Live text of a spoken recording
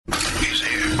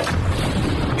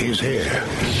here.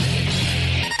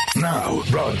 Now,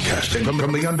 broadcasting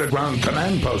from the underground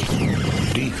command post,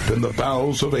 deep in the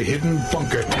bowels of a hidden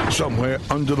bunker, somewhere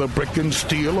under the brick and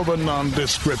steel of a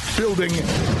nondescript building,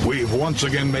 we've once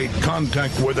again made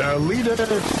contact with our leader,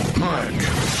 Mark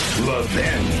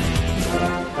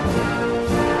Levin.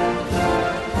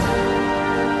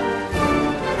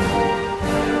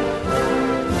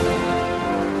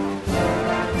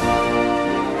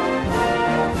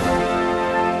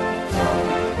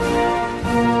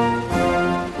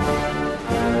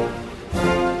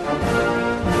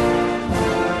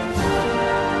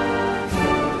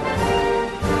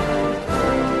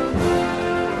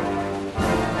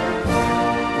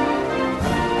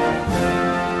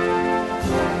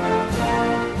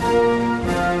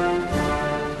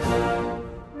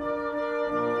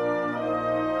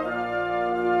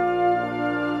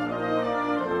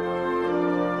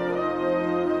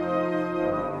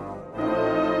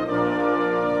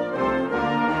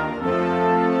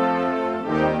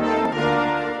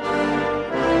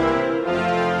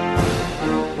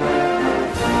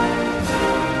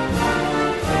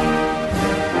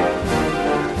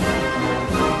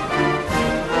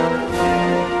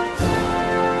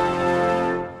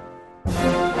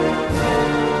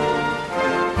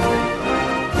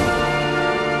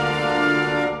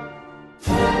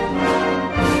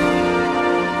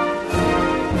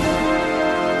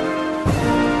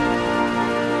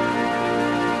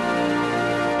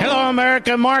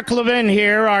 America, Mark Levin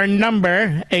here. Our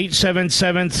number,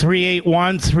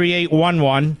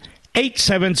 877-381-3811.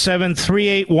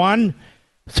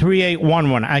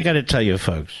 877-381-3811. I got to tell you,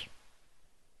 folks,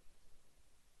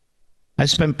 I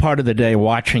spent part of the day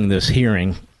watching this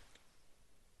hearing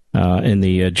in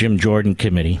the Jim Jordan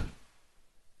committee.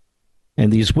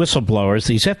 And these whistleblowers,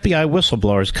 these FBI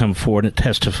whistleblowers come forward and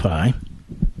testify.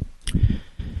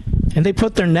 And they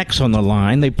put their necks on the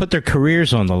line. They put their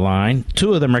careers on the line.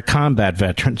 Two of them are combat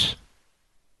veterans.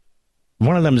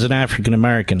 One of them is an African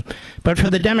American. But for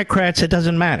the Democrats, it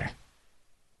doesn't matter.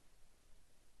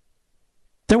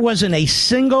 There wasn't a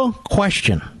single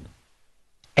question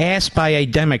asked by a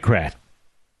Democrat.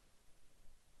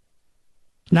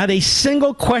 Not a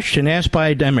single question asked by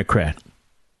a Democrat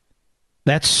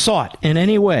that sought in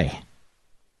any way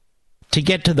to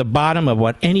get to the bottom of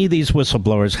what any of these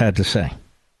whistleblowers had to say.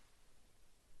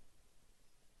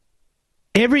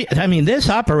 This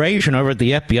operation over at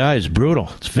the FBI is brutal.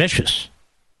 It's vicious.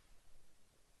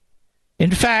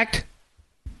 In fact,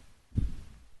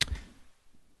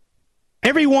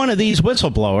 every one of these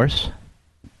whistleblowers,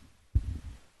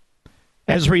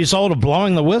 as a result of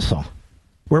blowing the whistle,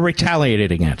 were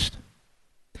retaliated against.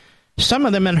 Some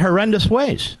of them in horrendous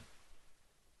ways.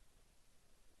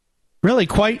 Really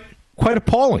quite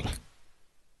appalling.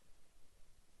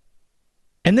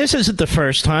 And this isn't the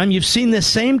first time. You've seen this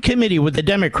same committee with the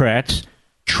Democrats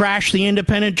trash the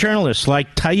independent journalists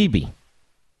like Taibbi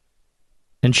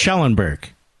and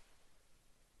Schellenberg.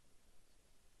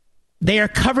 They are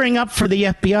covering up for the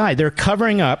FBI. They're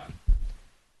covering up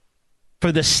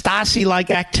for the Stasi-like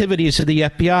activities of the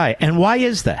FBI. And why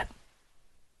is that?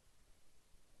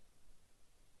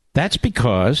 That's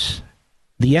because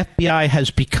the FBI has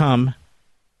become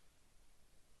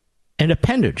an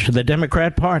appendage to the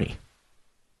Democrat Party.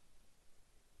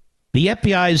 The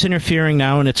FBI is interfering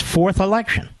now in its fourth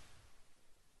election.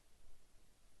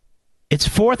 Its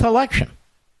fourth election.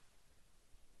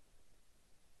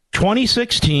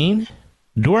 2016,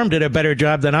 Durham did a better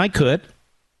job than I could.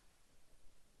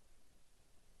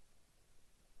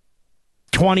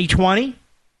 2020,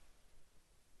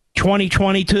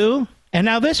 2022, and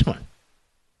now this one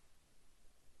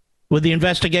with the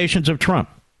investigations of Trump.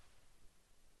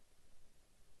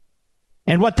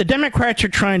 And what the Democrats are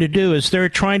trying to do is they're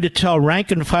trying to tell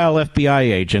rank and file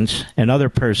FBI agents and other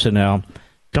personnel,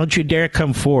 don't you dare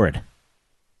come forward.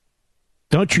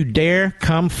 Don't you dare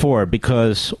come forward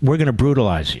because we're going to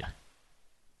brutalize you.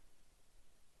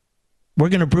 We're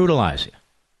going to brutalize you.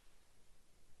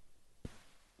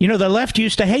 You know, the left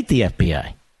used to hate the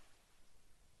FBI.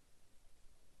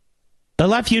 The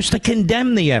left used to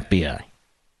condemn the FBI.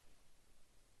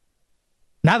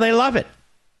 Now they love it.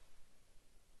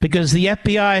 Because the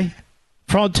FBI,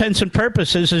 for all intents and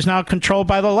purposes, is now controlled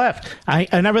by the left. I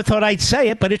never thought I'd say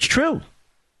it, but it's true.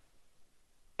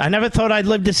 I never thought I'd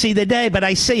live to see the day, but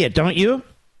I see it, don't you?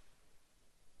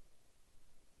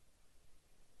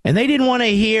 And they didn't want to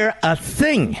hear a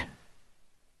thing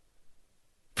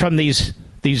from these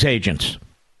agents.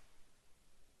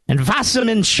 And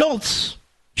Wasserman Schultz,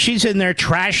 she's in there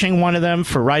trashing one of them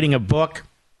for writing a book,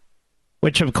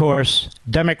 which, of course,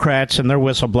 Democrats and their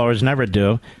whistleblowers never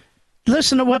do.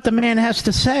 Listen to what the man has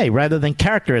to say rather than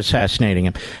character assassinating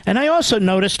him. And I also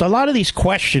noticed a lot of these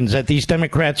questions that these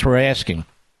Democrats were asking,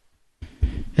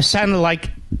 it sounded like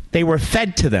they were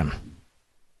fed to them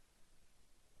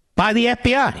by the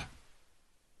FBI.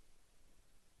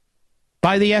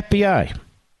 By the FBI.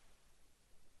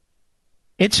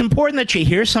 It's important that you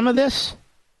hear some of this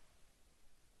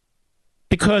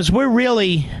because we're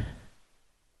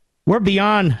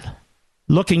beyond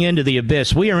looking into the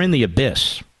abyss. We are in the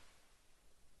abyss.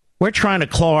 We're trying to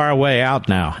claw our way out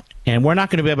now, and we're not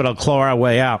going to be able to claw our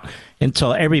way out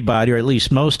until everybody, or at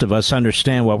least most of us,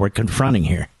 understand what we're confronting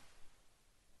here.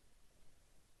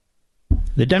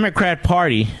 The Democrat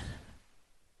Party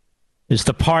is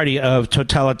the party of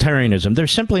totalitarianism.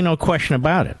 There's simply no question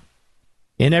about it.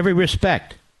 In every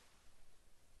respect.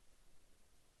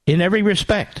 In every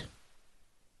respect.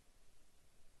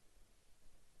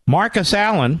 Marcus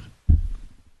Allen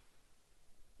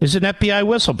is an FBI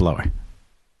whistleblower.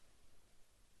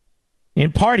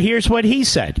 In part, here's what he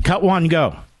said. Cut one,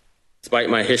 go. Despite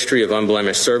my history of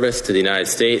unblemished service to the United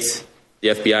States, the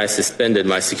FBI suspended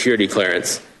my security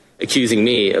clearance, accusing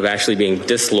me of actually being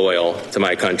disloyal to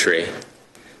my country.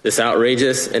 This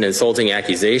outrageous and insulting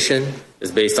accusation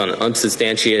is based on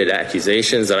unsubstantiated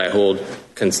accusations that I hold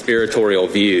conspiratorial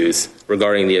views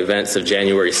regarding the events of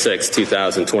January 6,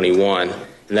 2021,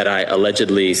 and that I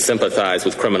allegedly sympathize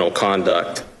with criminal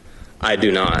conduct. I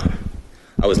do not.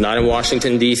 I was not in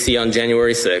Washington, D.C. on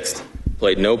January 6th,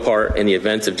 played no part in the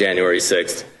events of January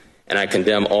 6th, and I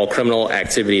condemn all criminal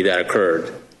activity that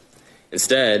occurred.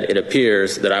 Instead, it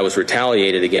appears that I was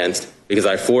retaliated against because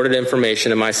I forwarded information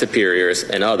to my superiors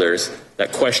and others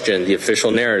that questioned the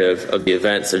official narrative of the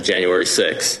events of January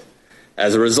 6th.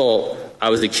 As a result, I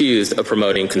was accused of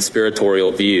promoting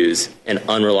conspiratorial views and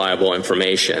unreliable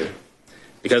information.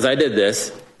 Because I did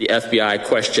this, the FBI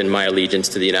questioned my allegiance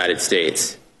to the United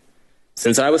States.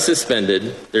 Since I was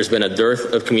suspended, there's been a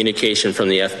dearth of communication from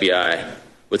the FBI,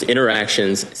 with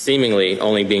interactions seemingly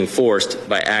only being forced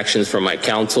by actions from my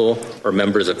counsel or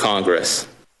members of Congress.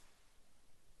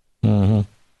 Mm-hmm.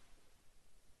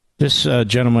 This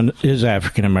gentleman is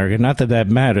African American. Not that that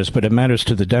matters, but it matters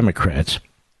to the Democrats.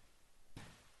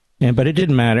 But it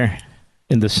didn't matter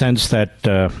in the sense that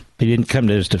they didn't come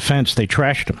to his defense. They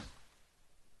trashed him.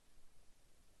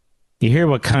 You hear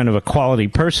what kind of a quality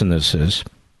person this is.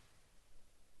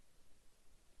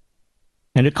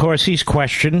 And, of course, he's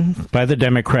questioned by the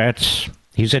Democrats.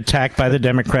 He's attacked by the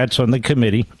Democrats on the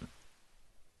committee.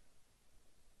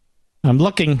 I'm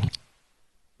looking,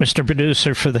 Mr.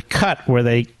 Producer, for the cut where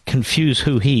they confuse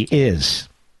who he is.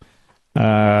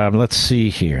 Let's see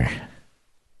here.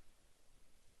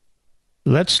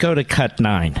 Let's go to cut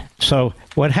 9. So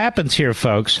what happens here,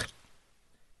 folks,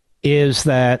 is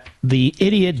that the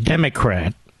idiot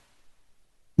Democrat,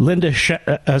 Linda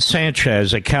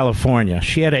Sanchez of California,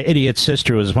 she had an idiot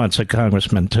sister who was once a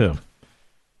congressman, too.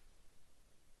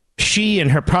 She and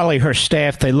probably her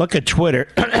staff, they look at Twitter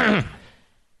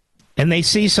and they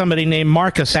see somebody named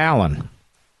Marcus Allen,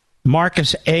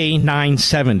 Marcus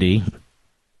A970,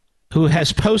 who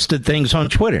has posted things on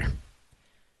Twitter.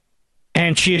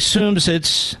 And she assumes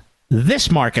it's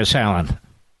this Marcus Allen,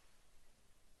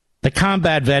 the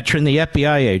combat veteran, the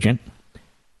FBI agent.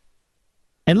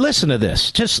 And listen to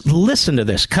this. Just listen to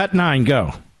this. Cut 9,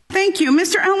 go. Thank you.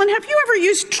 Mr. Allen, have you ever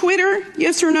used Twitter?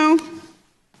 Yes or no?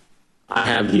 I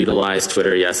have utilized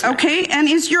Twitter, yes. Okay. And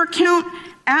is your account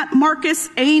at Marcus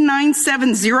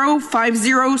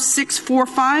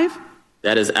A970-50645?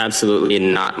 That is absolutely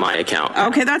not my account.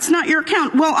 Okay, that's not your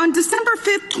account. Well, on December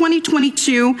 5th,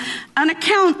 2022, an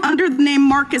account under the name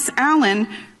Marcus Allen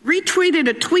retweeted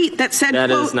a tweet that said, That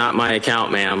quote, is not my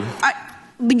account, ma'am.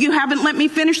 You haven't let me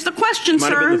finish the question, sir.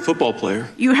 Might have been the football player.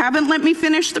 You haven't let me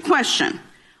finish the question.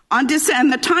 And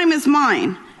the time is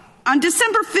mine. On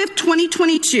December 5th,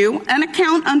 2022, an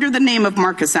account under the name of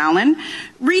Marcus Allen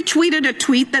retweeted a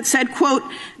tweet that said, quote,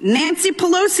 Nancy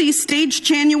Pelosi staged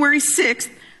January 6th,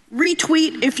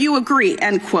 retweet if you agree,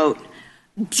 end quote.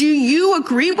 Do you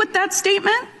agree with that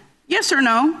statement? Yes or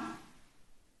no?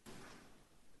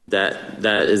 That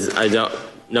is, I don't,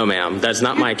 no ma'am, that's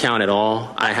not my account at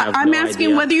all. I'm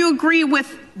asking whether you agree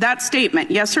with that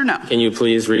statement, yes or no? Can you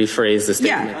please rephrase the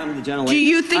statement? Yeah. Do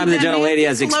you think that gentlelady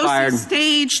has expired.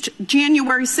 Staged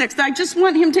January 6th? I just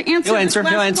want him to answer He'll answer.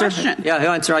 Question. Yeah,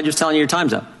 he'll answer. I'm just telling you your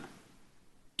time's up.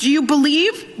 Do you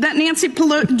believe that Nancy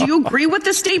Pelosi, do you agree with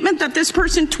the statement that this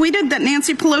person tweeted that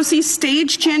Nancy Pelosi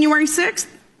staged January 6th?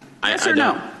 Yes or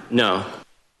no? No.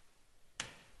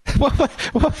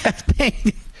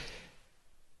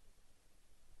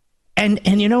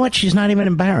 And you know what? She's not even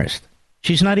embarrassed.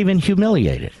 She's not even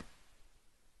humiliated.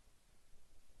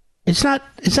 Is that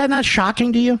not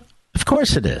shocking to you? Of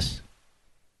course it is.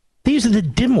 These are the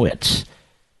dimwits.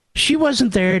 She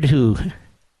wasn't there to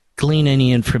glean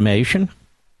any information.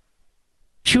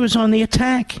 She was on the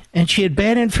attack, and she had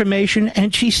bad information,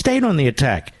 and she stayed on the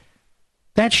attack.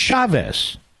 That's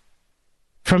Chavez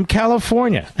from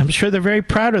California. I'm sure they're very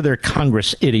proud of their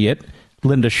Congress idiot,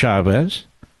 Linda Chavez.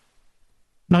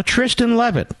 Now, Tristan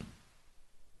Levin.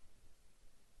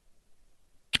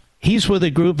 He's with a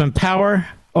group Empower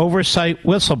Oversight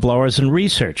Whistleblowers and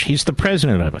Research. He's the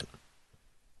president of it.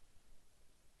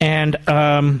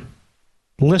 And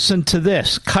listen to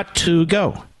this. Cut to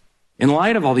go. In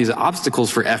light of all these obstacles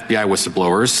for FBI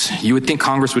whistleblowers, you would think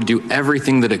Congress would do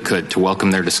everything that it could to welcome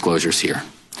their disclosures here.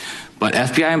 But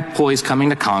FBI employees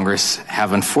coming to Congress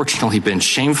have unfortunately been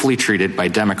shamefully treated by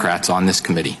Democrats on this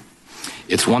committee.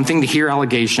 It's one thing to hear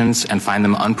allegations and find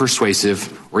them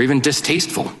unpersuasive or even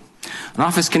distasteful. An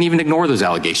office can even ignore those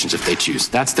allegations if they choose.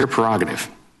 That's their prerogative.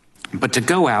 But to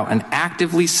go out and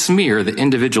actively smear the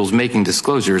individuals making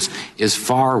disclosures is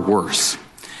far worse.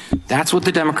 That's what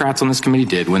the Democrats on this committee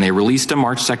did when they released a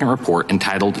March 2nd report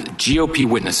entitled GOP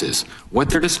Witnesses, What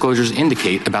Their Disclosures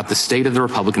Indicate About the State of the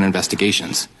Republican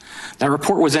Investigations. That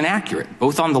report was inaccurate,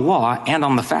 both on the law and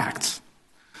on the facts.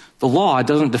 The law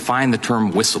doesn't define the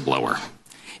term whistleblower.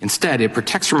 Instead, it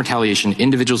protects from retaliation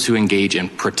individuals who engage in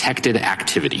protected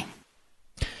activity.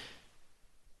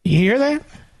 You hear that?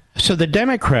 So the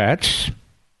Democrats,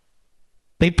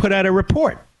 they put out a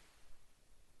report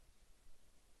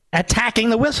attacking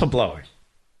the whistleblowers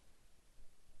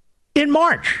in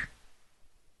March.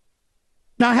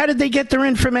 Now, how did they get their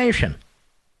information?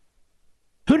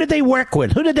 Who did they work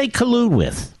with? Who did they collude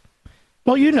with?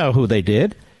 Well, you know who they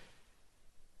did.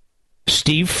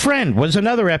 Steve Friend was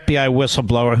another FBI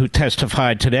whistleblower who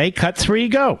testified today. Cut 3,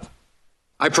 go.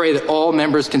 I pray that all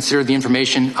members consider the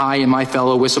information I and my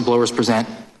fellow whistleblowers present.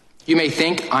 You may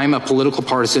think I'm a political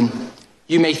partisan.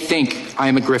 You may think I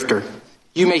am a grifter.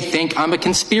 You may think I'm a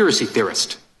conspiracy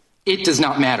theorist. It does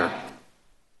not matter.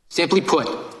 Simply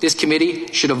put, this committee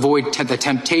should avoid the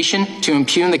temptation to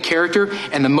impugn the character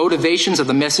and the motivations of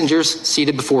the messengers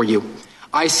seated before you.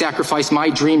 I sacrifice my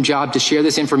dream job to share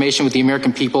this information with the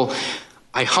American people.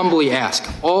 I humbly ask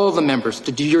all the members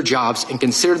to do your jobs and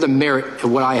consider the merit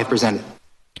of what I have presented.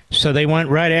 So they went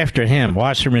right after him,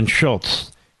 Wasserman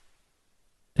Schultz,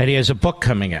 that he has a book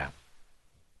coming out.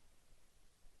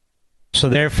 So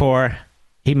therefore,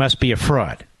 he must be a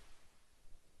fraud.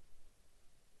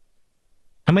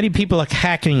 How many people like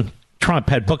hacking Trump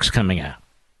had books coming out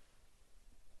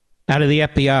of the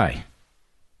FBI?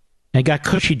 They got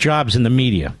cushy jobs in the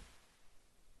media.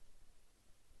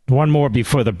 One more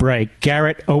before the break.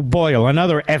 Garrett O'Boyle,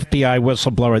 another FBI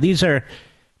whistleblower. These are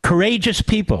courageous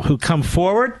people who come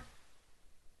forward,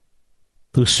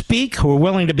 who speak, who are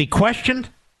willing to be questioned,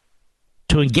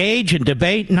 to engage in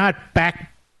debate, not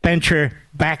backbencher,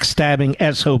 backstabbing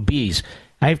SOBs.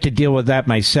 I have to deal with that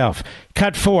myself.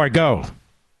 Cut 4, go.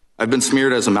 I've been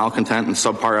smeared as a malcontent and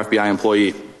subpar FBI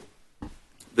employee.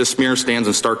 This smear stands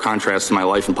in stark contrast to my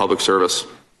life in public service.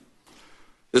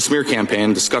 This smear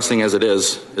campaign, disgusting as it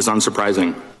is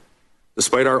unsurprising.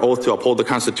 Despite our oath to uphold the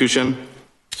Constitution,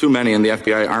 too many in the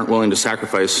FBI aren't willing to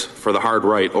sacrifice for the hard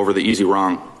right over the easy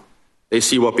wrong. They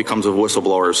see what becomes of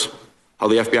whistleblowers, how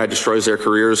the FBI destroys their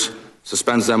careers,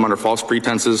 suspends them under false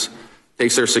pretenses,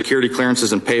 takes their security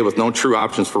clearances and pay with no true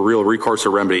options for real recourse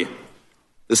or remedy.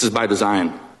 This is by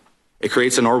design. It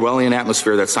creates an Orwellian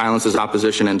atmosphere that silences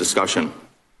opposition and discussion.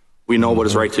 We know what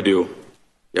is right to do,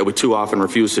 yet we too often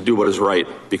refuse to do what is right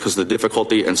because of the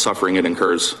difficulty and suffering it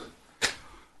incurs.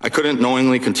 I couldn't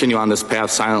knowingly continue on this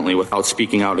path silently without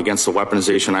speaking out against the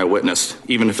weaponization I witnessed,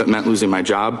 even if it meant losing my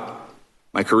job,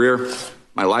 my career,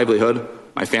 my livelihood,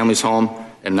 my family's home,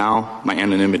 and now my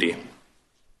anonymity.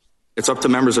 It's up to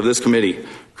members of this committee,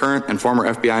 current and former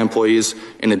FBI employees,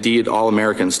 and indeed all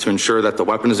Americans, to ensure that the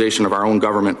weaponization of our own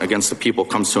government against the people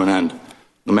comes to an end,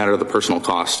 no matter the personal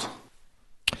cost.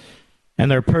 And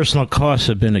their personal costs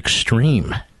have been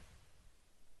extreme.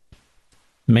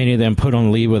 Many of them put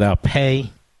on leave without pay.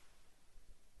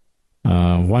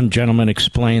 One gentleman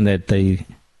explained that they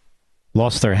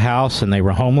lost their house and they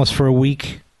were homeless for a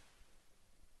week.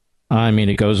 I mean,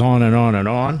 it goes on and on and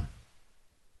on.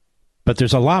 But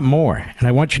there's a lot more, and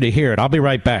I want you to hear it. I'll be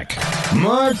right back.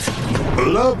 Mark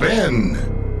Levin.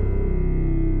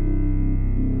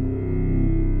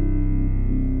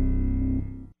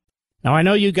 Now, I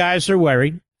know you guys are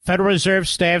worried. Federal Reserve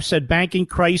staff said banking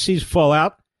crisis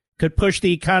fallout could push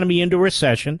the economy into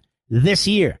recession this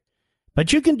year.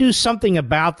 But you can do something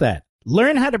about that.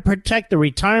 Learn how to protect the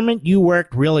retirement you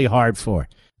worked really hard for.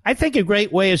 I think a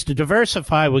great way is to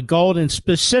diversify with gold, and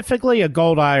specifically a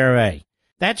gold IRA.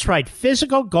 That's right,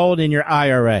 physical gold in your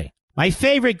IRA. My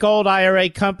favorite gold IRA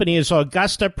company is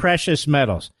Augusta Precious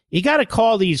Metals. You got to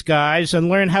call these guys and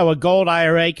learn how a gold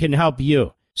IRA can help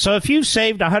you. So if you've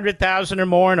saved $100,000 or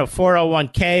more in a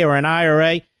 401k or an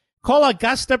IRA, call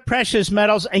Augusta Precious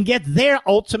Metals and get their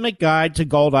ultimate guide to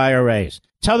gold IRAs.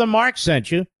 Tell them Mark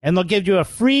sent you, and they'll give you a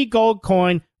free gold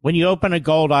coin when you open a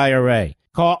gold IRA.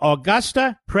 Call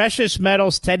Augusta Precious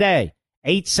Metals today,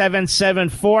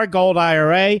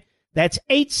 8774-GOLD-IRA. That's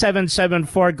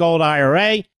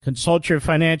 8774-GOLD-IRA. Consult your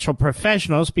financial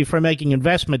professionals before making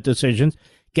investment decisions.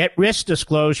 Get risk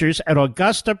disclosures at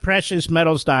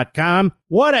AugustaPreciousMetals.com.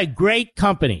 What a great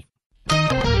company.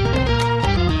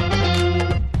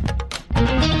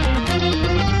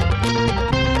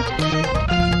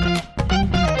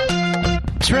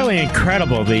 It's really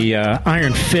incredible, the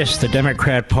iron fist the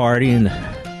Democrat Party and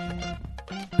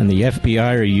the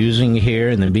FBI are using here,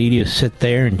 and the media sit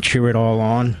there and cheer it all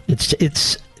on. It's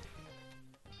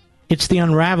the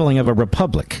unraveling of a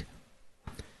republic.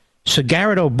 So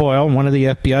Garrett O'Boyle, one of the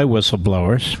FBI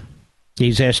whistleblowers,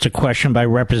 he's asked a question by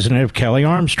Representative Kelly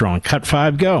Armstrong. Cut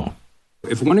 5, go.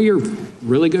 If one of your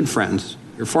really good friends,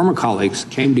 your former colleagues,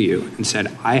 came to you and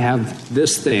said, I have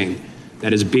this thing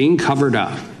that is being covered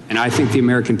up, and I think the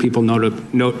American people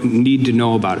need to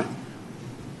know about it,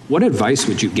 what advice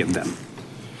would you give them?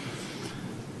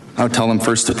 I would tell them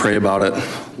first to pray about it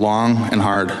long and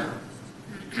hard.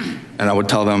 And I would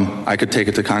tell them I could take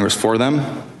it to Congress for them,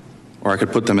 or I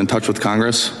could put them in touch with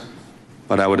Congress,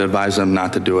 but I would advise them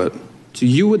not to do it. So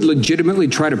you would legitimately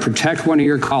try to protect one of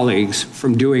your colleagues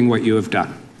from doing what you have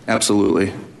done?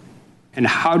 Absolutely. And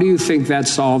how do you think that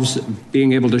solves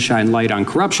being able to shine light on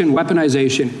corruption,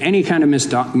 weaponization, any kind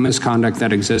of misconduct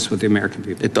that exists with the American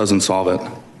people? It doesn't solve it.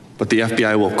 But the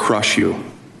FBI will crush you.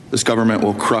 This government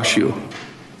will crush you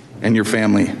and your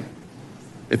family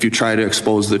if you try to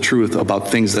expose the truth about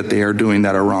things that they are doing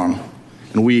that are wrong.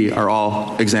 And we are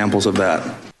all examples of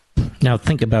that. Now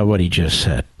think about what he just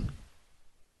said.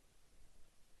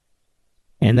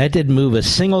 And that didn't move a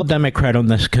single Democrat on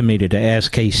this committee to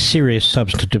ask a serious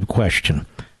substantive question.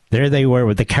 There they were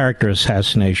with the character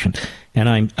assassination.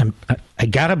 And I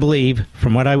got to believe,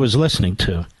 from what I was listening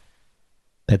to,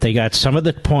 that they got some of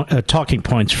the talking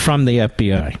points from the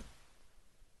FBI.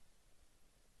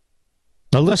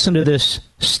 Now listen to this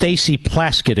Stacey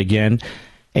Plaskett again,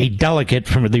 a delegate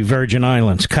from the Virgin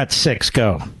Islands. Cut 6,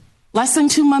 go. Less than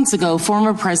 2 months ago,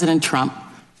 former President Trump,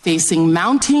 facing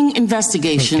mounting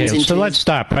investigations into... So let's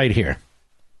stop right here.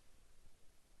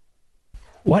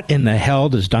 What in the hell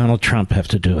does Donald Trump have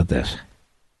to do with this?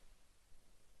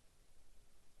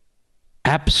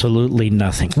 Absolutely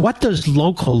nothing. What does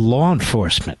local law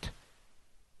enforcement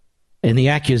and the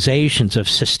accusations of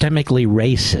systemically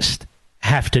racist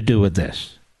have to do with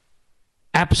this?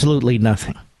 Absolutely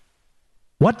nothing.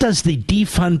 What does the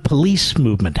defund police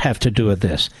movement have to do with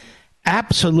this?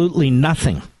 Absolutely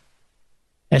nothing.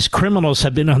 As criminals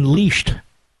have been unleashed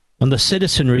on the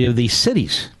citizenry of these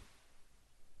cities.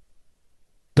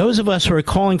 Those of us who are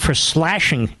calling for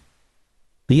slashing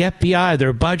the FBI,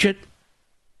 their budget,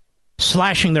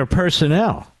 slashing their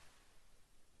personnel,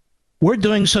 we're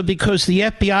doing so because the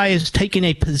FBI has taken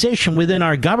a position within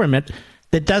our government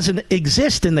that doesn't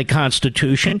exist in the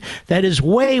Constitution, that is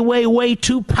way, way, way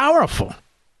too powerful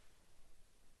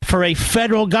for a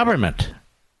federal government.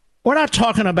 We're not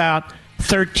talking about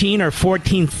 13 or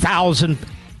 14,000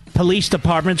 police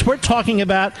departments. We're talking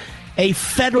about a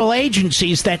federal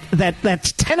agencies that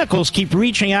tentacles keep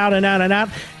reaching out and out and out,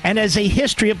 and has a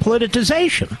history of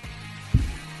politicization.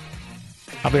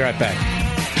 I'll be right back.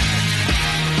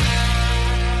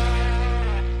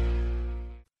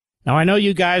 Now, I know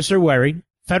you guys are worried.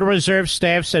 Federal Reserve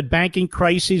staff said banking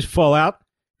crises fallout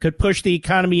could push the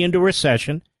economy into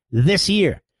recession this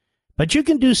year. But you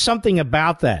can do something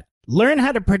about that. Learn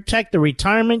how to protect the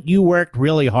retirement you worked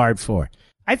really hard for.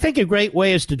 I think a great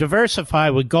way is to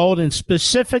diversify with gold, and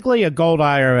specifically a gold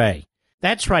IRA.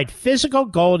 That's right, physical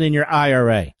gold in your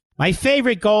IRA. My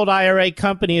favorite gold IRA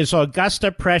company is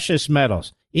Augusta Precious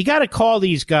Metals. You got to call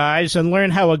these guys and learn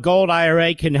how a gold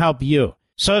IRA can help you.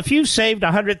 So if you've saved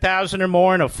 $100,000 or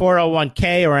more in a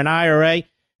 401k or an IRA,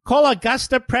 call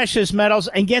Augusta Precious Metals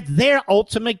and get their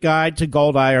ultimate guide to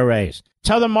gold IRAs.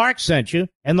 Tell them Mark sent you,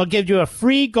 and they'll give you a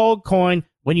free gold coin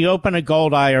when you open a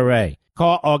gold IRA.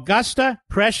 Call Augusta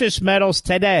Precious Metals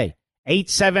today,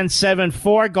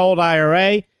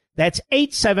 8774-GOLD-IRA. That's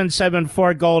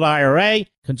 8774-GOLD-IRA.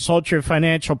 Consult your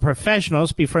financial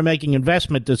professionals before making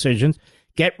investment decisions.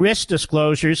 Get risk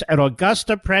disclosures at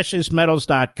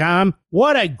AugustaPreciousMetals.com.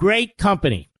 What a great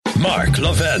company. Mark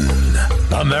Levin.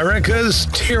 America's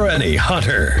tyranny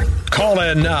hunter. Call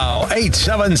in now,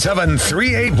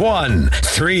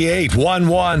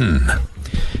 877-381-3811.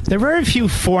 There are very few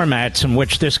formats in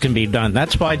which this can be done.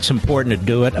 That's why it's important to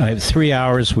do it. I have 3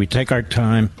 hours. We take our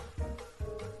time.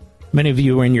 Many of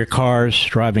you are in your cars,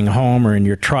 driving home, or in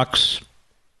your trucks.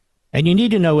 And you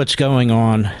need to know what's going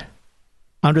on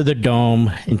under the dome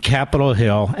in Capitol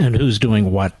Hill and who's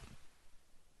doing what.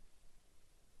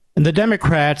 And the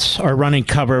Democrats are running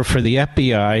cover for the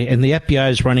FBI, and the FBI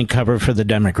is running cover for the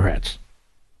Democrats.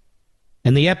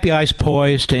 And the FBI is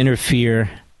poised to interfere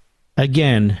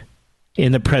again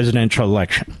in the presidential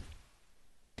election.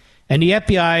 And the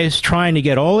FBI is trying to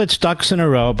get all its ducks in a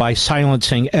row by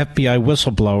silencing FBI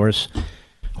whistleblowers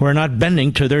who are not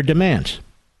bending to their demands.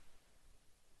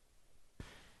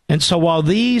 And so while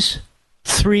these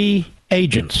 3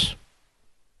 agents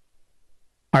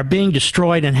are being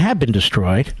destroyed and have been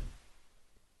destroyed,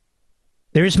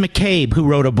 there's McCabe, who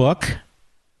wrote a book,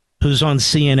 who's on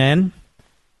CNN,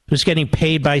 who's getting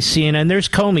paid by CNN. There's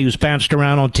Comey, who's bounced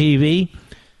around on TV,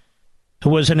 who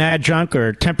was an adjunct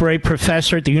or temporary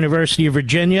professor at the University of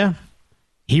Virginia.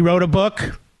 He wrote a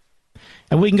book.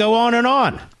 And we can go on and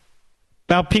on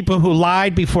about people who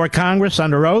lied before Congress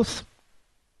under oath,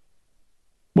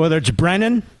 whether it's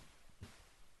Brennan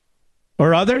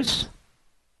or others.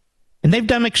 And they've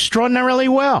done extraordinarily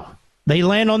well. They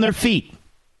land on their feet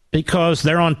because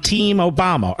they're on Team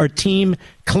Obama or Team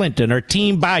Clinton or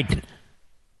Team Biden,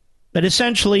 but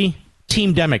essentially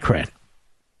Team Democrat.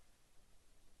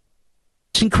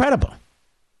 It's incredible.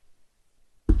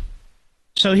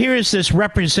 So here is this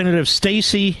Representative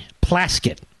Stacey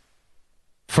Plaskett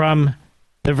from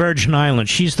the Virgin Islands.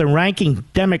 She's the ranking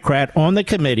Democrat on the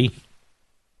committee,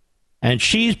 and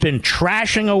she's been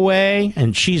trashing away,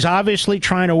 and she's obviously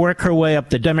trying to work her way up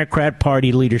the Democrat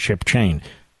Party leadership chain.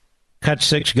 Cut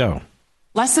 6, go.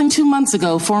 Less than 2 months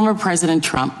ago, former President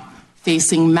Trump,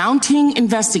 facing mounting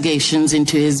investigations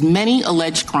into his many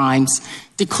alleged crimes,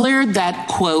 declared that,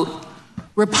 quote,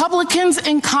 Republicans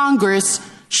in Congress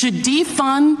should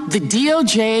defund the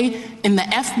DOJ and the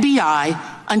FBI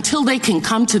until they can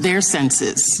come to their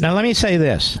senses. Now, let me say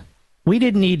this. We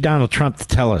didn't need Donald Trump to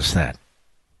tell us that.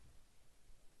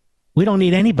 We don't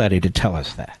need anybody to tell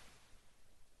us that.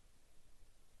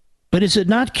 But is it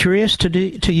not curious to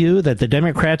you that the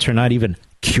Democrats are not even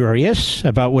curious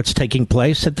about what's taking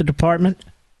place at the Department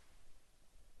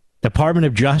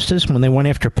of Justice when they went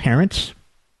after parents?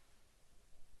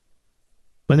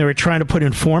 When they were trying to put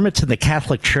informants in the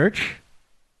Catholic Church?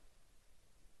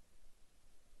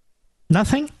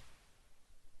 Nothing?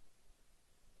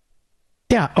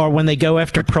 Yeah, or when they go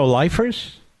after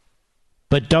pro-lifers,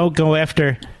 but don't go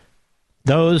after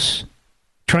those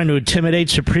trying to intimidate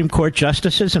Supreme Court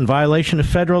justices in violation of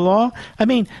federal law? I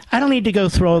mean, I don't need to go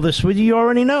through all this with you. You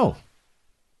already know.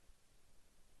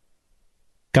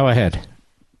 Go ahead.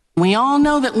 We all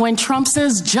know that when Trump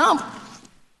says jump,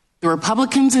 the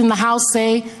Republicans in the House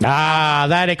say...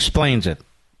 that explains it.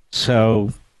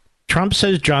 So Trump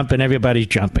says jump and everybody's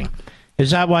jumping.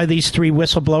 Is that why these 3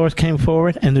 whistleblowers came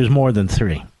forward? And there's more than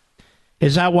 3.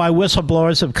 Is that why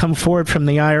whistleblowers have come forward from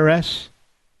the IRS?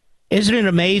 Isn't it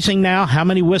amazing now how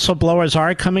many whistleblowers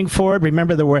are coming forward?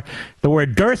 Remember, there were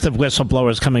a dearth of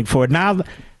whistleblowers coming forward. Now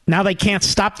they can't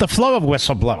stop the flow of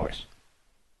whistleblowers.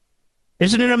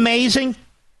 Isn't it amazing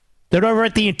that over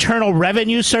at the Internal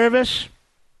Revenue Service,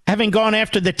 having gone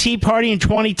after the Tea Party in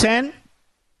 2010,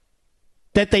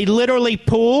 that they literally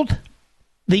pulled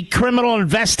the criminal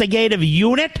investigative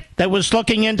unit that was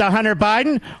looking into Hunter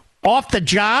Biden off the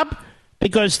job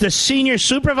because the senior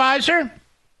supervisor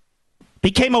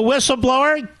became a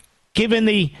whistleblower given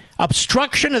the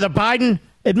obstruction of the Biden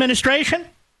administration?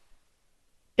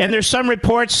 And there's some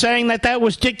reports saying that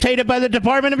was dictated by the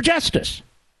Department of Justice.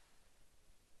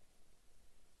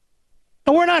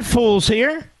 And we're not fools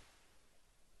here.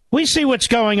 We see what's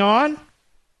going on.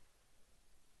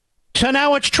 So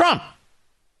now it's Trump.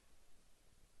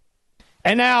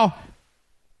 And now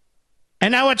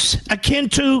it's akin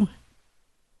to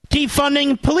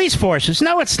defunding police forces.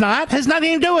 No, it's not. It has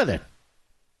nothing to do with it.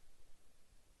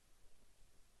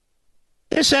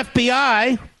 This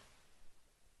FBI,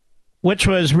 which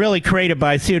was really created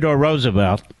by Theodore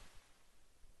Roosevelt,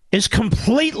 is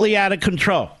completely out of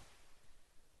control.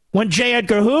 When J.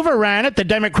 Edgar Hoover ran it, the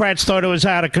Democrats thought it was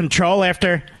out of control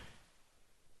after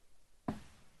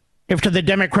the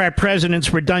Democrat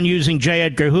presidents were done using J.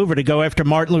 Edgar Hoover to go after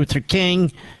Martin Luther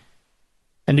King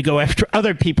and to go after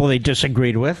other people they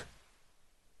disagreed with.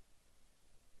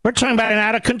 We're talking about an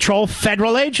out-of-control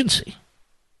federal agency.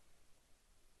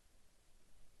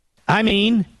 I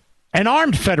mean, an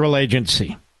armed federal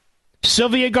agency.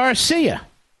 Sylvia Garcia,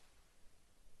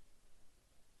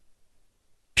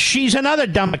 She's another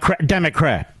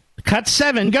Democrat. Cut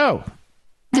 7, go.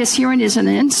 This hearing is an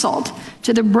insult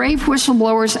to the brave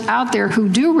whistleblowers out there who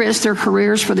do risk their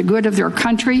careers for the good of their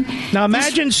country. Now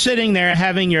imagine sitting there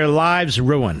having your lives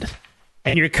ruined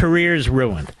and your careers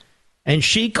ruined, and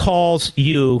she calls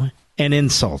you an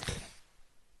insult.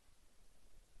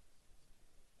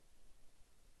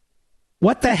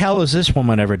 What the hell has this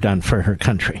woman ever done for her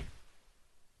country?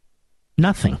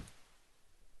 Nothing.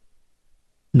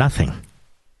 Nothing.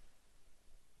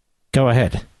 Go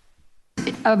ahead.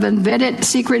 Of invented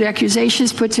secret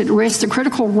accusations puts at risk the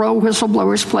critical role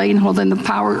whistleblowers play in holding the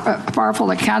powerful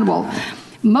accountable.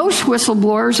 Most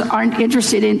whistleblowers aren't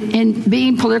interested in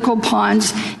being political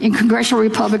pawns in congressional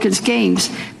Republicans'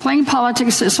 games. Playing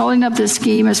politics is holding up this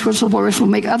scheme as whistleblowers will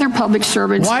make other public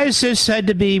servants. Why is this said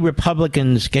to be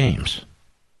Republicans' games?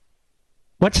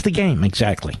 What's the game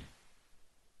exactly?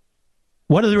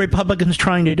 What are the Republicans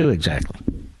trying to do exactly?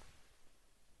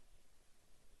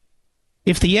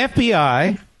 If the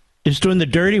FBI is doing the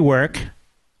dirty work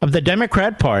of the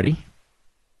Democrat Party,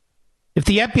 if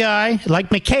the FBI, like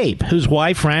McCabe, whose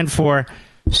wife ran for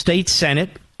state Senate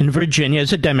in Virginia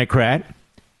as a Democrat,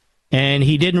 and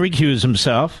he didn't recuse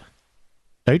himself,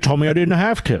 they told me I didn't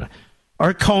have to.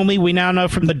 Or Comey, we now know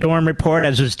from the Durham report,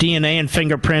 has his DNA and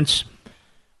fingerprints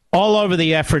all over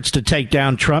the efforts to take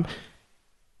down Trump.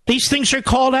 These things are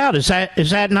called out. Is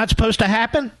that not supposed to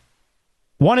happen?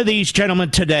 One of these gentlemen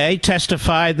today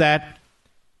testified that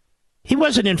he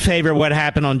wasn't in favor of what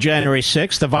happened on January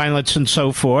 6th, the violence and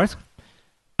so forth.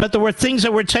 But there were things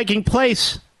that were taking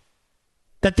place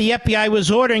that the FBI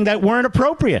was ordering that weren't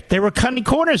appropriate. They were cutting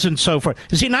corners and so forth.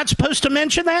 Is he not supposed to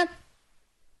mention that?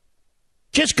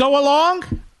 Just go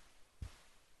along?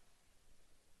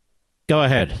 Go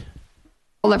ahead.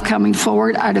 Of coming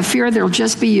forward, out of fear they'll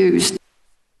just be used.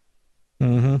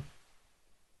 Mm-hmm.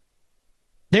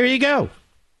 There you go.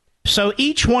 So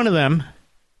each one of them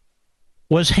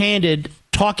was handed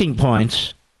talking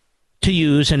points to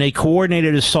use in a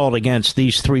coordinated assault against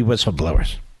these 3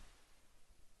 whistleblowers.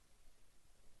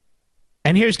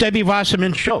 And here's Debbie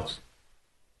Wasserman Schultz.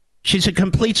 She's a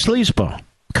complete sleazeball.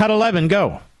 Cut 11,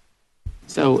 go.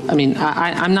 So, I mean,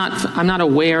 I'm not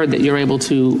aware that you're able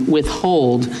to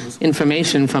withhold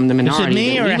information from the minority. Is it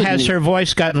me, or has her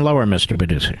voice gotten lower, Mr.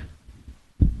 Producer?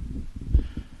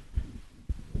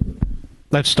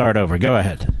 Let's start over. Go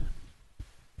ahead.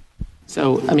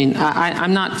 So, I mean,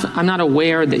 I'm not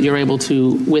aware that you're able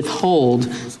to withhold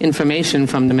information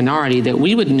from the minority that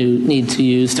we would need to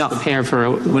use to prepare for.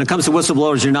 When it comes to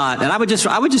whistleblowers, you're not. And I would just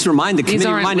remind the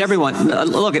committee, remind everyone.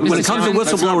 Look, when it comes to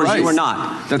whistleblowers, you are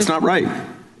not. That's not right.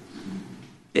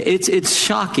 It's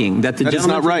shocking that the gentleman. That's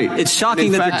not right. It's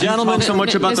shocking that the gentleman. You talk so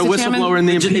much about the whistleblower and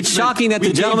the impeachment. It's shocking that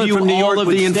the gentleman from New York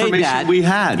would say that. We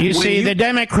had. You see, the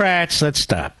Democrats. Let's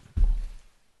stop.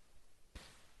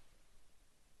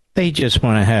 They just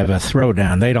want to have a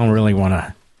throwdown. They don't really want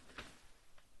to,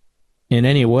 in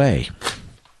any way,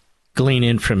 glean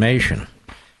information.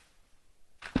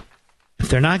 If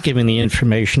they're not giving the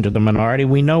information to the minority,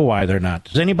 we know why they're not.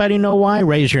 Does anybody know why?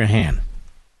 Raise your hand.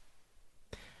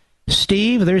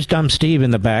 Steve, there's dumb Steve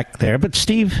in the back there, but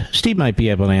Steve might be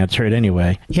able to answer it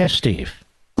anyway. Yes, Steve.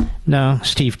 No,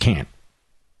 Steve can't.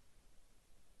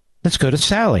 Let's go to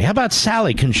Sally. How about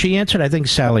Sally? Can she answer it? I think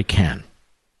Sally can.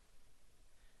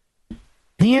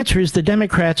 The answer is the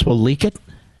Democrats will leak it,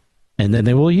 and then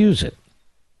they will use it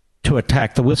to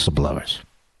attack the whistleblowers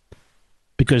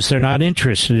because they're not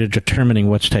interested in determining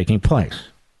what's taking place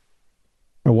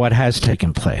or what has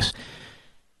taken place.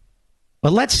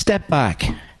 But let's step back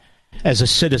as a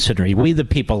citizenry. We the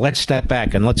people, let's step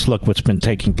back and let's look what's been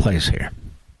taking place here.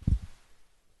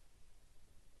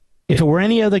 If it were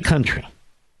any other country,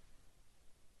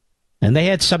 and they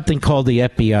had something called the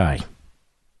FBI,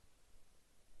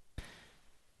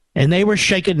 and they were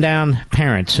shaking down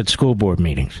parents at school board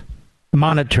meetings,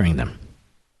 monitoring them.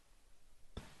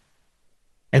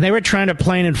 And they were trying to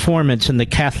plant informants in the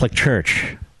Catholic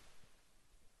Church,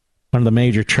 one of the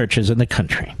major churches in the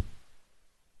country.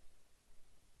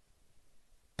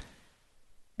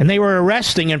 And they were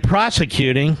arresting and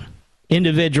prosecuting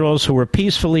individuals who were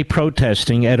peacefully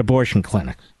protesting at abortion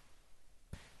clinics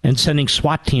and sending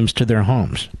SWAT teams to their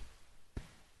homes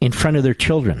in front of their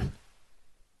children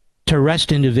to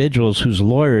arrest individuals whose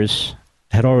lawyers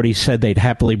had already said they'd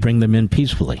happily bring them in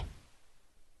peacefully.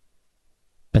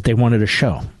 But they wanted a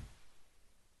show.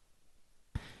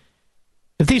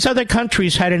 If these other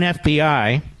countries had an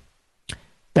FBI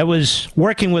that was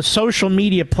working with social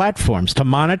media platforms to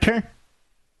monitor,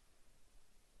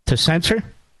 to censor,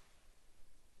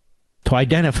 to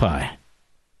identify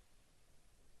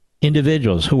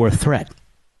individuals who were a threat,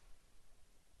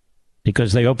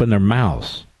 because they opened their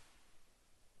mouths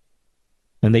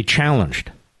and they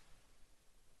challenged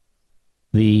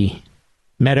the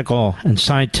medical and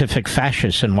scientific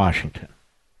fascists in Washington,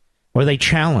 or they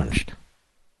challenged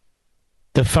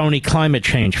the phony climate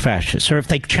change fascists, or if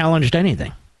they challenged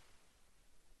anything.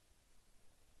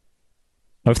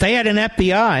 Or if they had an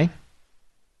FBI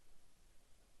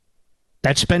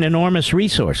that spent enormous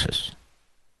resources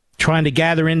trying to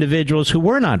gather individuals who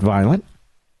were not violent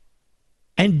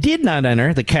and did not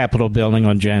enter the Capitol building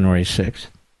on January 6th,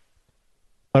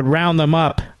 but round them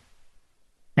up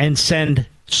and send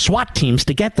SWAT teams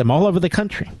to get them all over the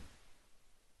country.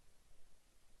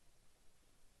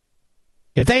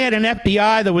 If they had an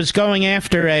FBI that was going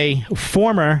after a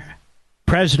former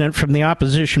president from the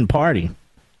opposition party,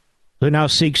 who now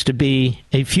seeks to be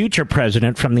a future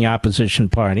president from the opposition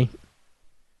party,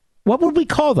 what would we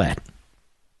call that?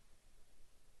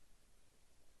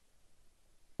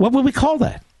 What would we call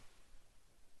that?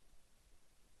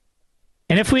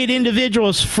 And if we had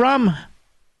individuals from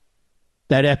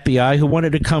that FBI who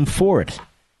wanted to come forward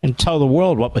and tell the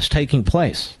world what was taking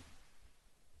place,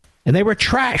 and they were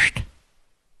trashed,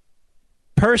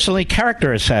 personally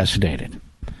character assassinated,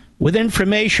 with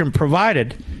information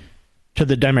provided to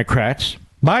the Democrats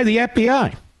by the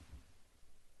FBI,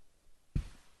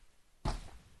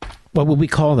 what would we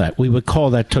call that? We would call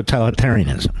that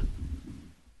totalitarianism.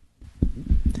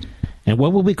 And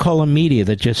what would we call a media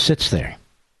that just sits there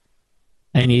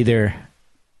and either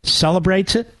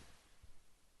celebrates it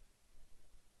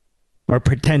or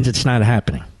pretends it's not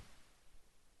happening?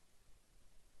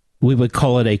 We would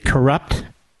call it a corrupt,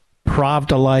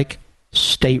 Pravda-like,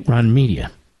 state-run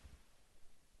media.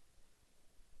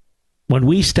 When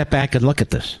we step back and look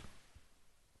at this,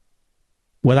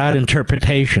 without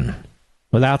interpretation,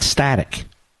 without static,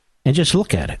 and just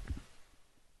look at it,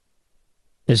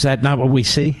 is that not what we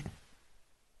see?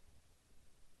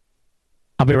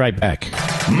 I'll be right back.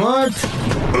 Mark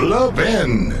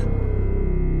Levin.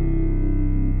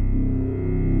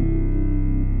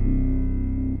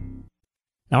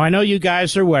 Now, I know you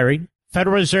guys are worried.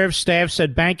 Federal Reserve staff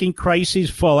said banking crisis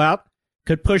fallout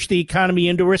could push the economy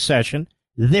into recession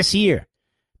this year.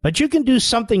 But you can do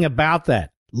something about that.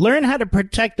 Learn how to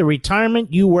protect the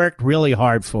retirement you worked really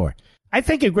hard for. I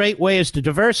think a great way is to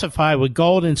diversify with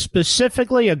gold, and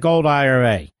specifically a gold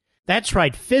IRA. That's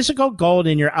right, physical gold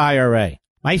in your IRA.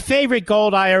 My favorite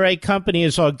gold IRA company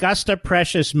is Augusta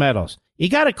Precious Metals. You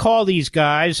got to call these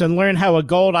guys and learn how a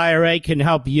gold IRA can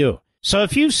help you. So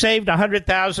if you've saved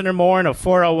 $100,000 or more in a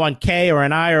 401k or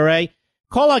an IRA,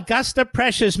 call Augusta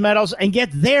Precious Metals and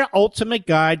get their ultimate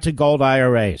guide to gold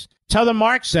IRAs. Tell them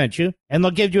Mark sent you, and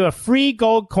they'll give you a free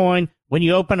gold coin when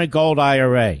you open a gold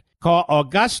IRA. Call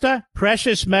Augusta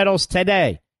Precious Metals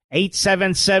today,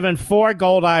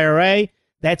 877-4-GOLD-IRA.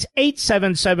 That's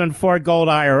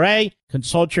 877-4-GOLD-IRA.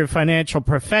 Consult your financial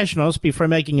professionals before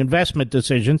making investment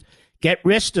decisions. Get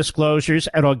risk disclosures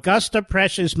at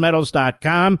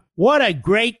AugustaPreciousMetals.com. What a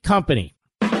great company.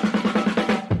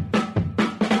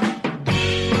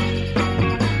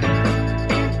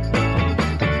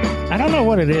 I don't know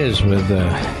what it is with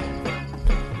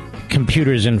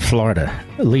computers in Florida,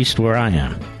 at least where I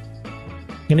am.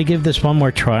 I'm going to give this one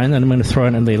more try, and then I'm going to throw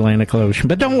it in the Atlantic Ocean.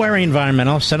 But don't worry,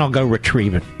 environmentalists, then I'll go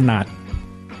retrieve it. Not.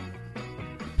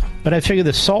 But I figure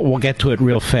the salt will get to it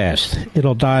real fast.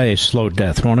 It'll die a slow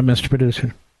death, won't it, Mr.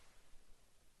 Producer?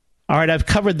 All right, I've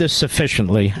covered this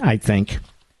sufficiently, I think.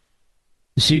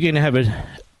 So you can have a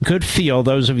good feel,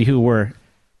 those of you who were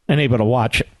unable to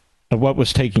watch it, of what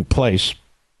was taking place.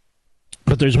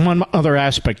 But there's one other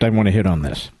aspect I want to hit on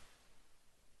this.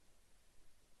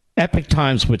 Epic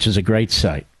Times, which is a great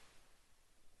site.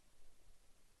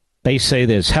 They say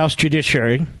this: House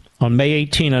Judiciary on May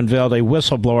 18 unveiled a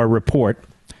whistleblower report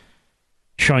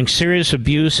showing serious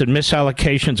abuse and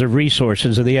misallocations of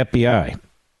resources of the FBI.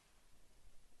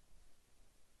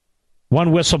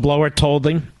 One whistleblower told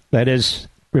them, that is,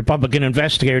 Republican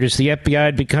investigators, the FBI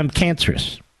had become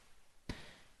cancerous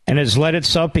and has let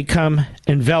itself become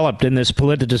enveloped in this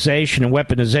politicization and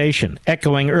weaponization,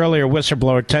 echoing earlier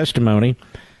whistleblower testimony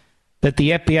that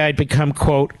the FBI had become,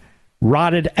 quote,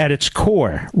 rotten at its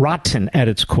core,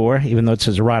 even though it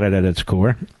says rotted at its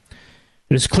core.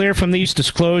 It is clear from these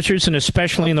disclosures, and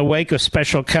especially in the wake of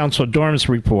Special Counsel Durham's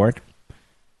report,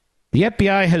 the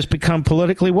FBI has become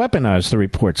politically weaponized, the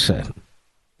report said.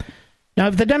 Now,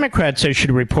 if the Democrats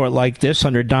issued a report like this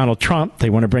under Donald Trump,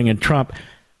 they want to bring in Trump,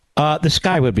 the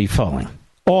sky would be falling.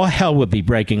 All hell would be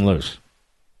breaking loose.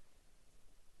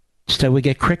 Instead, we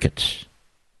get crickets.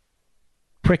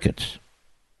 Crickets.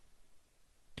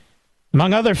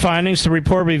 Among other findings, the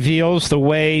report reveals the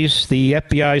ways the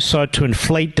FBI sought to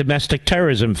inflate domestic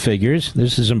terrorism figures.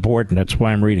 This is important. That's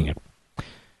why I'm reading it.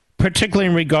 Particularly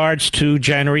in regards to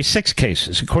January 6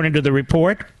 cases. According to the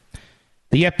report,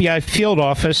 the FBI field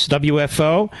office,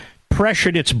 WFO,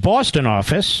 pressured its Boston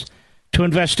office to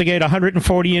investigate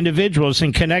 140 individuals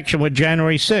in connection with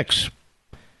January 6.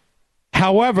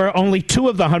 However, only 2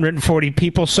 of the 140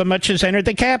 people so much as entered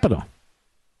the Capitol.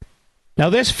 Now,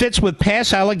 this fits with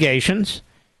past allegations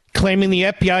claiming the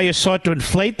FBI has sought to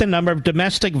inflate the number of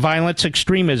domestic violence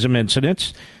extremism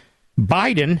incidents.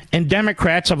 Biden and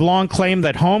Democrats have long claimed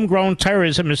that homegrown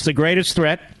terrorism is the greatest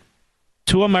threat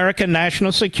to American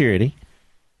national security,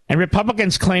 and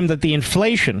Republicans claim that the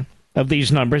inflation of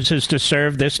these numbers is to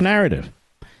serve this narrative.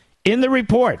 In the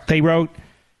report, they wrote,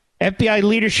 FBI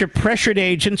leadership pressured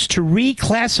agents to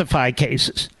reclassify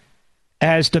cases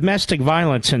as domestic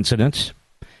violence incidents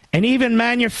and even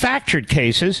manufactured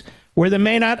cases where they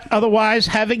may not otherwise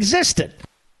have existed.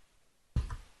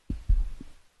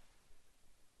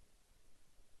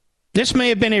 This may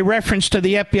have been a reference to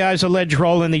the FBI's alleged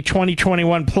role in the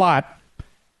 2021 plot,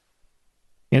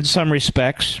 in some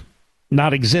respects,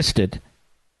 not existed,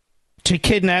 to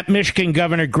kidnap Michigan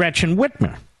Governor Gretchen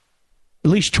Whitmer.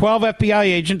 At least 12 FBI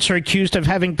agents are accused of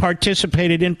having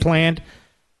participated in, planned,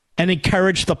 and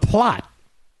encouraged the plot.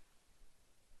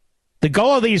 The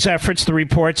goal of these efforts, the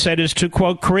report said, is to,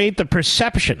 quote, create the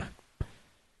perception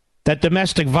that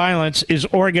domestic violence is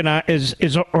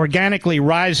organically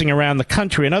rising around the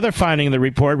country. Another finding in the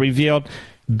report revealed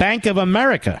Bank of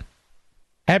America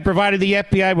had provided the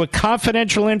FBI with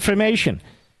confidential information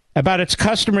about its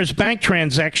customers' bank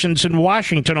transactions in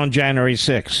Washington on January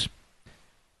 6.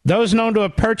 Those known to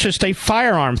have purchased a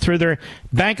firearm through their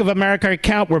Bank of America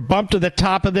account were bumped to the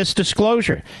top of this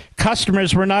disclosure.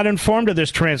 Customers were not informed of this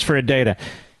transfer of data.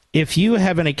 If you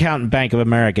have an account in Bank of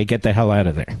America, get the hell out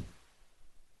of there.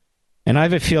 And I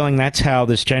have a feeling that's how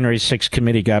this January 6th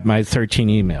committee got my 13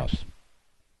 emails.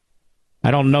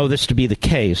 I don't know this to be the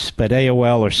case, but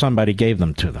AOL or somebody gave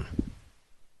them to them.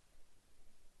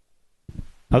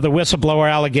 Other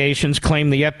whistleblower allegations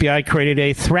claim the FBI created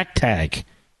a threat tag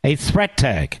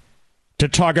to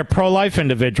target pro-life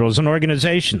individuals and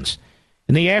organizations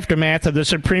in the aftermath of the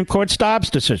Supreme Court's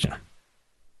Dobbs decision.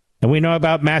 And we know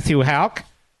about Matthew Houck.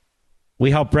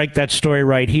 We helped break that story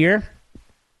right here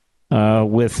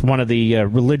with one of the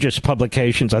religious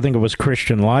publications. I think it was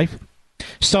Christian Life.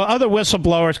 So other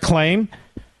whistleblowers claim,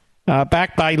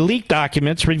 backed by leaked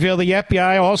documents, reveal the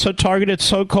FBI also targeted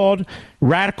so-called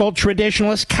radical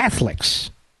traditionalist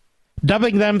Catholics,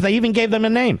 dubbing them, they even gave them a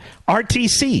name,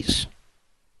 RTCs.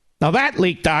 Now that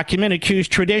leaked document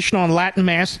accused traditional and Latin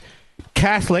Mass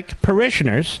Catholic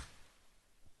parishioners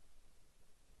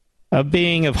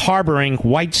of harboring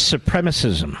white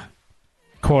supremacism,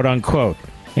 quote unquote,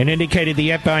 and indicated the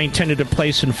FBI intended to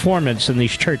place informants in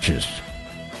these churches.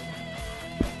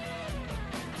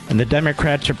 And the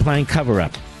Democrats are playing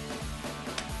cover-up.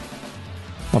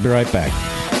 I'll be right back.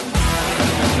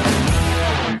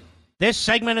 This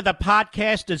segment of the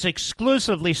podcast is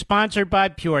exclusively sponsored by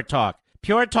Pure Talk.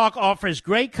 Pure Talk offers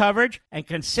great coverage and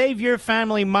can save your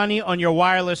family money on your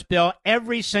wireless bill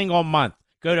every single month.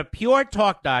 Go to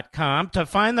puretalk.com to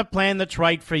find the plan that's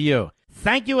right for you.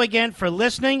 Thank you again for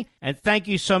listening, and thank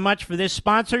you so much for this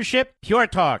sponsorship, Pure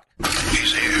Talk.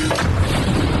 He's here.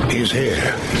 He's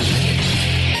here.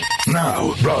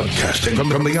 Now, broadcasting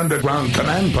from the underground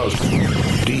command post,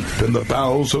 deep in the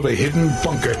bowels of a hidden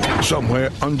bunker, somewhere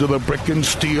under the brick and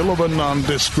steel of a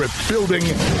nondescript building,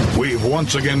 we've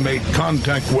once again made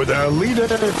contact with our leader,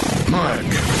 Mark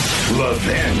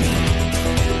Levin.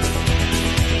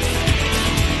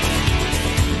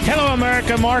 Hello,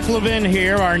 America. Mark Levin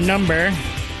here. Our number,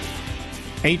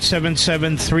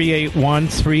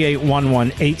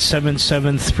 877-381-3811.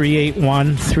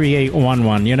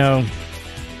 877-381-3811. You know,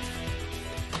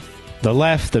 the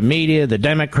left, the media, the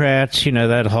Democrats, you know,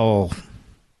 that whole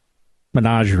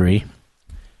menagerie,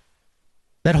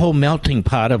 that whole melting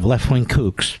pot of left-wing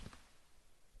kooks,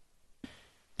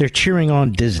 they're cheering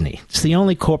on Disney. It's the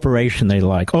only corporation they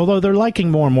like, although they're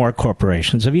liking more and more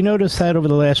corporations. Have you noticed that over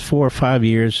the last 4 or 5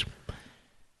 years?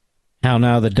 How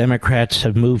now the Democrats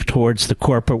have moved towards the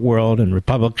corporate world and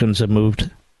Republicans have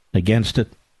moved against it?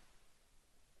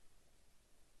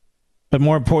 But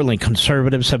more importantly,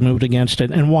 conservatives have moved against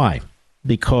it. And why?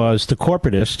 Because the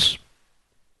corporatists,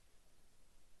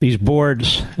 these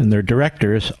boards and their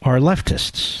directors, are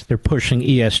leftists. They're pushing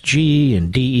ESG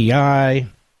and DEI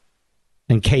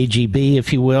and KGB,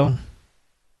 if you will.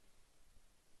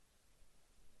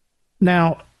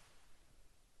 Now,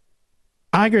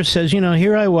 Iger says,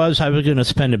 here I was going to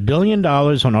spend $1 billion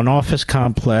on an office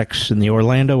complex in the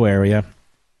Orlando area.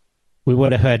 We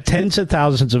would have had tens of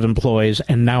thousands of employees,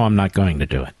 and now I'm not going to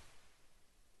do it.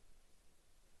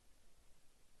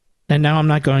 And now I'm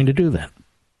not going to do that.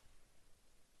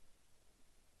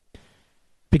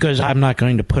 Because I'm not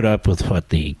going to put up with what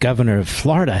the governor of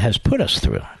Florida has put us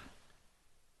through.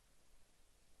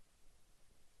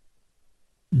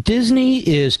 Disney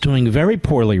is doing very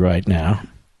poorly right now,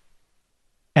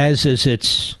 as is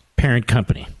its parent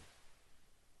company.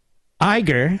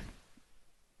 Iger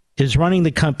is running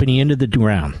the company into the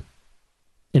ground,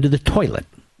 into the toilet.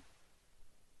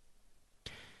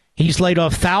 He's laid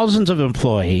off thousands of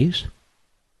employees.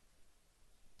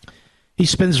 He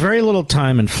spends very little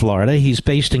time in Florida. He's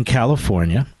based in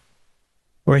California,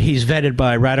 where he's vetted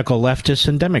by radical leftists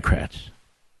and Democrats.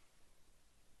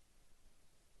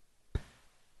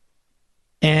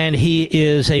 And he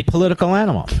is a political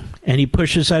animal, and he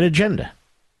pushes that agenda.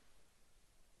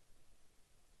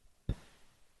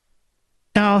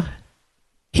 Now,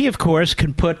 he, of course,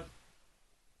 can put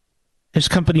his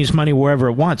company's money wherever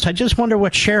it wants. I just wonder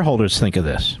what shareholders think of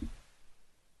this.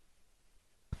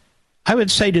 I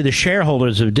would say to the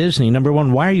shareholders of Disney, number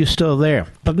one, why are you still there?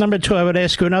 But number two, I would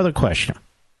ask you another question.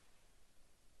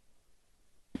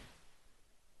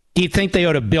 Do you think they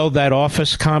ought to build that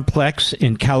office complex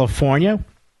in California,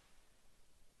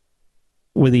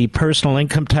 where the personal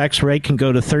income tax rate can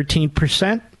go to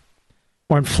 13%,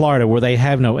 or in Florida, where they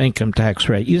have no income tax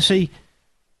rate? You see,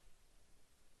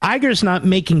 Iger's not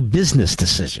making business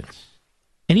decisions.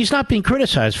 And he's not being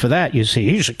criticized for that, you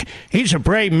see. He's a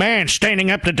brave man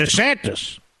standing up to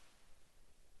DeSantis.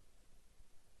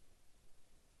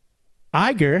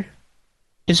 Iger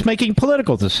is making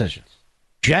political decisions,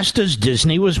 just as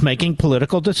Disney was making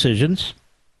political decisions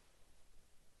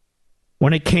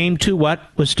when it came to what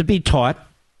was to be taught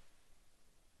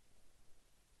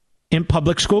in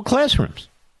public school classrooms.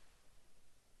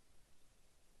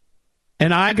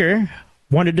 And Iger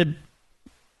wanted to,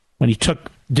 when he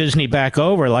took Disney back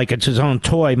over like it's his own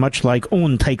toy, much like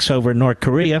Un takes over North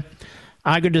Korea,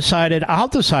 Iger decided, I'll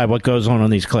decide what goes on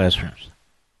in these classrooms.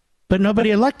 But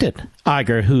nobody elected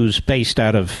Iger, who's based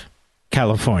out of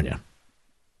California.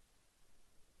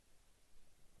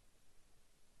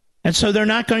 And so they're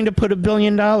not going to put $1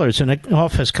 billion in an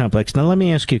office complex. Now, let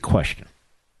me ask you a question.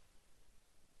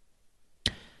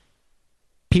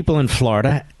 People in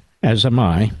Florida, as am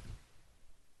I,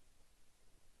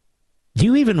 do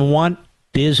you even want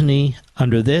Disney,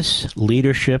 under this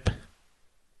leadership,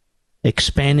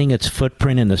 expanding its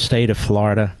footprint in the state of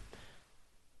Florida,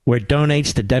 where it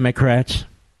donates to Democrats,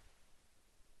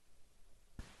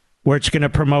 where it's going to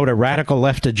promote a radical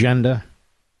left agenda?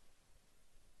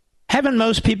 Haven't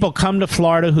most people come to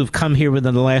Florida who've come here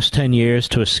within the last 10 years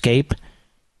to escape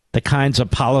the kinds of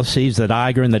policies that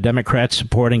Iger and the Democrats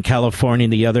support in California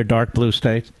and the other dark blue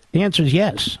states? The answer is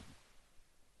yes.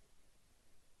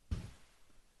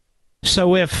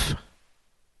 So if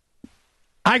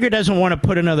Iger doesn't want to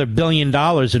put another $1 billion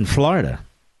in Florida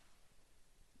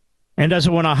and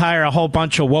doesn't want to hire a whole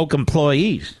bunch of woke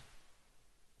employees,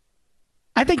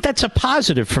 I think that's a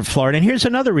positive for Florida. And here's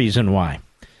another reason why.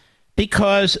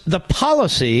 Because the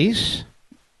policies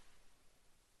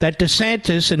that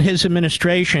DeSantis and his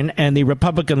administration and the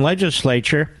Republican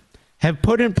legislature have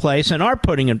put in place and are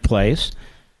putting in place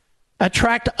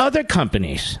attract other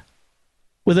companies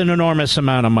with an enormous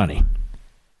amount of money,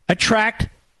 attract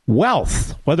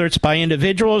wealth, whether it's by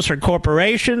individuals or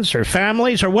corporations or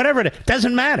families or whatever it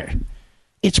doesn't matter.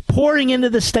 It's pouring into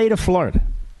the state of Florida.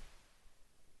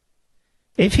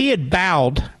 If he had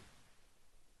bowed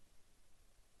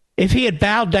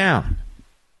down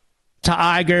to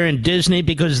Iger and Disney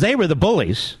because they were the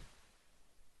bullies,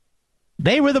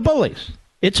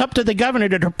 it's up to the governor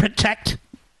to protect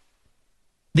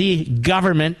the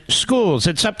government schools.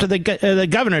 It's up to the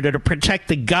governor to protect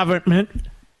the government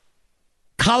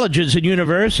colleges and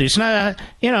universities. It's not,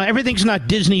 everything's not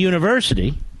Disney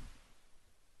University.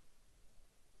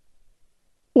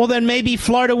 Well, then maybe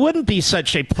Florida wouldn't be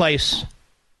such a place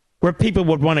where people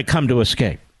would want to come to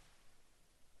escape.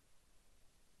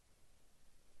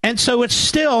 And so it's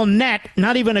still not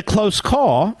even a close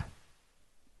call,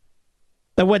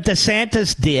 that what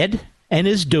DeSantis did and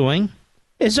is doing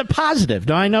is a positive.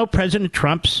 Now, I know President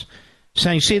Trump's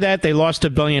saying, see that? They lost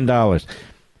 $1 billion.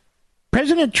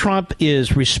 President Trump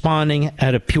is responding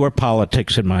out of pure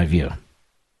politics, in my view.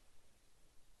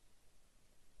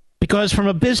 Because from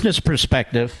a business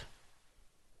perspective,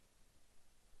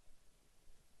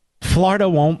 Florida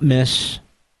won't miss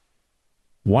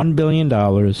 $1 billion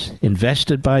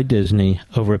invested by Disney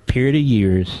over a period of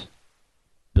years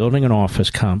building an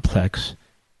office complex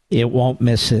It won't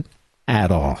miss it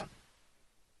at all.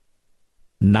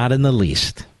 Not in the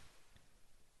least.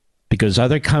 Because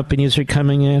other companies are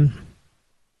coming in,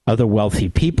 other wealthy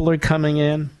people are coming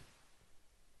in,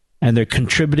 and they're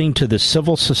contributing to the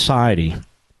civil society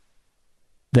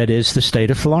that is the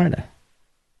state of Florida.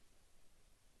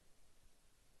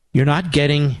 You're not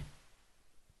getting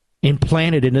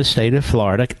implanted in the state of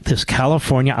Florida this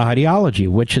California ideology,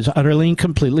 which is utterly and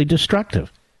completely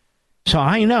destructive. So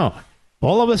I know,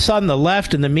 all of a sudden the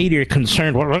left and the media are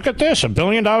concerned, well, look at this, $1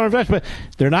 billion investment.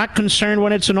 They're not concerned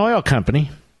when it's an oil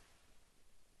company.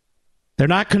 They're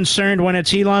not concerned when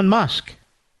it's Elon Musk.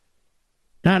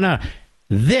 No.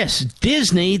 This,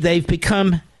 Disney, they've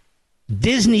become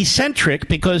Disney-centric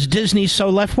because Disney's so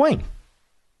left-wing.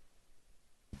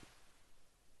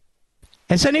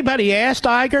 Has anybody asked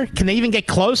Iger? Can they even get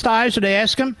close to Iger to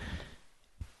ask him?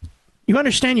 You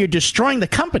understand you're destroying the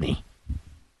company.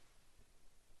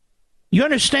 You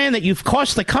understand that you've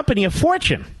cost the company a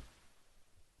fortune.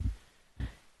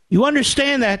 You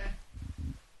understand that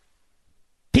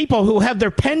people who have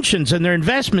their pensions and their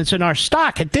investments in our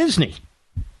stock at Disney,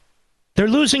 they're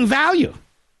losing value.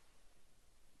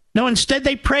 No, instead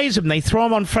they praise them. They throw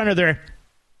them on front of their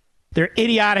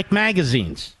idiotic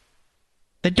magazines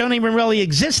that don't even really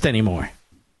exist anymore.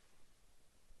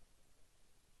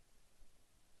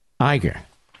 Iger.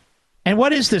 And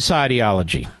what is this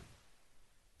ideology?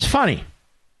 It's funny.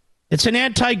 It's an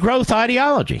anti-growth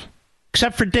ideology,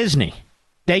 except for Disney.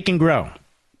 They can grow.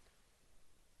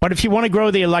 But if you want to grow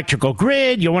the electrical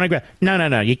grid, you want to grow...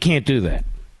 No, you can't do that.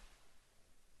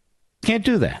 Can't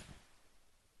do that.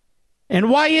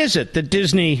 And why is it that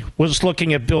Disney was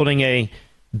looking at building a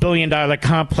 $1 billion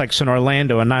complex in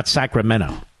Orlando and not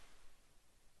Sacramento?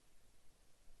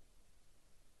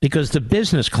 Because the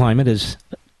business climate is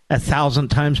 1,000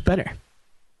 times better.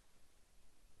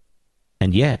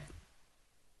 And yet,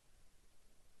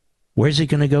 where's he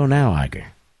going to go now, Iger?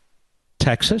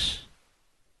 Texas?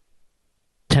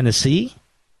 Tennessee?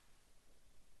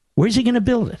 Where's he going to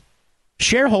build it?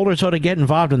 Shareholders ought to get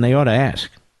involved and they ought to ask.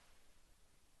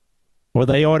 Or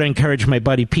they ought to encourage my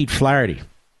buddy Pete Flaherty,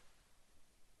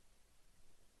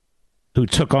 who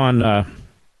took on,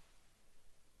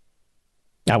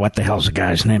 what the hell's the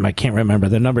guy's name? I can't remember.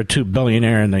 The number 2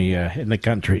 billionaire in the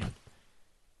country.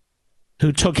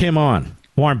 Who took him on?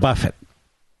 Warren Buffett.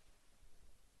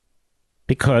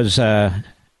 Because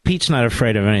Pete's not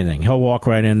afraid of anything. He'll walk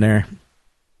right in there.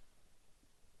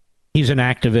 He's an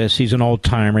activist. He's an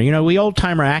old-timer. You know, we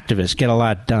old-timer activists get a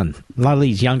lot done. A lot of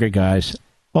these younger guys,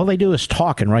 all they do is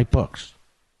talk and write books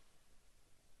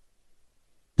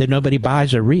that nobody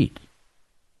buys or read.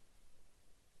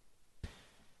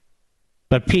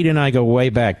 But Pete and I go way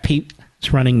back. Pete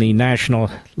is running the National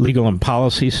Legal and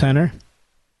Policy Center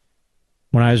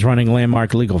when I was running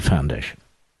Landmark Legal Foundation.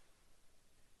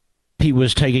 Pete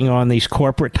was taking on these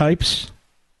corporate types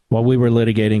while we were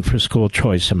litigating for school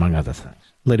choice, among other things.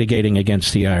 Litigating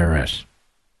against the IRS.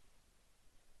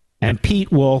 And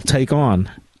Pete will take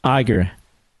on Iger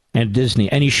and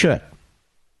Disney, and he should.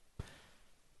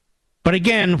 But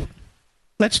again,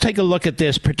 let's take a look at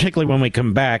this, particularly when we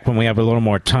come back, when we have a little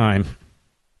more time.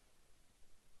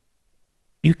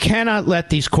 You cannot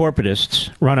let these corporatists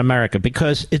run America,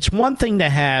 because it's one thing to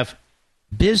have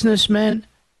businessmen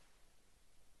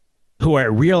who are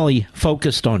really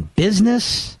focused on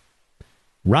business,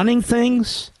 running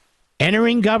things,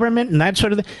 entering government and that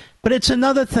sort of thing. But it's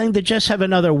another thing to just have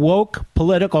another woke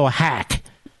political hack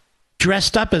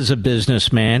dressed up as a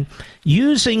businessman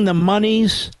using the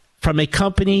monies from a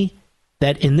company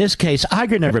that, in this case,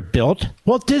 Iger never built.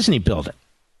 Walt Disney built it.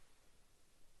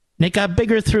 And it got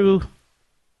bigger through,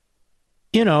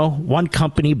 one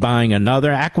company buying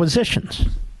another, acquisitions.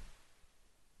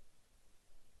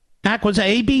 That was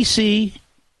ABC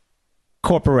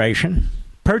Corporation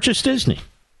purchased Disney.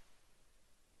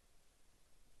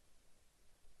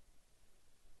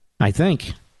 I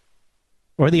think.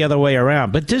 Or the other way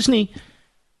around. But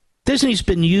Disney's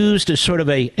been used as sort of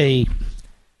a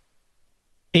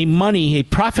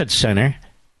profit center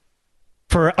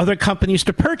for other companies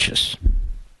to purchase.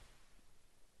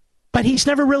 But he's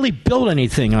never really built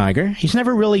anything, Iger. He's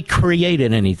never really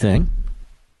created anything.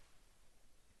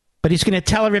 But he's going to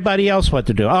tell everybody else what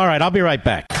to do. All right, I'll be right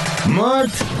back.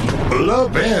 Mark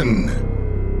Levin.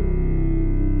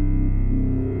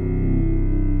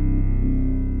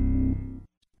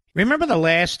 Remember the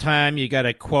last time you got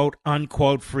a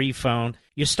quote-unquote free phone?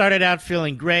 You started out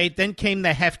feeling great, then came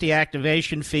the hefty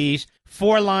activation fees,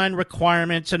 4-line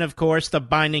requirements, and of course the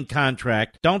binding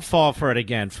contract. Don't fall for it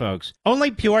again, folks.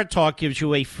 Only Pure Talk gives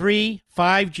you a free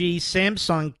 5G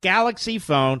Samsung Galaxy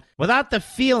phone without the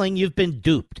feeling you've been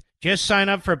duped. Just sign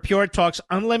up for Pure Talk's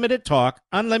unlimited talk,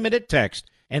 unlimited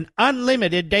text, and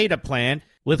unlimited data plan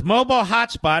with mobile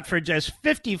hotspot for just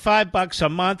 $55 a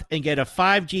month and get a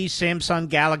 5G Samsung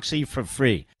Galaxy for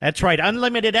free. That's right,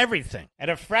 unlimited everything at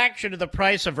a fraction of the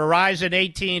price of Verizon,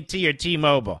 AT&T, or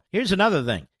T-Mobile. Here's another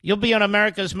thing. You'll be on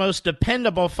America's most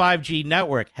dependable 5G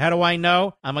network. How do I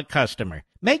know? I'm a customer.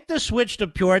 Make the switch to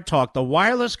Pure Talk, the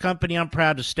wireless company I'm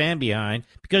proud to stand behind,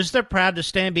 because they're proud to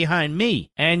stand behind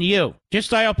me and you. Just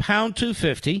dial pound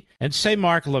 250 and say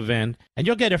Mark Levin, and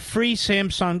you'll get a free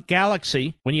Samsung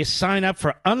Galaxy when you sign up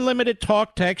for unlimited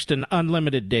talk, text, and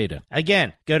unlimited data.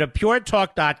 Again, go to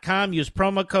puretalk.com, use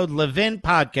promo code Levin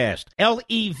Podcast,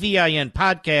 Levin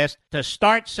Podcast, to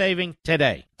start saving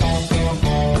today.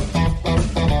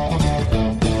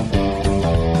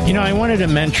 You know, I wanted to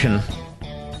mention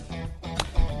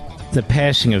the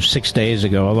passing of 6 days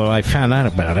ago, although I found out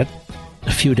about it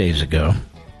a few days ago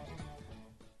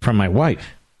from my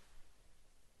wife.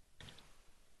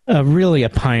 Really a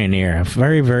pioneer, a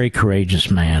very, very courageous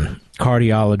man,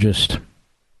 cardiologist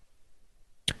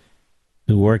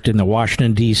who worked in the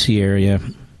Washington, D.C. area,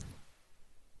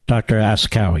 Dr.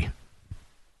 Askawi.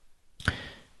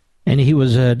 And he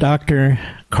was a doctor,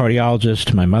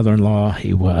 cardiologist, my mother-in-law.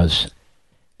 He was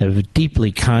a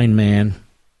deeply kind man.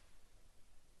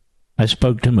 I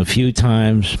spoke to him a few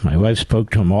times. My wife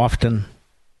spoke to him often,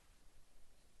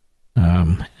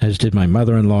 as did my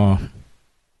mother-in-law.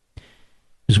 He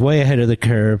was way ahead of the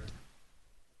curve.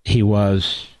 He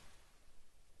was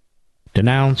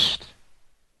denounced.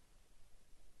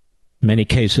 In many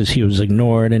cases, he was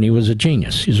ignored, and he was a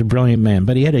genius. He was a brilliant man,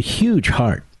 but he had a huge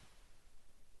heart.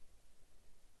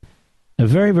 A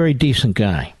very, very decent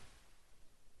guy.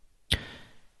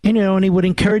 You know, and he would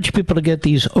encourage people to get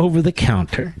these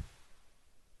over-the-counter,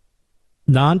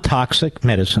 non-toxic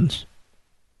medicines,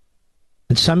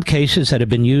 in some cases that have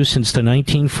been used since the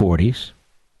 1940s,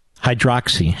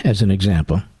 hydroxy as an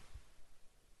example,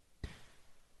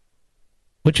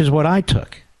 which is what I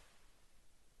took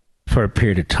for a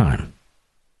period of time.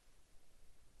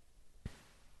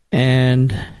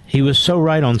 And he was so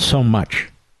right on so much.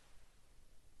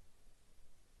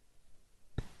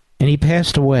 And he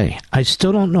passed away. I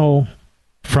still don't know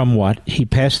from what. He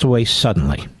passed away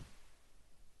suddenly.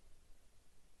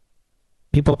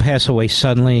 People pass away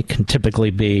suddenly. It can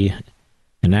typically be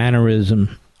an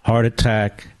aneurysm, heart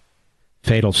attack,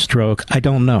 fatal stroke. I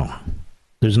don't know.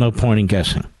 There's no point in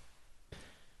guessing.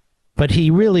 But he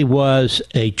really was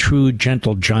a true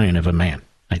gentle giant of a man,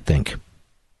 I think.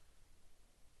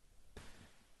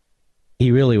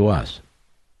 He really was.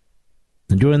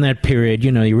 And during that period,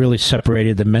 you know, he really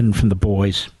separated the men from the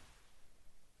boys.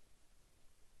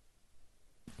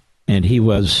 And he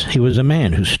was a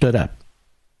man who stood up.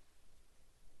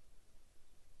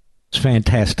 It's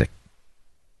fantastic.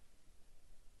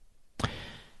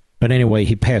 But anyway,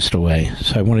 he passed away,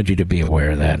 so I wanted you to be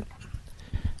aware of that.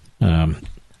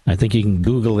 I think you can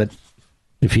Google it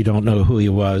if you don't know who he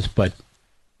was, but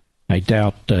I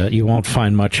doubt you won't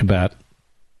find much about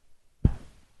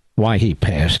why he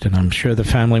passed, and I'm sure the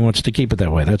family wants to keep it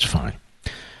that way. That's fine.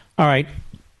 All right.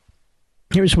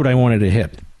 Here's what I wanted to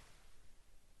hit.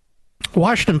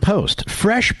 Washington Post.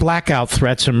 Fresh blackout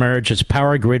threats emerge as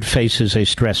power grid faces a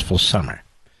stressful summer.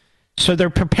 So they're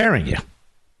preparing you.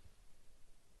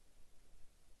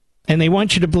 And they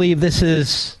want you to believe this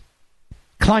is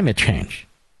climate change.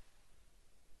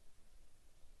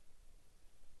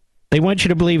 They want you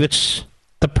to believe it's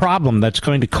the problem that's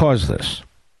going to cause this.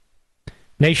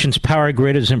 Nation's power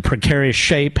grid is in precarious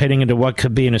shape heading into what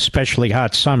could be an especially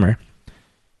hot summer.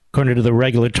 According to the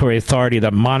regulatory authority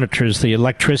that monitors the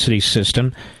electricity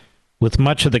system, with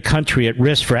much of the country at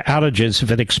risk for outages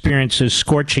if it experiences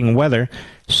scorching weather,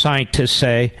 scientists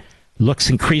say looks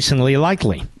increasingly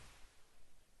likely.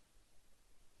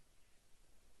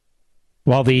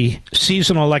 While the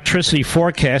seasonal electricity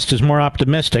forecast is more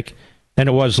optimistic than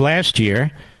it was last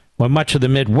year, when much of the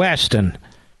Midwest and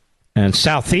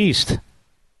Southeast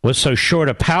was so short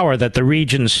of power that the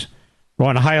regions were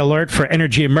on high alert for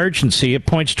energy emergency, it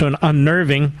points to an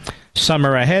unnerving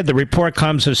summer ahead. The report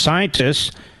comes as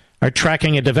scientists are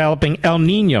tracking a developing El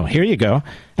Nino. Here you go.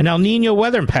 An El Nino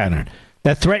weather pattern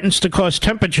that threatens to cause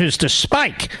temperatures to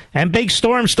spike and big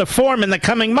storms to form in the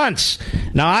coming months.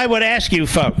 Now, I would ask you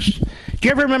folks, do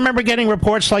you ever remember getting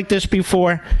reports like this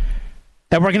before?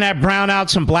 That we're going to have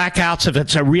brownouts and blackouts if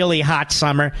it's a really hot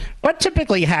summer. What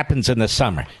typically happens in the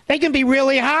summer? They can be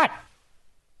really hot.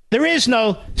 There is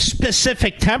no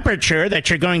specific temperature that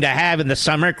you're going to have in the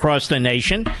summer across the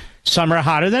nation. Some are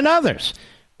hotter than others.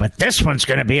 But this one's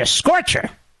going to be a scorcher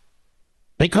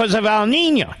because of El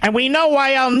Nino. And we know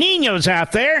why El Nino's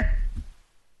out there.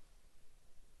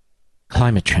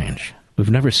 Climate change.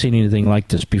 We've never seen anything like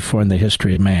this before in the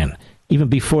history of man, even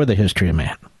before the history of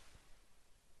man.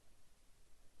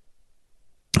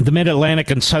 The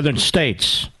Mid-Atlantic and Southern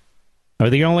states are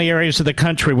the only areas of the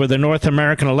country where the North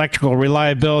American Electrical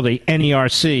Reliability,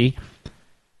 NERC,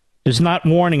 is not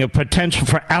warning of potential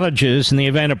for outages in the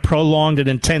event of prolonged and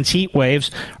intense heat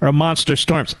waves or monster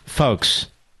storms. Folks,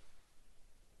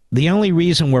 the only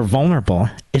reason we're vulnerable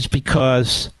is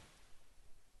because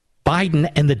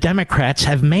Biden and the Democrats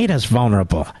have made us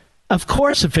vulnerable. Of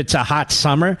course, if it's a hot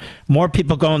summer, more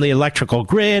people go on the electrical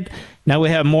grid. Now we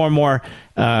have more and more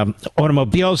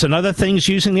automobiles and other things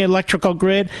using the electrical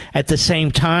grid. At the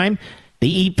same time,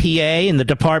 the EPA and the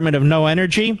Department of No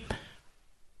Energy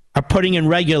are putting in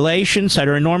regulations that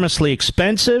are enormously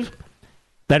expensive,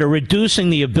 that are reducing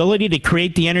the ability to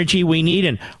create the energy we need.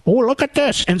 And, oh, look at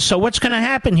this. And so what's going to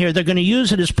happen here? They're going to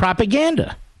use it as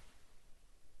propaganda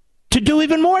to do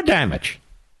even more damage.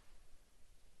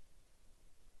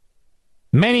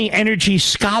 Many energy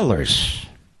scholars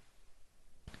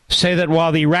say that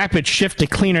while the rapid shift to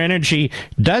cleaner energy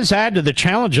does add to the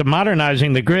challenge of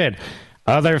modernizing the grid,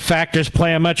 other factors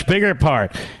play a much bigger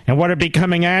part in what are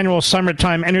becoming annual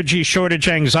summertime energy shortage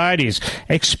anxieties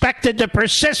expected to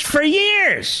persist for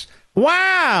years.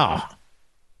 Wow.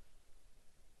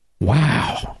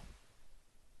 Wow.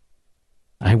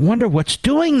 I wonder what's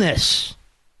doing this.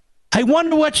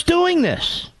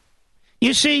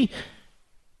 You see,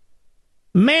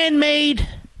 man-made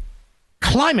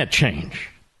climate change,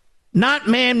 not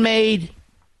man-made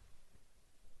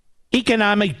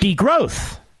economic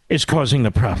degrowth, is causing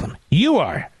the problem. You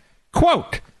are.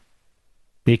 Quote,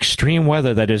 the extreme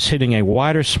weather that is hitting a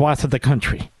wider swath of the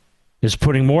country is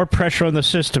putting more pressure on the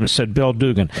system, said Bill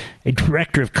Dugan, a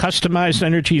director of Customized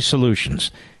Energy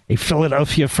Solutions, a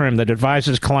Philadelphia firm that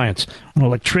advises clients on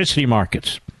electricity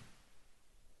markets.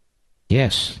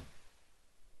 Yes.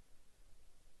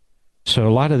 So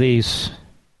a lot of these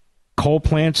coal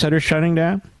plants that are shutting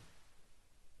down,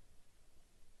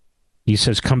 he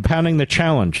says, compounding the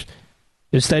challenge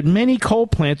is that many coal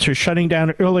plants are shutting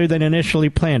down earlier than initially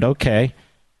planned. Okay.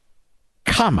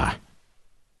 Comma.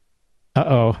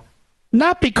 Uh-oh.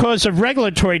 Not because of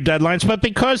regulatory deadlines, but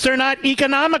because they're not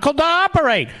economical to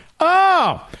operate.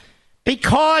 Oh,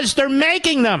 because they're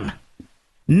making them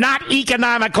not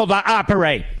economical to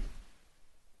operate.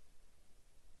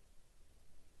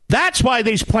 That's why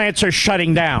these plants are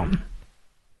shutting down.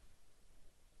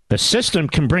 The system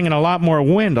can bring in a lot more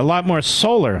wind, a lot more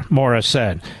solar, Morris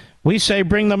said. We say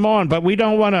bring them on, but we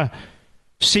don't want to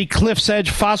see cliff's edge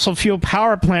fossil fuel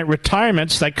power plant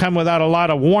retirements that come without a lot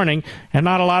of warning and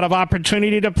not a lot of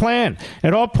opportunity to plan.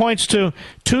 It all points to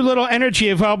too little energy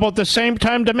available at the same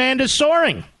time demand is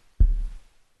soaring.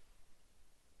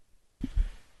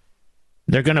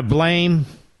 They're going to blame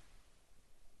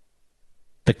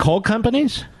the coal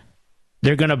companies.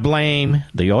 They're going to blame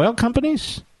the oil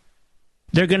companies.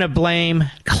 They're going to blame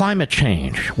climate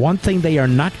change. One thing they are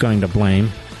not going to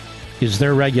blame is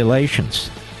their regulations,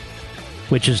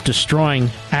 which is destroying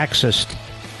access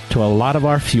to a lot of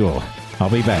our fuel. I'll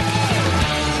be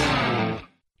back.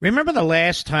 Remember the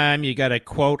last time you got a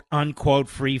quote-unquote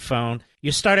free phone?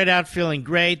 You started out feeling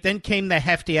great, then came the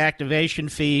hefty activation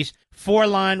fees,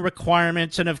 4-line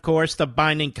requirements, and of course the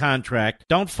binding contract.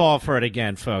 Don't fall for it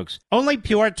again, folks. Only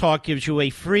Pure Talk gives you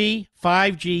a free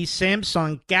 5G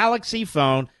Samsung Galaxy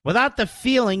phone without the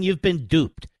feeling you've been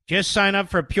duped. Just sign up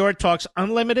for Pure Talk's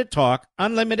unlimited talk,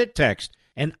 unlimited text,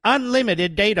 and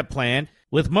unlimited data plan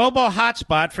with mobile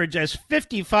hotspot for just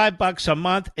 $55 a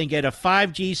month and get a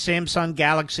 5G Samsung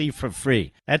Galaxy for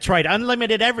free. That's right,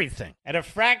 unlimited everything at a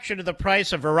fraction of the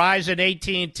price of Verizon,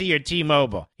 AT&T, or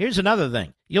T-Mobile. Here's another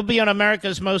thing. You'll be on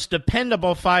America's most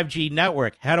dependable 5G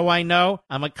network. How do I know?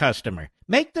 I'm a customer.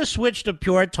 Make the switch to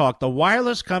Pure Talk, the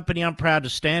wireless company I'm proud to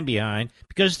stand behind,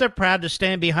 because they're proud to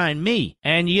stand behind me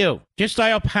and you. Just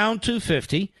dial pound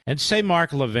 250 and say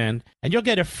Mark Levin, and you'll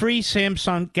get a free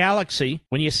Samsung Galaxy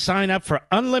when you sign up for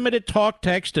unlimited talk,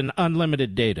 text, and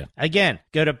unlimited data. Again,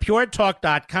 go to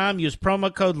puretalk.com, use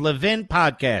promo code Levin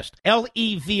Podcast,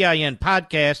 Levin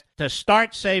Podcast, to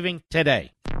start saving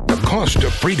today. The cost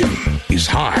of freedom is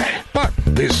high, but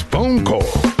this phone call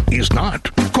is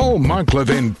not. Call Mark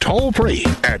Levin toll-free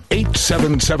at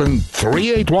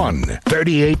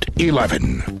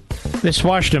 877-381-3811. This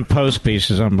Washington Post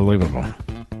piece is unbelievable.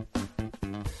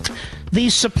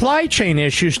 These supply chain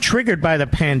issues triggered by the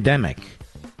pandemic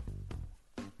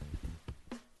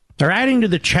are adding to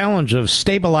the challenge of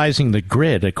stabilizing the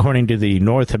grid, according to the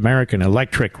North American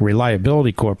Electric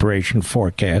Reliability Corporation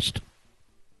forecast.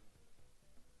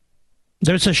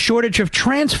 There's a shortage of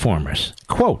transformers,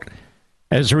 quote,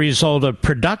 as a result of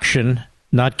production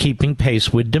not keeping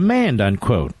pace with demand,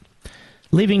 unquote,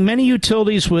 leaving many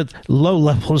utilities with low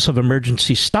levels of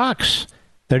emergency stocks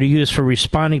that are used for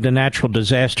responding to natural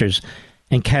disasters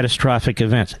and catastrophic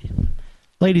events.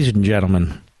 Ladies and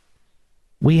gentlemen,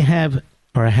 we have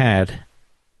or had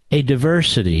a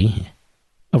diversity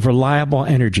of reliable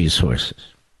energy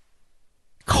sources.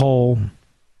 Coal,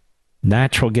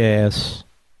 natural gas,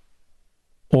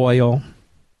 oil,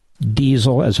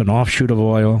 diesel as an offshoot of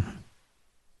oil,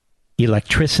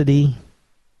 electricity,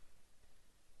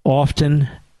 often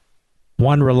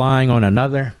one relying on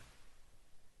another.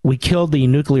 We killed the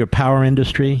nuclear power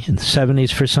industry in the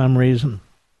 70s for some reason.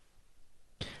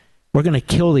 We're going to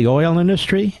kill the oil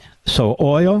industry. So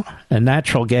oil and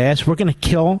natural gas, we're going to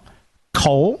kill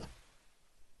coal.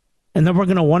 And then we're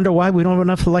going to wonder why we don't have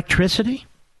enough electricity.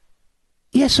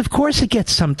 Yes, of course it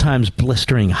gets sometimes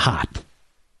blistering hot.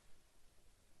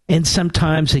 And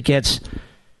sometimes it gets,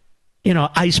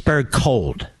 iceberg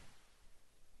cold.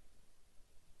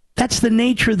 That's the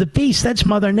nature of the beast. That's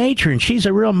Mother Nature, and she's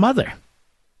a real mother.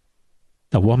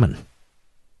 A woman.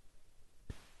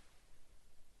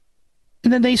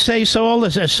 And then they say, so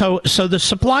the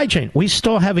supply chain, we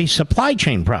still have a supply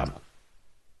chain problem.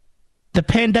 The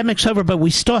pandemic's over, but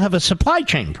we still have a supply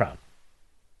chain problem.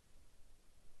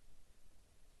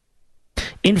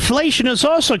 Inflation is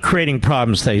also creating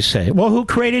problems, they say. Well, who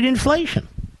created inflation?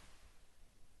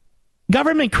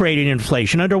 Government created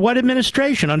inflation. Under what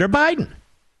administration? Under Biden.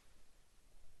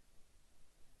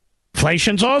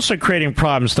 Inflation's also creating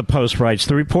problems, the Post writes.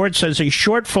 The report says a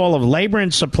shortfall of labor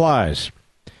and supplies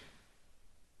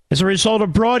as a result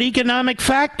of broad economic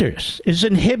factors is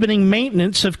inhibiting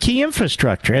maintenance of key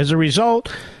infrastructure. As a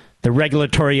result, the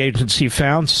regulatory agency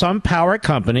found some power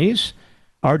companies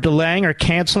are delaying or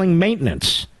canceling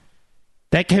maintenance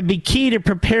that can be key to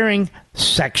preparing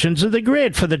sections of the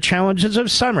grid for the challenges of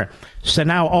summer. So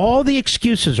now all the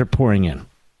excuses are pouring in.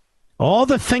 All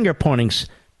the finger pointings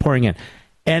pouring in.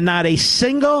 And not a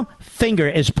single finger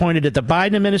is pointed at the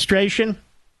Biden administration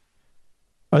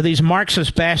or these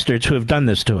Marxist bastards who have done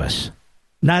this to us.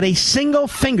 Not a single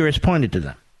finger is pointed to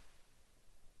them.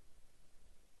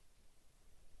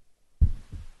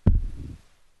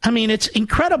 I mean, it's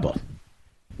incredible.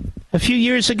 A few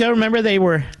years ago, remember they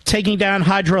were taking down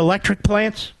hydroelectric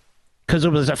plants because it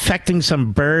was affecting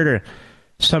some bird or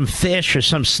some fish or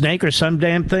some snake or some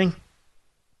damn thing?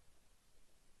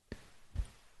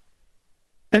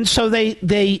 And so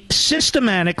they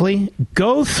systematically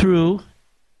go through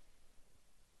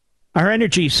our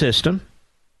energy system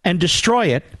and destroy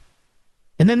it.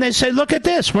 And then they say, look at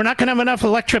this. We're not going to have enough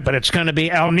electricity, but it's going to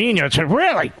be El Nino. It's a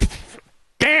really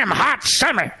damn hot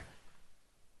summer.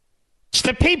 It's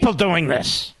the people doing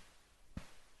this.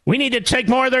 We need to take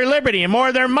more of their liberty and more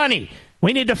of their money.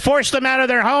 We need to force them out of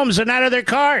their homes and out of their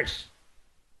cars.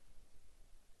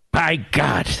 By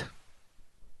God.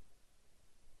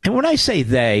 And when I say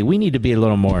they, we need to be a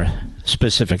little more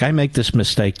specific. I make this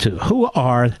mistake too. Who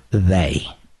are they?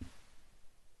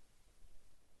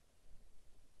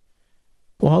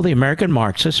 Well, the American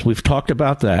Marxists, we've talked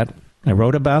about that. I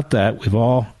wrote about that. We've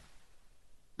all,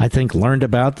 I think, learned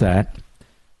about that.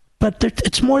 But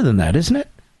it's more than that, isn't it?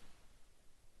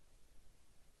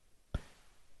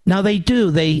 Now they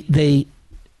do. They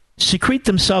secrete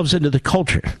themselves into the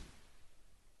culture.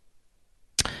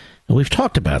 And we've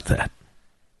talked about that.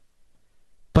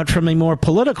 But from a more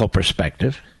political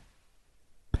perspective,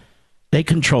 they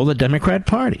control the Democrat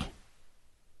Party.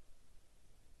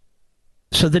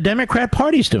 So the Democrat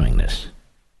Party's doing this.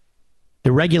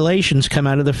 The regulations come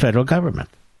out of the federal government.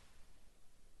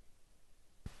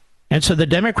 And so the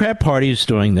Democrat Party is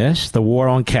doing this, the war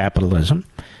on capitalism.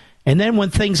 And then when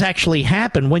things actually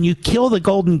happen, when you kill the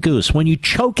golden goose, when you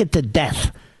choke it to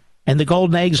death, and the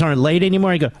golden eggs aren't laid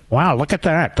anymore, you go, wow, look at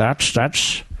that.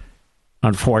 That's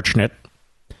unfortunate.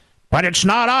 But it's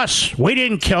not us. We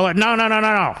didn't kill it.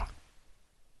 No.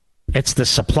 It's the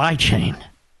supply chain.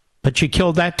 But you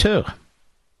killed that too.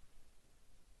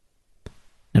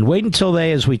 And wait until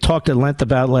they, as we talked at length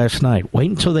about last night, wait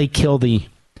until they kill the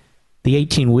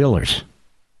 18-wheelers.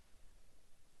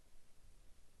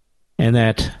 And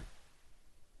that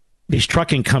these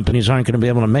trucking companies aren't going to be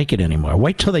able to make it anymore.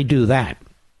 Wait till they do that.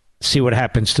 See what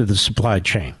happens to the supply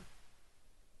chain.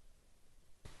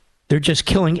 They're just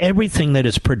killing everything that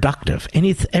is productive,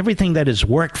 everything that has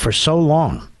worked for so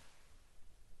long.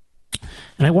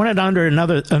 And I wanted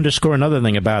to underscore another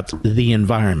thing about the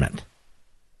environment.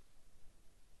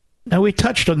 Now, we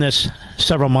touched on this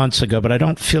several months ago, but I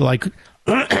don't feel like,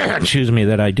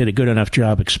 that I did a good enough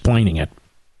job explaining it.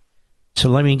 So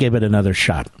let me give it another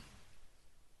shot.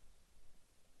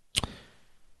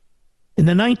 In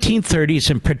the 1930s,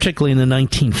 and particularly in the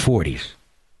 1940s,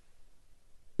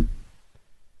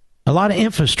 A lot of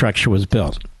infrastructure was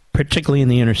built, particularly in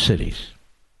the inner cities.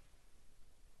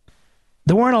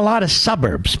 There weren't a lot of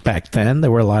suburbs back then. There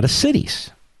were a lot of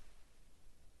cities.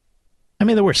 I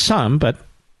mean, there were some, but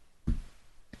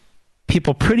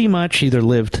people pretty much either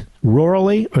lived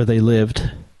rurally or they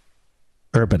lived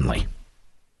urbanly.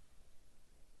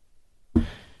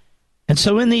 And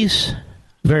so in these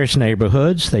various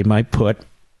neighborhoods, they might put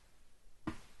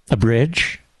a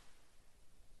bridge.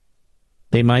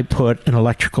 They might put an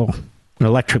electric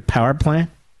power plant.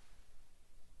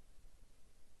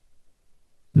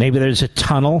 Maybe there's a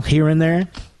tunnel here and there.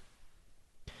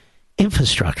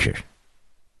 Infrastructure.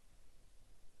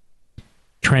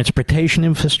 Transportation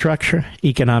infrastructure,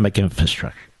 economic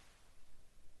infrastructure.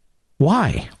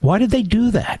 Why? Why did they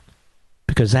do that?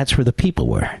 Because that's where the people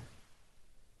were.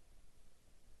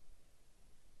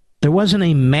 There wasn't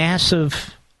a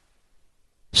massive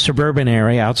suburban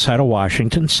area outside of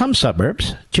Washington, some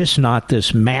suburbs, just not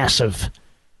this massive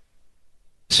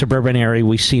suburban area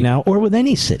we see now, or with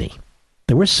any city.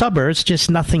 There were suburbs, just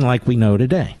nothing like we know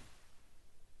today.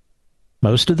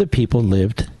 Most of the people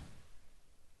lived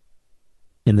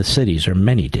in the cities, or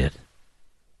many did.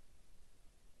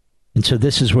 And so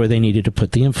this is where they needed to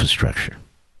put the infrastructure.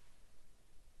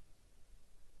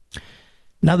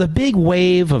 Now, the big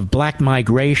wave of black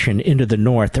migration into the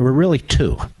North, there were really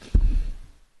two.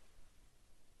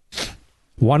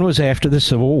 One was after the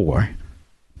Civil War.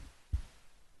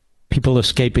 People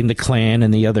escaping the Klan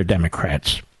and the other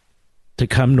Democrats to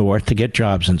come north to get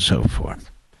jobs and so forth.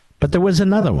 But there was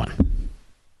another one.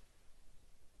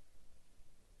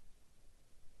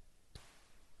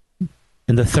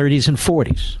 In the 30s and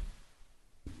 40s.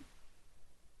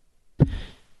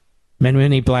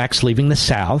 Many blacks leaving the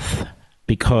South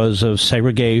because of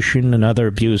segregation and other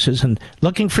abuses and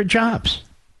looking for jobs.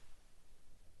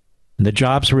 And the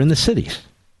jobs were in the cities.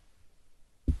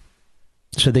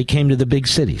 So they came to the big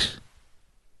cities,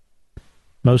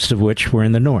 most of which were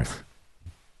in the North.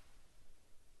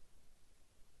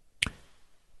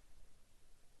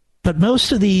 But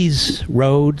most of these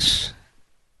roads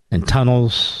and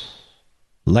tunnels,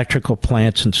 electrical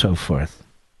plants and so forth,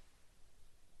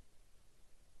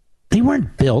 they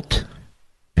weren't built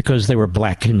because they were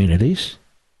black communities.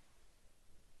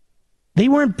 They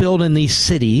weren't built in these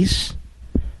cities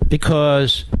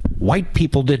because white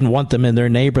people didn't want them in their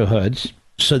neighborhoods,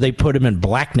 so they put them in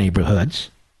black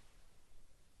neighborhoods.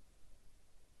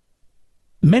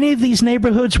 Many of these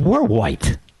neighborhoods were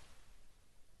white.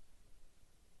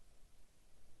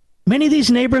 Many of these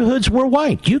neighborhoods were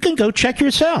white. You can go check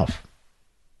yourself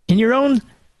in your own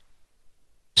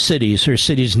cities or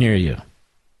cities near you.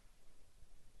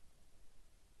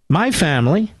 My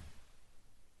family,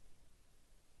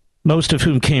 most of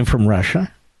whom came from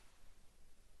Russia,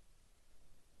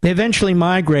 they eventually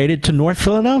migrated to North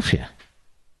Philadelphia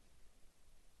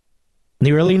in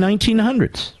the early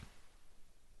 1900s.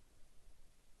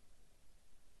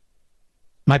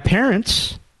 My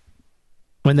parents,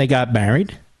 when they got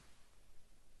married,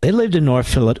 they lived in North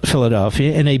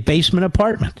Philadelphia in a basement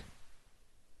apartment.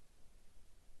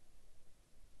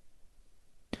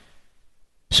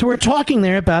 So we're talking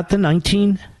there about the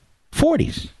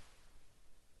 1940s,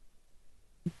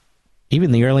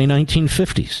 even the early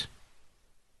 1950s.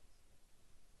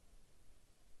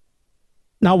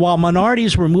 Now, while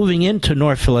minorities were moving into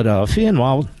North Philadelphia, and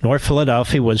while North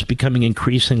Philadelphia was becoming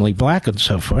increasingly black and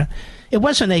so forth, it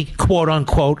wasn't a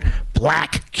quote-unquote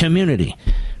black community.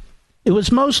 It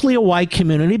was mostly a white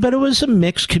community, but it was a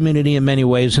mixed community in many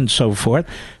ways and so forth.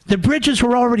 The bridges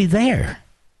were already there.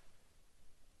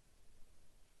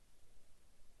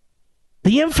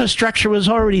 The infrastructure was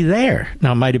already there.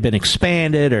 Now, it might have been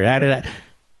expanded or added,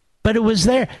 but it was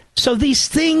there. So these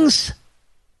things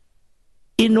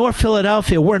in North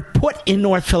Philadelphia weren't put in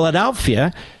North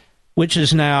Philadelphia, which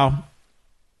is now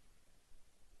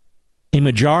a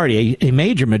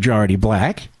major majority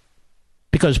black,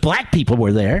 because black people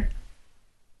were there.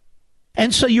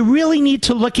 And so you really need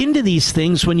to look into these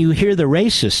things when you hear the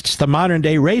racists, the modern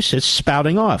day racists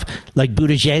spouting off, like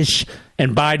Buttigieg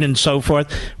and Biden and so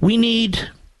forth. We need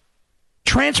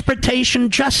transportation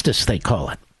justice, they call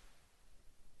it.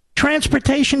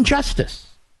 Transportation justice.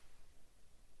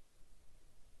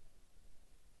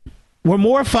 Where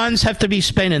more funds have to be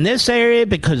spent in this area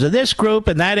because of this group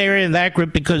and that area and that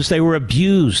group because they were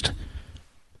abused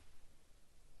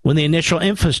when the initial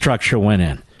infrastructure went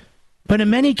in. But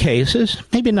in many cases,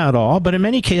 maybe not all, but in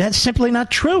many cases, that's simply not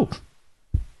true.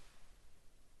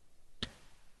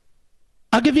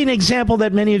 I'll give you an example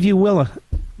that many of you will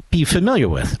be familiar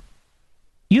with.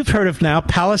 You've heard of now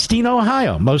Palestine,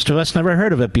 Ohio. Most of us never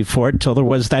heard of it before until there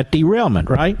was that derailment,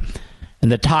 right?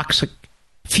 And the toxic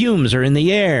fumes are in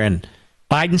the air, and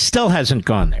Biden still hasn't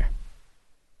gone there.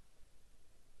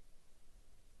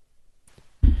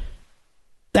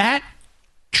 That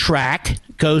track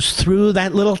goes through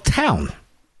that little town.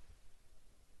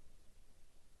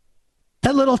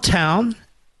 That little town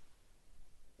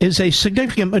is a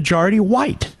significant majority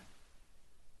white.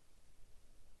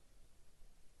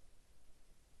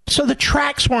 So the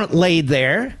tracks weren't laid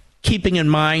there, keeping in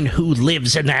mind who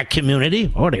lives in that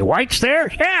community. Oh, the whites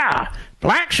there? Yeah.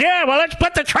 Blacks? Yeah. Well, let's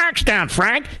put the tracks down,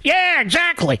 Frank. Yeah,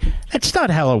 exactly. That's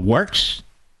not how it works.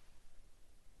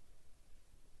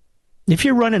 If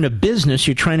you're running a business,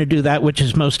 you're trying to do that which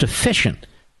is most efficient.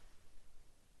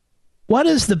 What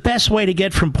is the best way to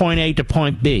get from point A to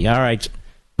point B? All right,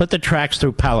 put the tracks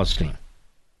through Palestine.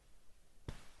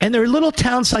 And there are little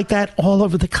towns like that all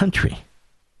over the country.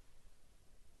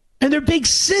 And there are big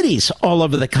cities all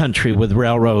over the country with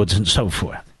railroads and so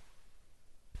forth.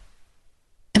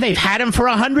 And they've had them for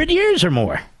 100 years or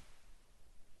more.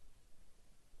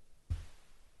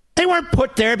 They weren't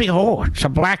put there because, it's a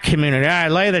black community. I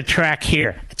lay the track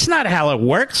here. It's not how it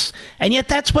works. And yet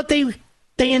that's what they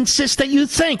insist that you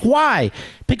think. Why?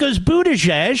 Because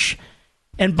Buttigieg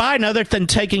and Biden, other than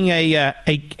taking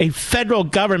a federal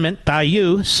government, by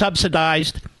you,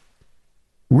 subsidized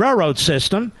railroad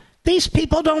system, these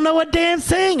people don't know a damn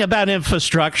thing about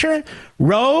infrastructure,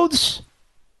 roads,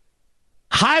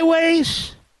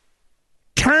 highways,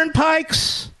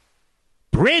 turnpikes,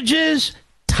 bridges,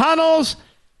 tunnels.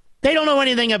 They don't know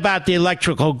anything about the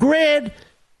electrical grid,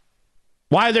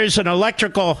 why there's an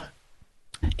electrical...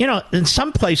 You know, in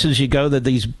some places you go, there are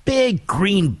these big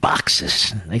green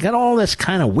boxes. They got all this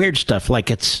kind of weird stuff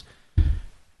like it's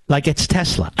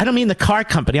Tesla. I don't mean the car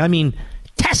company. I mean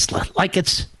Tesla, like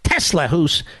it's Tesla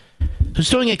who's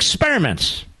doing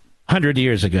experiments 100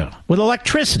 years ago with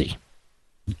electricity.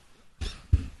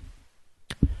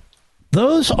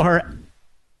 Those are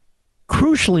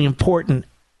crucially important.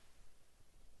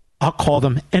 I'll call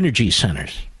them energy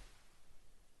centers.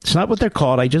 It's not what they're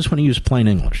called. I just want to use plain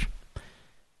English.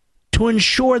 To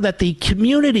ensure that the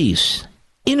communities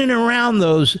in and around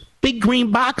those big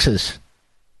green boxes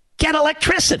get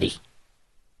electricity.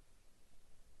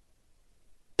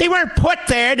 They weren't put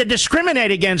there to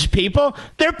discriminate against people.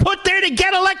 They're put there to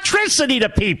get electricity to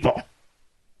people.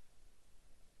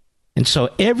 And so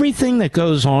everything that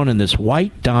goes on in this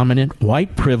white dominant,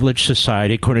 white privileged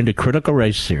society, according to critical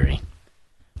race theory,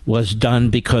 was done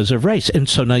because of race. And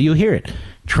so now you hear it.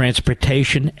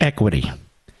 Transportation equity.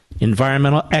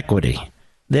 Environmental equity,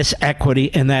 this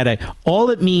equity and that.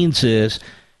 All it means is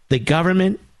the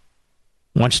government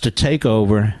wants to take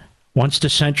over, wants to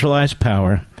centralize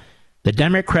power. The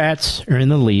Democrats are in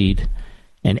the lead,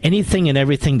 and anything and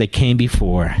everything that came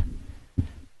before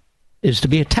is to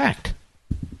be attacked.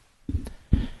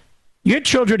 Your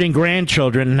children and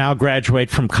grandchildren now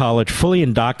graduate from college fully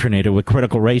indoctrinated with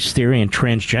critical race theory and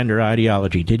transgender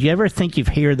ideology. Did you ever think you'd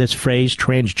hear this phrase,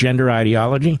 transgender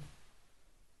ideology?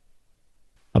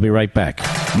 I'll be right back.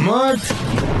 Mark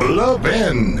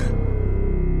Levin.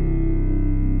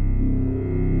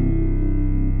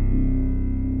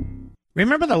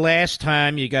 Remember the last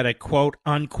time you got a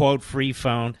quote-unquote free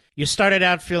phone? You started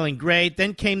out feeling great,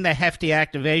 then came the hefty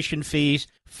activation fees,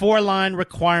 4-line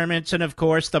requirements, and of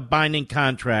course the binding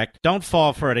contract. Don't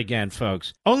fall for it again,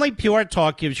 folks. Only Pure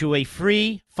Talk gives you a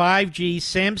free 5G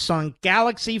Samsung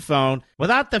Galaxy phone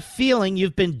without the feeling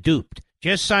you've been duped.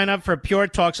 Just sign up for Pure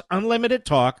Talk's unlimited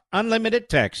talk, unlimited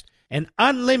text, and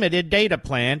unlimited data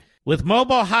plan with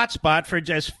mobile hotspot for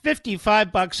just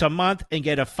 $55 a month and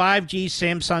get a 5G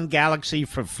Samsung Galaxy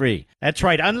for free. That's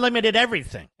right, unlimited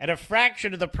everything at a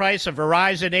fraction of the price of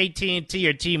Verizon, AT&T,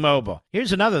 or T-Mobile.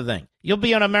 Here's another thing. You'll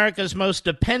be on America's most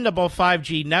dependable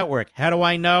 5G network. How do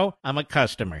I know? I'm a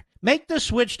customer. Make the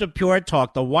switch to Pure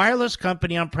Talk, the wireless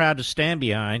company I'm proud to stand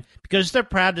behind, because they're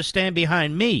proud to stand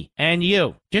behind me and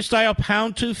you. Just dial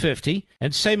pound 250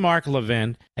 and say Mark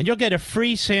Levin, and you'll get a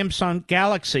free Samsung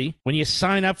Galaxy when you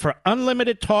sign up for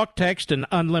unlimited talk, text, and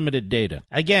unlimited data.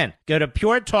 Again, go to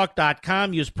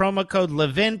puretalk.com, use promo code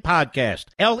Levin Podcast,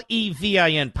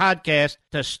 Levin Podcast,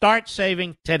 to start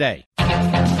saving today.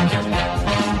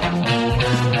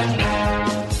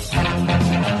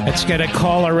 Let's get a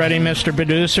call already, Mr.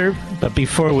 Producer. But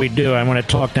before we do, I want to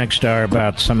talk next hour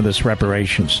about some of this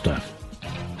reparations stuff.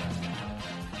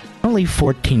 Only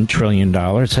 $14 trillion.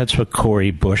 That's what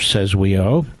Cori Bush says we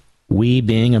owe. We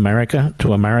being America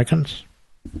to Americans.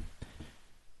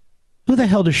 Who the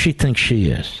hell does she think she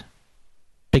is?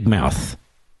 Big mouth.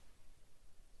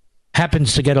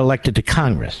 Happens to get elected to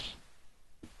Congress.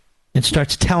 And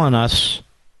starts telling us,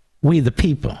 we the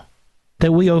people,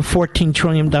 that we owe $14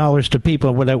 trillion to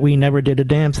people that we never did a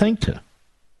damn thing to.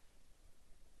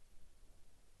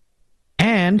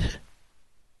 hand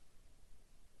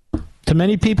to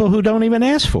many people who don't even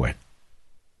ask for it.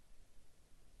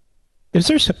 Is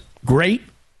there some great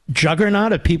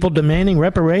juggernaut of people demanding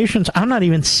reparations? I'm not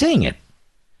even seeing it.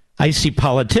 I see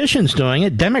politicians doing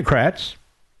it, Democrats.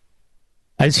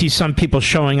 I see some people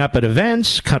showing up at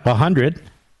events, a couple hundred.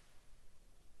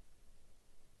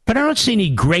 But I don't see any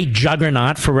great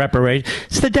juggernaut for reparations.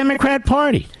 It's the Democrat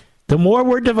Party. The more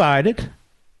we're divided,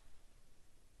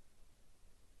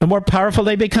 the more powerful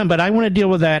they become. But I want to deal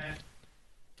with that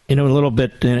in a little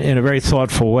bit, in a very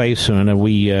thoughtful way soon. And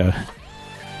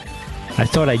I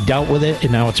thought I dealt with it,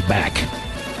 and now it's back.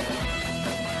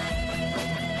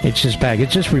 It's just back.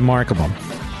 It's just remarkable.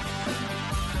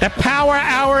 The Power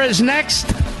Hour is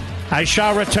next. I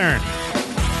shall return.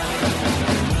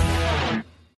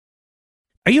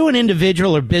 Are you an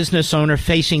individual or business owner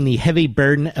facing the heavy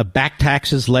burden of back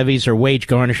taxes, levies, or wage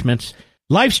garnishments?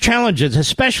 Life's challenges,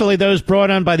 especially those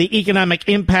brought on by the economic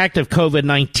impact of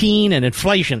COVID-19 and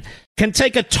inflation, can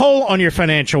take a toll on your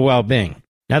financial well-being.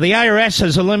 Now, the IRS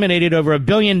has eliminated over $1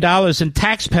 billion in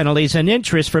tax penalties and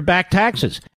interest for back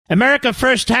taxes. America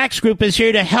First Tax Group is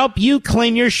here to help you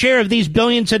claim your share of these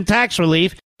billions in tax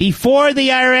relief before the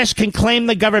IRS can claim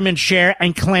the government share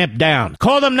and clamp down.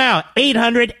 Call them now,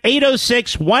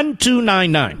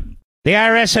 800-806-1299. The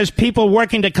IRS has people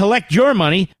working to collect your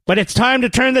money, but it's time to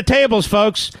turn the tables,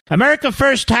 folks. America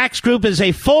First Tax Group is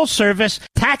a full-service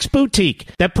tax boutique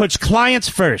that puts clients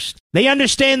first. They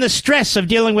understand the stress of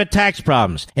dealing with tax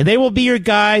problems, and they will be your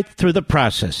guide through the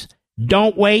process.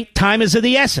 Don't wait. Time is of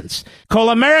the essence. Call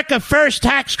America First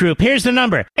Tax Group. Here's the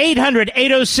number,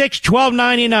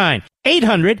 800-806-1299.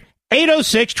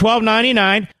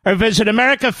 800-806-1299, or visit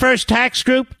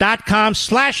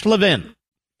AmericaFirstTaxGroup.com/Levin.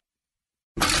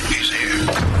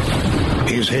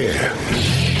 He's here.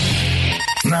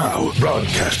 Now,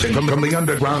 broadcasting from the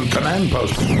underground command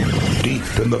post, deep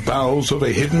in the bowels of a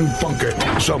hidden bunker,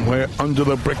 somewhere under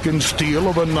the brick and steel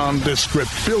of a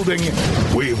nondescript building,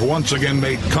 we've once again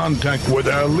made contact with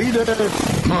our leader,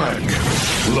 Mark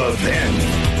Levin.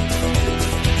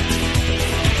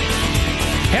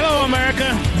 Hello,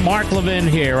 America. Mark Levin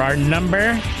here. Our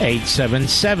number,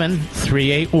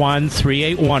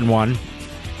 877-381-3811.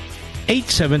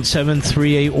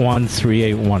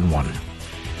 877-381-3811.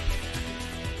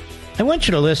 I want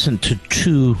you to listen to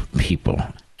two people.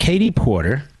 Katie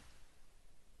Porter,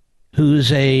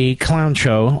 who's a clown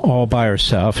show all by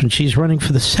herself, and she's running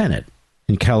for the Senate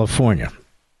in California.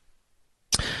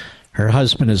 Her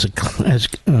husband has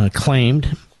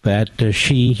claimed that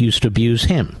she used to abuse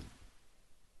him.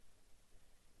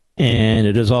 And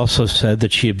it is also said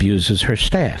that she abuses her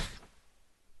staff.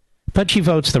 But she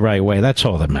votes the right way. That's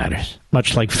all that matters,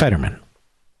 much like Fetterman.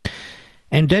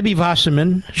 And Debbie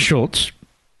Wasserman Schultz,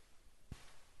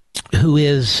 who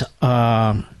is,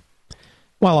 a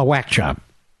whack job.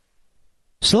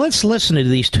 So let's listen to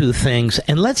these two things,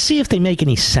 and let's see if they make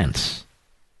any sense.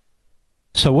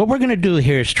 So what we're going to do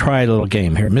here is try a little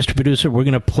game here. Mr. Producer, we're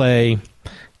going to play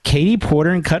Katie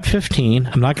Porter in Cut 15.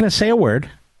 I'm not going to say a word.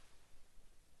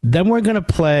 Then we're going to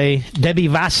play Debbie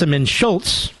Wasserman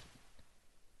Schultz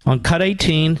on Cut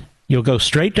 18. You'll go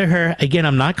straight to her. Again,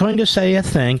 I'm not going to say a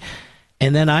thing.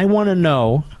 And then I want to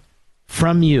know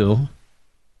from you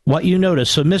what you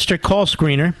notice. So, Mr. Call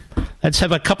Screener, let's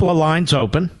have a couple of lines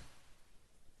open.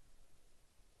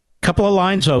 Couple of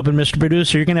lines open. Mr.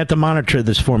 Producer, you're going to have to monitor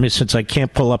this for me since I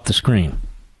can't pull up the screen.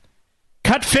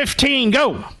 Cut 15,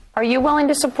 go. Are you willing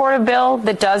to support a bill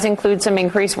that does include some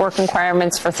increased work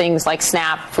requirements for things like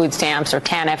SNAP, food stamps, or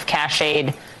TANF, cash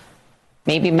aid,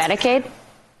 maybe Medicaid?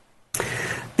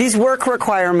 These work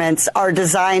requirements are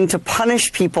designed to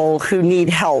punish people who need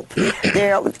help.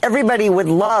 Everybody would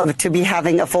love to be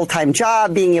having a full-time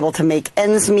job, being able to make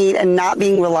ends meet, and not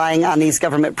being relying on these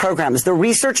government programs. The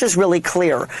research is really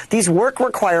clear. These work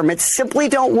requirements simply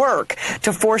don't work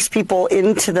to force people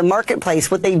into the marketplace.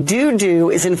 What they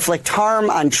do is inflict harm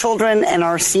on children and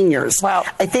our seniors. Wow.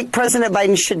 I think President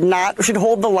Biden should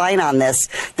hold the line on this.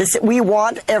 We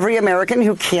want every American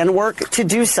who can work to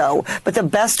do so, but the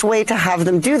best way to have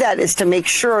them do that is to make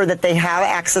sure that they have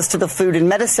access to the food and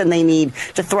medicine they need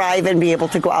to thrive and be able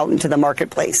to go out into the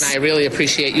marketplace. I really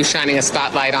appreciate you shining a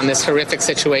spotlight on this horrific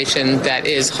situation that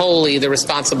is wholly the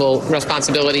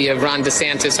responsibility of Ron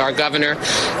DeSantis, our governor,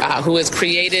 who has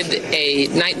created a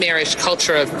nightmarish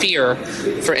culture of fear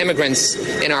for immigrants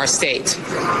in our state.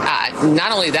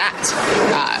 Not only that,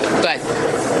 but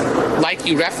like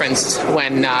you referenced,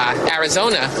 when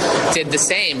Arizona did the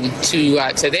same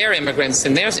to their immigrants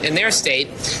in their state,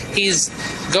 he's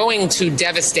going to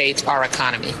devastate our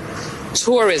economy.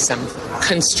 tourism,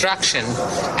 construction,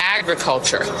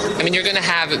 agriculture. I mean, you're going to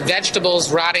have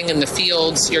vegetables rotting in the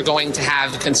fields. You're going to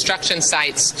have construction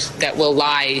sites that will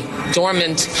lie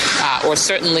dormant or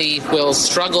certainly will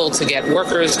struggle to get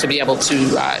workers to be able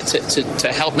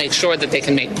to help make sure that they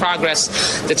can make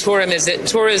progress. The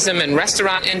tourism and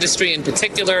restaurant industry in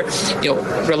particular,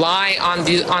 rely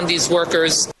on these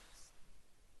workers.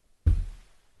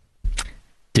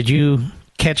 Did you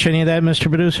catch any of that, Mr.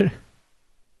 Producer?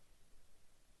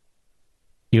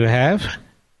 You have?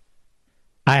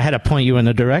 I had to point you in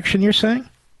the direction you're saying?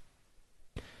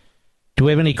 Do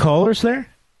we have any callers there?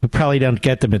 We probably don't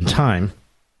get them in time.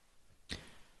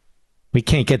 We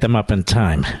can't get them up in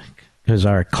time because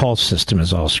our call system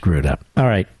is all screwed up. All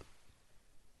right.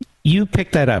 You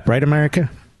picked that up, right, America?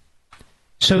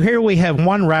 So here we have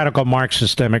one radical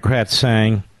Marxist Democrat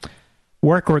saying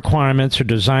work requirements are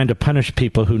designed to punish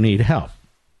people who need help.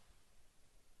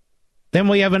 Then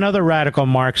we have another radical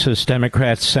Marxist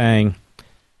Democrat saying,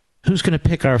 who's going to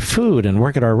pick our food and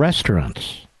work at our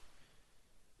restaurants,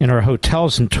 in our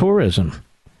hotels and tourism?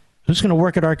 Who's going to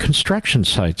work at our construction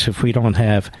sites if we don't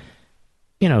have,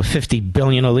 50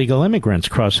 billion illegal immigrants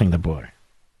crossing the border?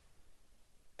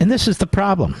 And this is the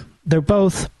problem. They're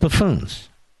both buffoons.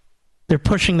 They're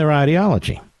pushing their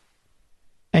ideology.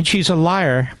 And she's a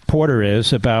liar, Porter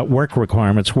is, about work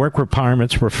requirements. Work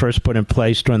requirements were first put in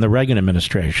place during the Reagan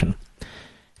administration.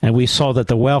 And we saw that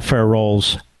the welfare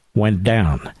rolls went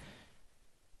down.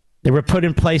 They were put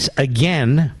in place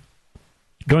again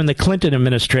during the Clinton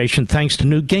administration thanks to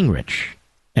Newt Gingrich.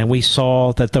 And we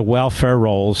saw that the welfare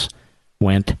rolls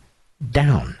went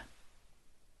down.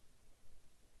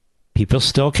 People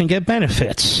still can get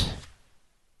benefits,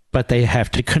 but they have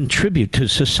to contribute to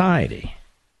society.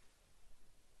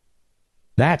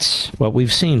 That's what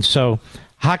we've seen. So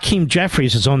Hakeem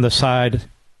Jeffries is on the side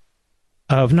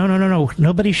of, no.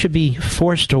 Nobody should be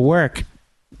forced to work.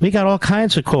 We got all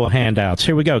kinds of cool handouts.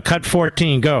 Here we go. Cut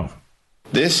 14, go.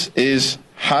 This is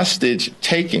hostage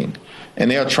taking,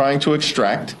 and they are trying to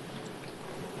extract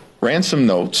ransom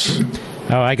notes.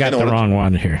 Oh, I got the wrong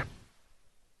one here.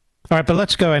 All right, but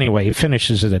let's go anyway. He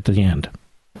finishes it at the end.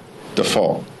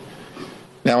 Default.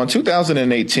 Now, in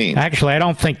 2018... Actually, I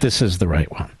don't think this is the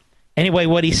right one. Anyway,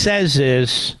 what he says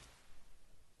is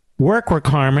work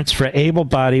requirements for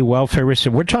able-bodied welfare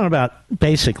recipients. We're talking about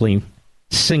basically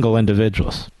single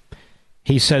individuals.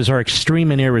 He says are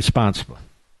extreme and irresponsible.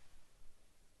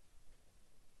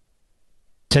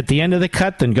 It's at the end of the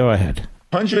cut, then go ahead.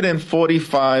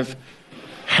 145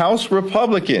 House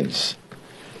Republicans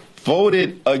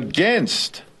voted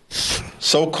against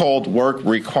so-called work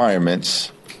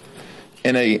requirements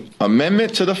in an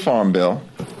amendment to the Farm Bill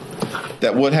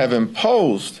that would have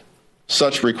imposed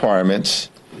such requirements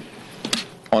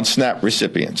on SNAP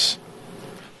recipients.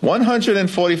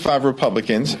 145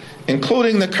 Republicans,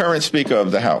 including the current Speaker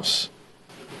of the House.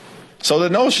 So the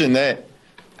notion that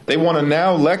they want to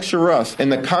now lecture us in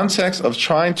the context of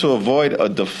trying to avoid a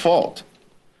default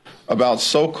about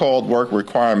so-called work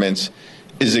requirements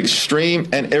is extreme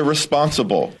and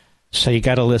irresponsible. So you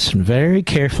got to listen very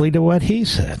carefully to what he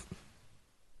said.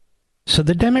 So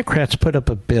the Democrats put up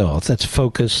a bill that's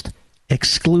focused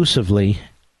exclusively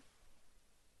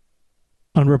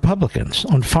on Republicans,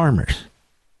 on farmers,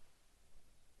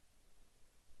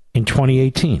 in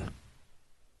 2018,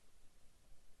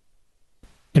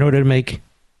 in order to make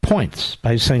points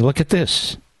by saying, look at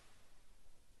this.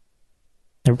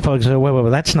 The Republicans say, well,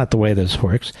 that's not the way this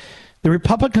works. The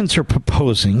Republicans are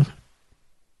proposing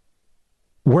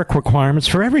work requirements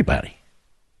for everybody.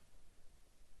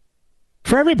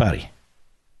 For everybody.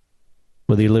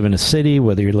 Whether you live in a city,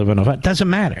 whether you live in a... It doesn't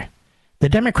matter. The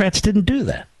Democrats didn't do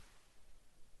that.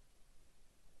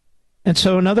 And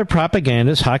so another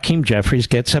propagandist, Hakeem Jeffries,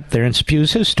 gets up there and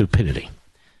spews his stupidity.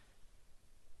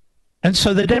 And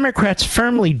so the Democrats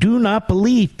firmly do not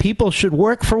believe people should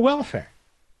work for welfare,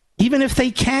 even if they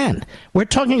can. We're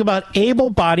talking about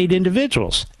able-bodied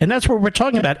individuals. And that's what we're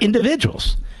talking about,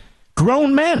 individuals.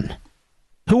 Grown men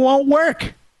who won't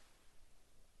work.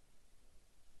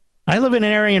 I live in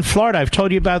an area in Florida. I've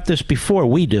told you about this before.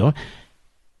 We do.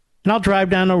 And I'll drive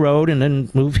down the road and then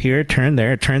move here, turn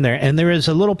there, and there is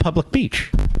a little public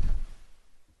beach.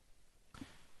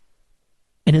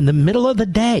 And in the middle of the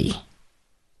day,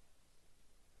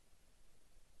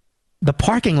 the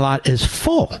parking lot is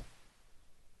full.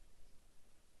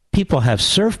 People have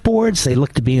surfboards. They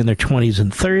look to be in their 20s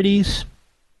and 30s.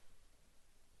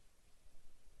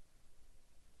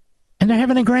 And they're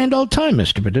having a grand old time,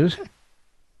 Mr. Producer.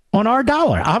 On our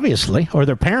dollar, obviously, or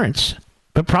their parents,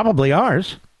 but probably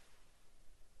ours.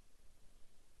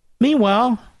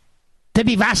 Meanwhile,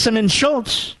 Debbie Wasserman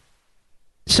Schultz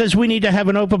says we need to have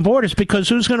an open borders because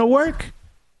who's going to work?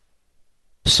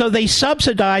 So they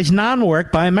subsidize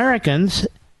non-work by Americans,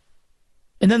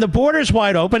 and then the border's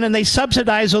wide open, and they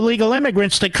subsidize illegal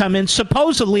immigrants to come in,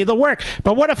 supposedly to work.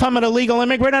 But what if I'm an illegal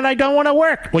immigrant and I don't want to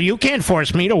work? Well, you can't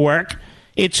force me to work.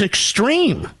 It's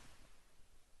extreme.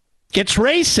 It's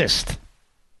racist.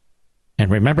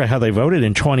 And remember how they voted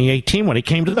in 2018 when it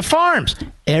came to the farms.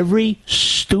 Every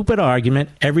stupid argument,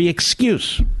 every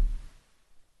excuse.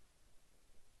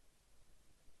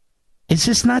 Is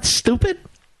this not stupid?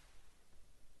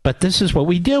 But this is what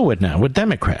we deal with now with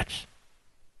Democrats.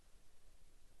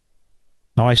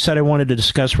 Now, I said I wanted to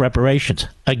discuss reparations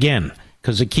again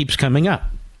because it keeps coming up.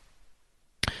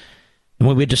 And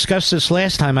when we discussed this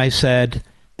last time, I said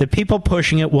the people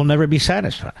pushing it will never be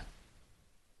satisfied.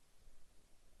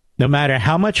 No matter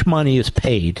how much money is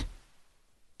paid,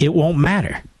 it won't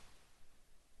matter.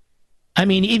 I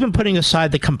mean, even putting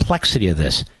aside the complexity of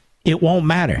this, it won't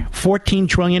matter. $14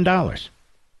 trillion.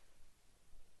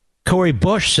 Cori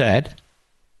Bush said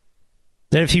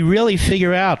that if you really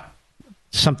figure out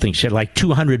something, she had like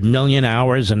 200 million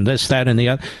hours and this, that, and the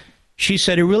other, she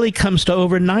said it really comes to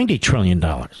over $90 trillion.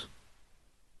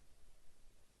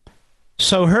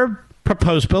 So her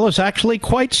proposed bill is actually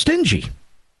quite stingy.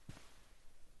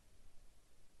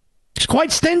 It's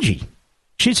quite stingy.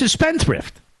 She's a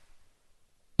spendthrift.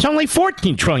 It's only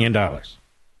 $14 trillion. Now,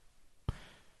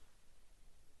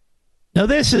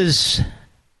 this is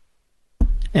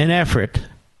an effort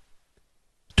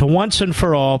to once and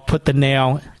for all put the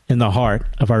nail in the heart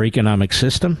of our economic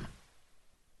system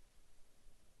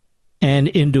and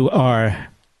into our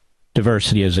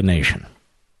diversity as a nation.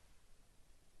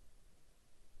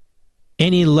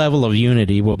 Any level of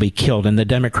unity will be killed, and the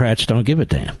Democrats don't give a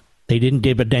damn. They didn't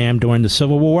give a damn during the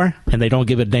Civil War, and they don't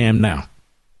give a damn now.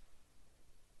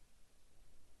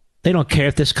 They don't care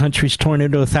if this country's torn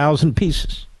into 1,000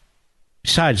 pieces.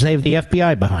 Besides, they have the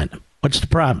FBI behind them. What's the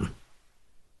problem?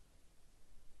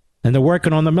 And they're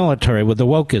working on the military with the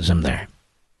wokeism there.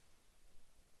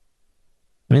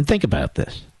 I mean, think about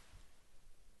this.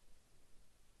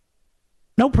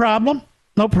 No problem.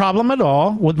 No problem at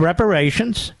all with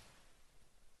reparations.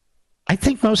 I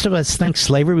think most of us think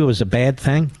slavery was a bad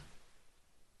thing.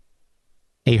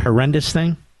 A horrendous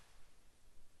thing.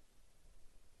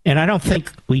 And I don't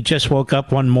think we just woke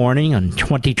up one morning in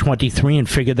 2023 and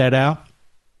figured that out.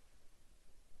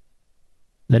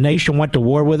 The nation went to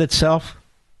war with itself.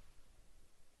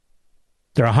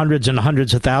 There are hundreds and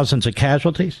hundreds of thousands of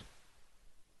casualties.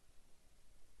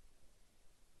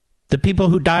 The people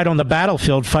who died on the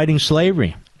battlefield fighting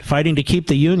slavery, fighting to keep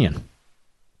the Union.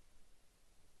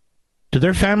 Do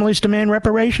their families demand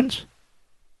reparations?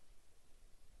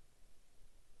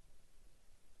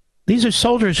 These are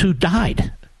soldiers who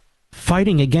died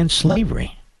fighting against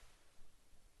slavery.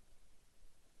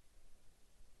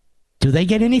 Do they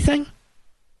get anything?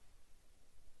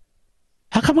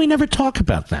 How come we never talk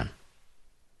about them?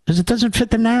 Because it doesn't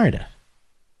fit the narrative.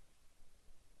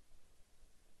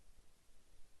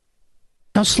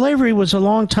 Now, slavery was a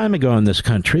long time ago in this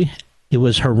country. It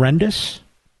was horrendous.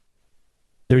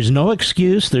 There's no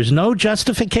excuse. There's no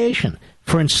justification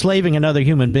for enslaving another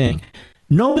human being.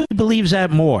 Nobody believes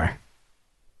that more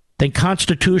than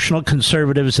constitutional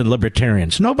conservatives and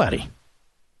libertarians. Nobody.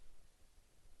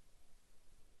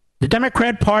 The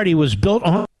Democrat Party was built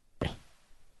on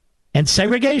and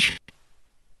segregation.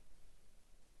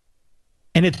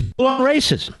 And it's built on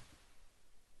racism.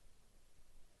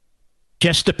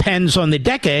 Just depends on the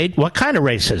decade what kind of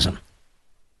racism.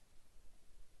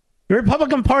 The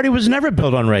Republican Party was never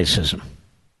built on racism.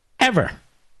 Ever.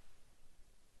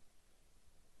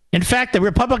 In fact, the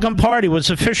Republican Party was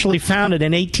officially founded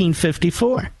in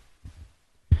 1854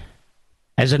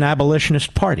 as an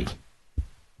abolitionist party.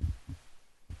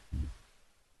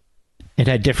 It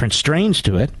had different strains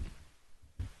to it.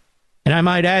 And I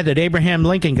might add that Abraham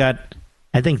Lincoln got,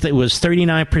 I think that was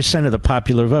 39% of the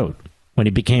popular vote when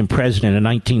he became president in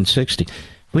 1960.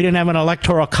 If we didn't have an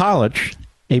electoral college,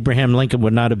 Abraham Lincoln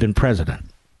would not have been president.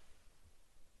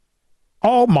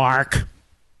 Oh, Mark.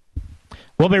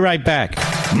 We'll be right back.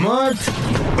 Mark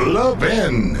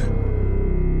Levin.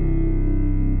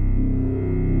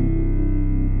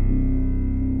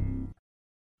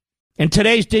 In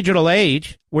today's digital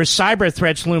age, where cyber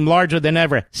threats loom larger than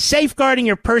ever, safeguarding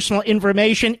your personal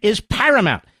information is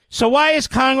paramount. So why is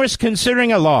Congress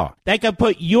considering a law that could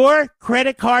put your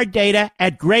credit card data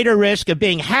at greater risk of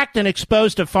being hacked and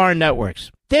exposed to foreign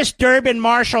networks? This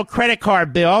Durbin-Marshall credit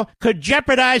card bill could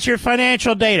jeopardize your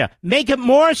financial data, make it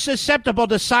more susceptible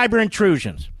to cyber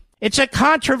intrusions. It's a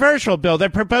controversial bill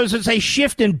that proposes a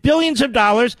shift in billions of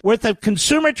dollars worth of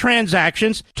consumer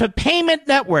transactions to payment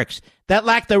networks that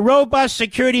lack the robust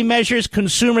security measures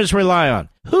consumers rely on.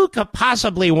 Who could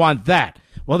possibly want that?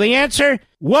 Well, the answer?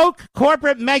 Woke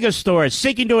corporate megastores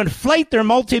seeking to inflate their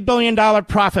multi-billion-dollar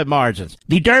profit margins.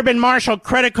 The Durbin-Marshall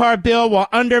credit card bill will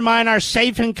undermine our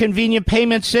safe and convenient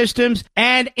payment systems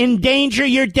and endanger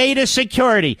your data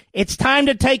security. It's time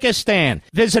to take a stand.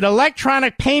 Visit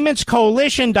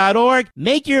electronicpaymentscoalition.org.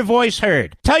 Make your voice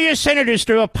heard. Tell your senators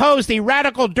to oppose the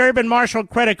radical Durbin-Marshall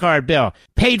credit card bill,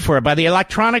 paid for by the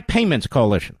Electronic Payments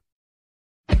Coalition.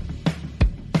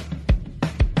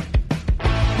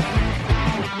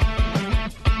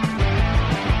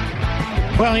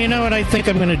 Well, you know what I think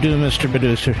I'm going to do, Mr.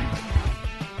 Producer?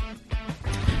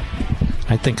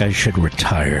 I think I should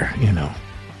retire,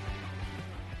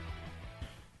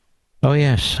 Oh,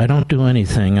 yes, I don't do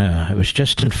anything. I was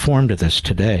just informed of this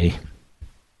today.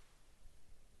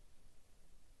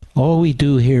 All we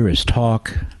do here is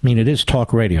talk. I mean, it is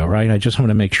talk radio, right? I just want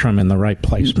to make sure I'm in the right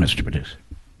place, Mr. Producer.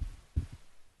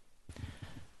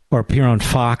 Or appear on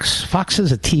Fox. Fox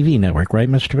is a TV network, right,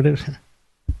 Mr. Producer?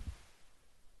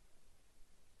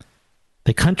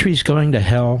 The country's going to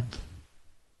hell.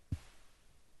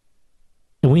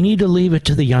 And we need to leave it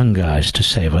to the young guys to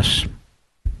save us.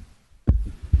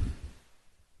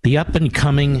 The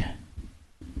up-and-coming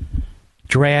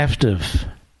draft of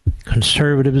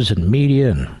conservatives in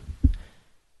media and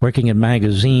working in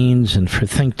magazines and for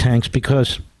think tanks,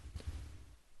 because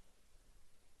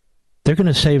they're going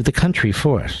to save the country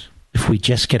for us if we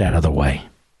just get out of the way.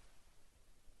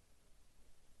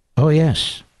 Oh,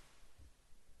 yes.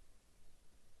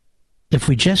 If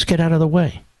we just get out of the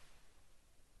way.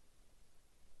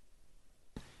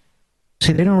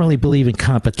 See, they don't really believe in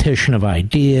competition of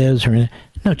ideas or...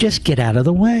 No, just get out of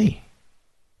the way.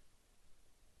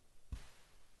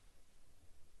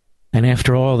 And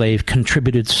after all, they've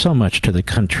contributed so much to the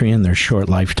country in their short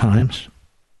lifetimes.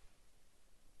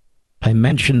 If I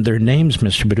mentioned their names,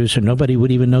 Mr. Producer, nobody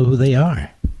would even know who they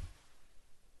are.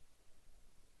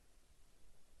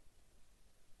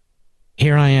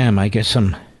 Here I am. I guess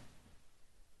I'm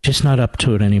just not up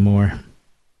to it anymore.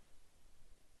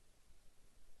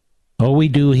 All we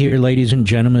do here, ladies and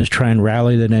gentlemen, is try and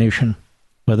rally the nation,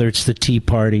 whether it's the Tea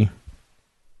Party,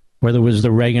 whether it was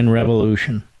the Reagan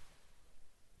Revolution,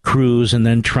 Cruz and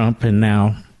then Trump, and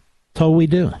now. That's all we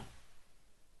do.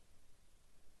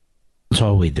 That's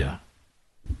all we do.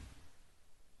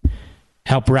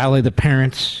 Help rally the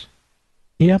parents.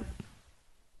 Yep.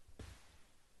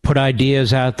 Put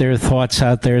ideas out there, thoughts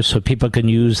out there, so people can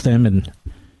use them and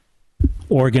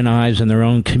organize in their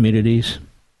own communities.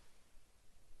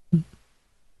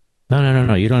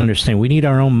 No, you don't understand. We need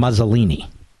our own Mussolini.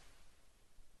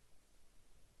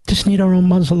 Just need our own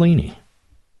Mussolini.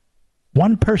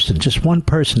 One person, just one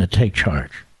person to take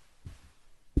charge.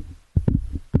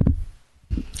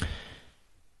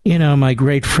 You know, my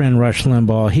great friend Rush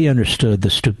Limbaugh, he understood the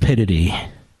stupidity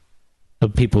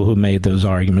of people who made those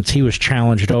arguments. He was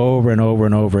challenged over and over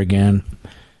and over again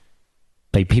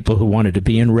by people who wanted to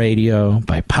be in radio,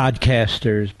 by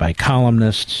podcasters, by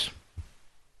columnists.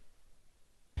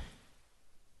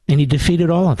 And he defeated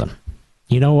all of them.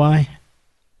 You know why?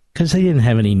 Because they didn't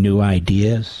have any new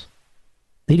ideas.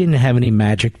 They didn't have any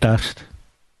magic dust.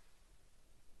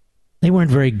 They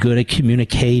weren't very good at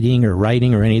communicating or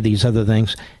writing or any of these other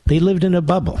things. They lived in a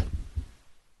bubble.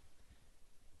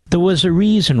 There was a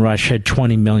reason Rush had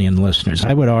 20 million listeners.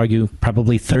 I would argue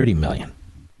probably 30 million.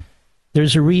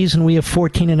 There's a reason we have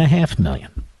 14.5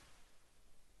 million.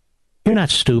 You're not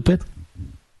stupid.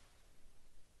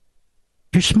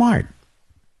 You're smart.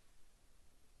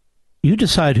 You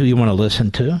decide who you want to listen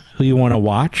to, who you want to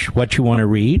watch, what you want to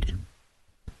read.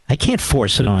 I can't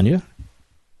force it on you.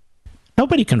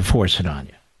 Nobody can force it on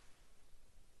you.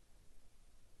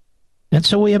 And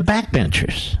so we have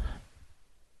backbenchers,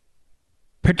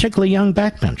 particularly young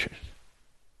backbenchers.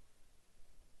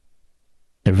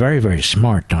 They're very, very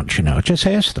smart, don't you know? Just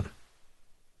ask them.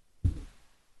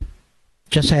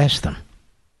 Just ask them.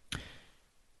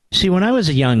 See, when I was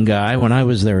a young guy, when I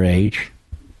was their age,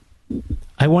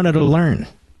 I wanted to learn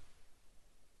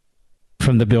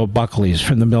from the Bill Buckleys,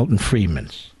 from the Milton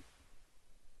Friedmans,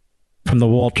 from the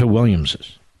Walter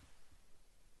Williamses.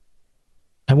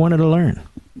 I wanted to learn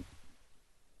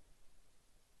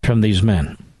from these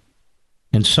men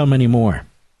and so many more.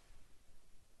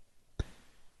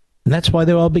 And that's why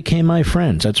they all became my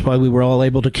friends. That's why we were all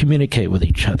able to communicate with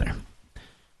each other.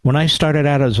 When I started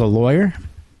out as a lawyer,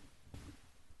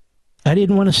 I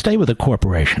didn't want to stay with a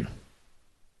corporation.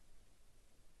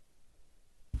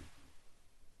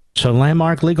 So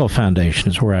Landmark Legal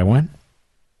Foundation is where I went.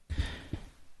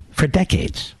 For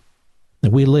decades,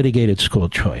 we litigated school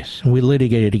choice. And we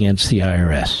litigated against the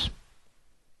IRS.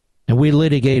 And we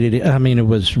litigated it. I mean, it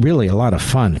was really a lot of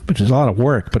fun. It was a lot of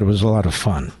work, but it was a lot of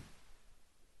fun.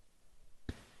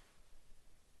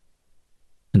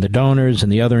 And the donors and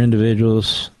the other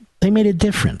individuals, they made a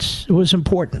difference. It was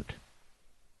important.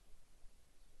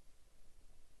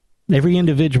 Every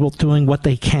individual doing what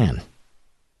they can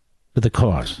for the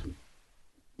cause.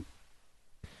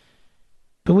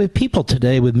 But with people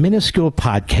today with minuscule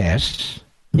podcasts,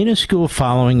 minuscule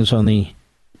followings on the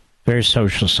various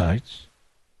social sites,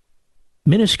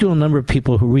 minuscule number of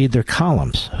people who read their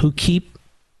columns, who keep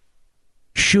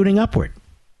shooting upward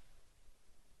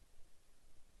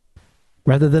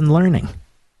rather than learning.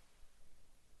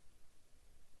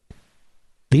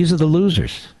 These are the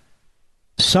losers.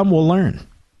 Some will learn.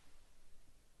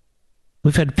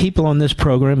 We've had people on this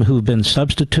program who've been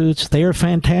substitutes. They are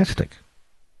fantastic.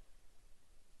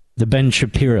 The Ben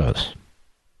Shapiros,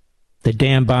 the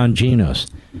Dan Bonginos.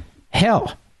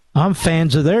 Hell, I'm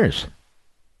fans of theirs.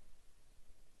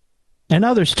 And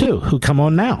others, too, who come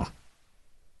on now.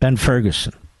 Ben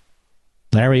Ferguson,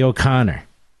 Larry O'Connor.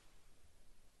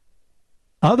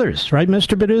 Others, right,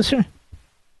 Mr. Producer?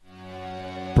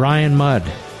 Brian Mudd.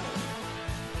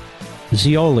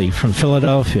 Zioli from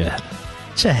Philadelphia.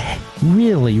 It's a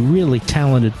really, really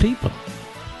talented people.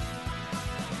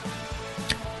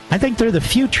 I think they're the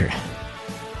future.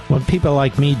 When people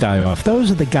like me die off, those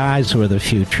are the guys who are the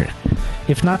future,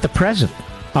 if not the present.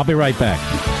 I'll be right back.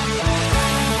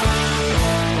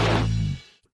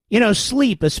 You know,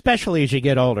 sleep, especially as you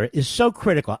get older, is so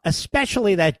critical,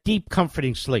 especially that deep,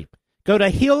 comforting sleep. Go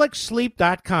to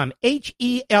helixsleep.com,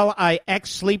 HELIX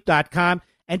sleep.com,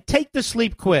 and take the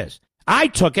sleep quiz. I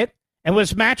took it and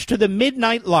was matched to the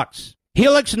Midnight Lux.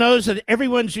 Helix knows that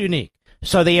everyone's unique,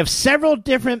 so they have several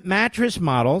different mattress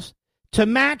models to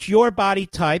match your body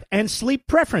type and sleep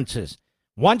preferences.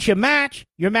 Once you match,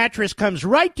 your mattress comes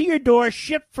right to your door,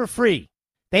 shipped for free.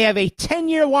 They have a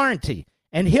 10-year warranty,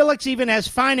 and Helix even has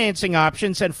financing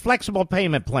options and flexible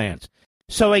payment plans.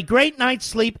 So a great night's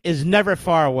sleep is never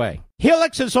far away.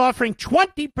 Helix is offering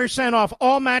 20% off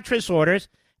all mattress orders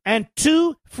and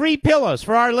 2 free pillows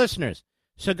for our listeners.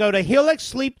 So go to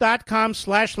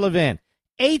helixsleep.com/Levin,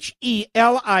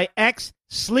 HELIX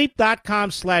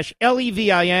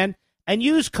sleep.com/LEVIN, and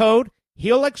use code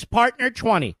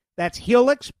HelixPartner20. That's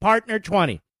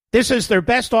HelixPartner20. This is their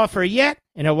best offer yet,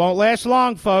 and it won't last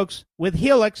long, folks. With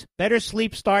Helix, better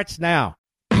sleep starts now.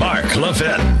 Mark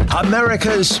Levin,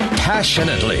 America's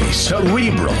passionately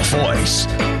cerebral voice.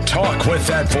 Talk with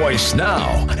that voice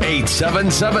now.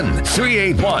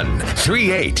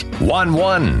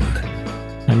 877-381-3811.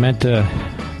 I meant to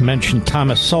mention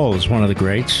Thomas Sowell is one of the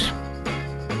greats.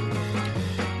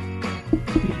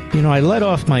 You know, I led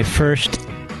off my first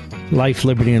Life,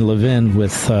 Liberty, and Levin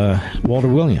with Walter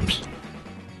Williams.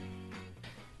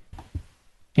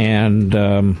 And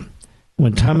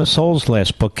when Thomas Sowell's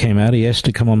last book came out, he asked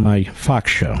to come on my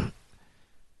Fox show.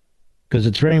 Because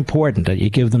it's very important that you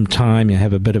give them time, you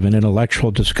have a bit of an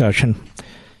intellectual discussion.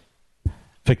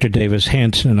 Victor Davis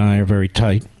Hanson and I are very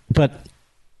tight. But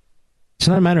it's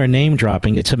not a matter of name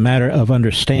dropping, it's a matter of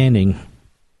understanding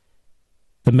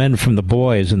the men from the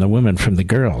boys and the women from the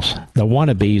girls, the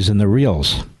wannabes and the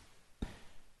reals.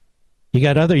 You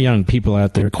got other young people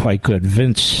out there quite good.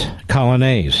 Vince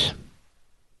Colonnese,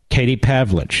 Katie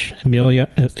Pavlich,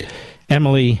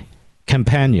 Emily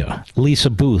Campagno, Lisa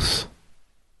Booth.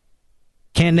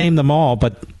 Can't name them all,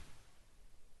 but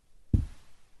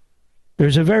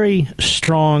there's a very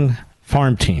strong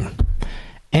farm team.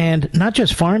 And not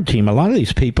just farm team, a lot of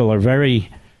these people are very,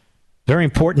 very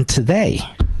important today.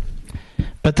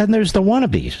 But then there's the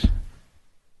wannabes.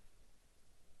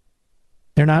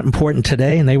 They're not important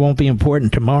today, and they won't be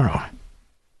important tomorrow.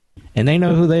 And they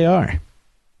know who they are.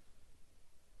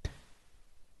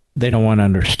 They don't want to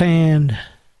understand.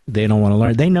 They don't want to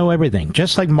learn. They know everything,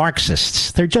 just like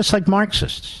Marxists. They're just like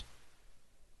Marxists.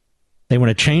 They want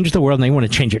to change the world, and they want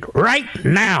to change it right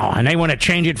now. And they want to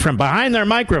change it from behind their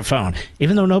microphone,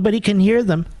 even though nobody can hear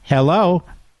them. Hello?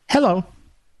 Hello?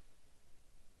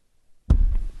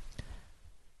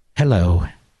 Hello.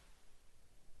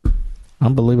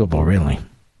 Unbelievable, really.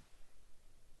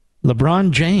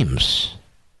 LeBron James.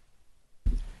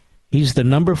 He's the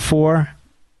number 4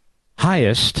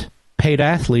 highest paid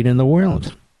athlete in the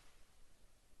world.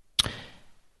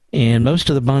 And most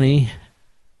of the money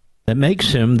that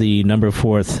makes him the number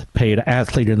 4th paid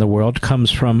athlete in the world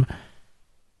comes from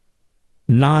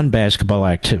non-basketball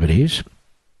activities.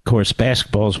 Of course,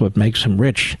 basketball is what makes him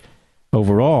rich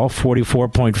overall,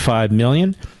 $44.5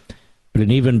 million. But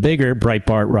an even bigger,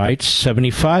 Breitbart writes,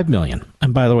 $75 million.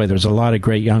 And by the way, there's a lot of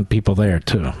great young people there,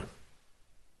 too.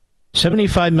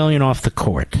 $75 million off the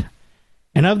court.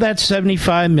 And of that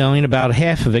 $75 million, about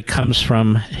half of it comes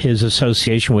from his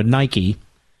association with Nike.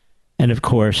 And, of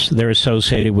course, they're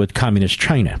associated with Communist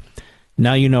China.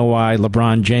 Now you know why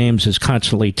LeBron James is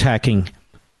constantly attacking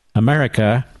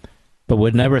America, but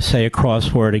would never say a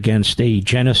cross word against a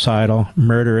genocidal,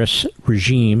 murderous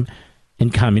regime in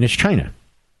Communist China.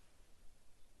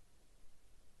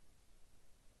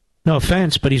 No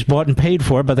offense, but he's bought and paid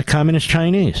for by the Communist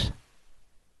Chinese.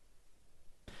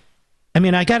 I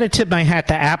mean, I got to tip my hat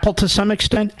to Apple to some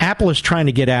extent. Apple is trying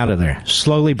to get out of there,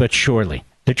 slowly but surely.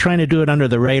 They're trying to do it under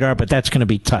the radar, but that's going to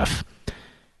be tough.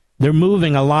 They're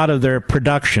moving a lot of their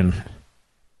production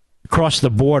across the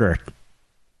border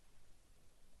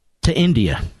to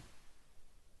India.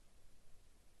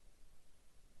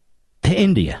 To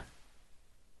India.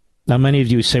 Now, many of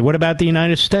you say, what about the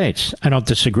United States? I don't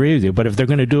disagree with you, but if they're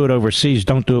going to do it overseas,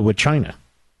 don't do it with China.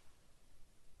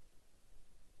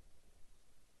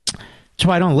 That's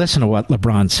why I don't listen to what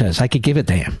LeBron says. I could give a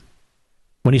damn.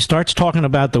 When he starts talking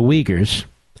about the Uyghurs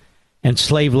and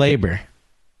slave labor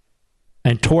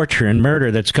and torture and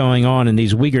murder that's going on in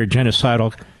these Uyghur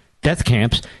genocidal death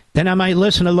camps, then I might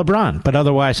listen to LeBron. But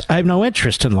otherwise, I have no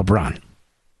interest in LeBron.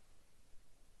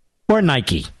 Or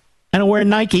Nike. I don't wear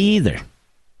Nike either.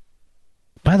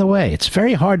 By the way, it's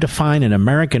very hard to find an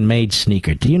American-made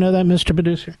sneaker. Do you know that, Mr.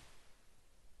 Producer?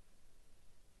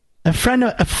 A friend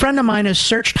of mine has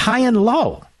searched high and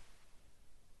low.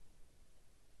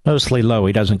 Mostly low.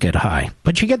 He doesn't get high.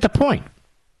 But you get the point.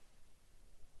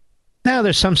 Now,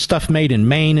 there's some stuff made in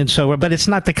Maine and so on, but it's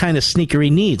not the kind of sneaker he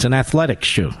needs, an athletic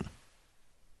shoe.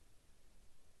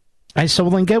 I said,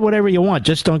 well, then get whatever you want.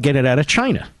 Just don't get it out of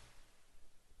China.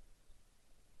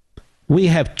 We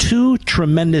have two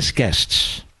tremendous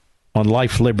guests on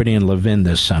Life, Liberty, and Levin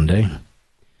this Sunday.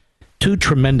 Two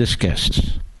tremendous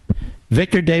guests.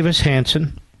 Victor Davis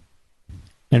Hanson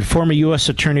and former U.S.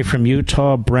 Attorney from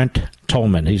Utah, Brent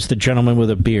Tolman. He's the gentleman with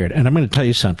a beard. And I'm going to tell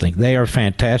you something. They are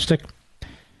fantastic.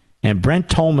 And Brent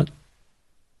Tolman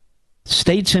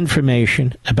states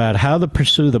information about how to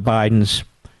pursue the Bidens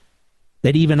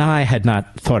that even I had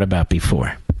not thought about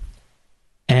before.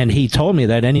 And he told me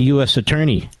that any U.S.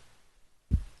 attorney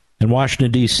in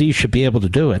Washington, D.C. should be able to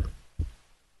do it.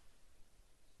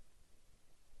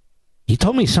 He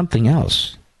told me something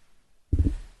else.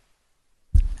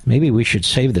 Maybe we should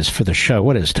save this for the show.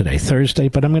 What is today? Thursday?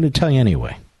 But I'm going to tell you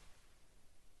anyway.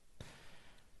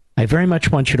 I very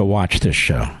much want you to watch this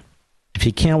show. If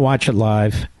you can't watch it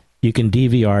live, you can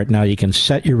DVR it now. You can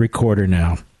set your recorder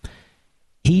now.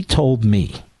 He told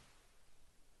me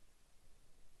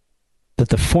that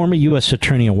the former U.S.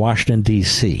 attorney in Washington,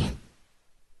 D.C.,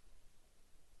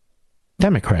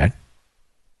 Democrat,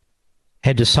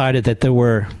 had decided that there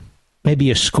were maybe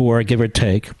a score, give or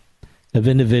take, of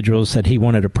individuals that he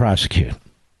wanted to prosecute.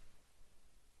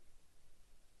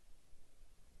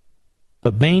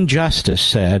 But Maine Justice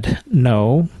said,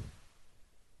 no,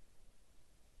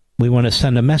 we want to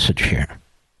send a message here.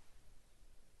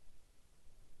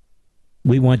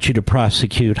 We want you to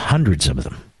prosecute hundreds of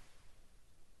them.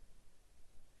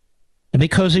 And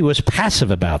because he was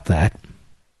passive about that,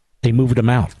 they moved him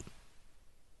out.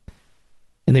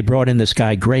 And they brought in this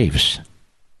guy, Graves,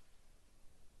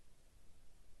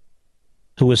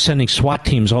 who was sending SWAT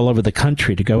teams all over the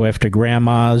country to go after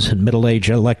grandmas and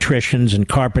middle-aged electricians and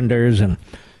carpenters and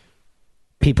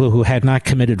people who had not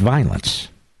committed violence,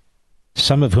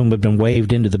 some of whom had been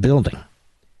waved into the building,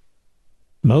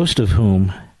 most of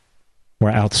whom were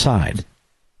outside.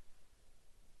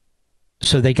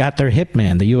 So they got their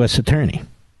hitman, the U.S. attorney.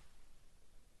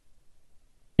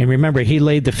 And remember, he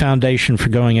laid the foundation for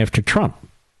going after Trump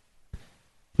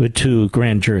with 2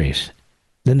 grand juries.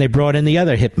 Then they brought in the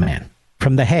other hitman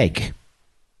from The Hague,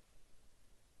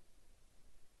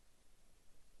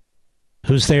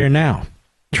 who's there now,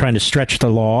 trying to stretch the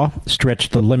law, stretch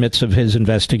the limits of his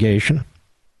investigation.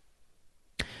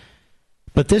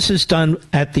 But this is done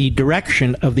at the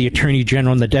direction of the Attorney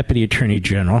General and the Deputy Attorney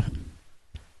General,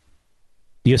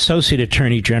 the Associate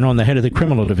Attorney General and the head of the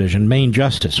Criminal Division, Maine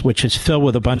Justice, which is filled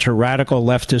with a bunch of radical,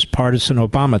 leftist, partisan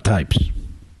Obama types.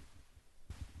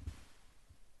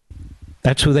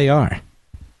 That's who they are.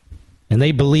 And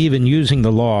they believe in using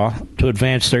the law to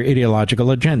advance their ideological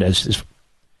agendas,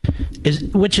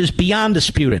 which is beyond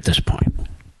dispute at this point.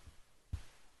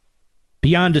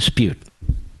 Beyond dispute.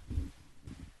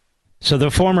 So the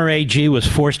former AG was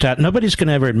forced out. Nobody's going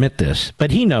to ever admit this,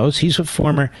 but he knows. He's the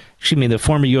former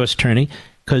U.S. attorney,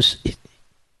 because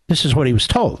this is what he was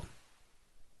told.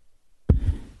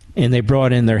 And they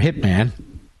brought in their hitman,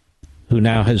 who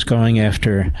now is going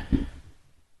after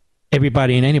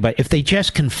everybody and anybody. If they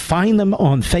just can find them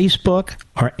on Facebook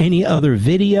or any other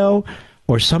video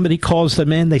or somebody calls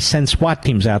them in, they send SWAT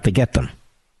teams out to get them.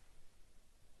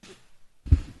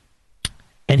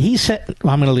 And he said,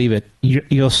 well, I'm going to leave it.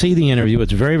 You'll see the interview.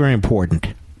 It's very, very important.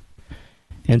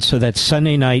 And so that's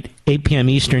Sunday night, 8 p.m.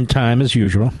 Eastern time, as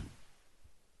usual.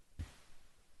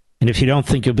 And if you don't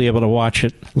think you'll be able to watch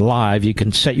it live, you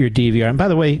can set your DVR. And by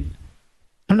the way,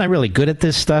 I'm not really good at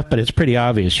this stuff, but it's pretty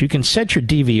obvious. You can set your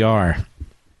DVR.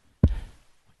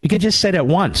 You can just set it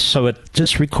once, so it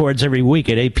just records every week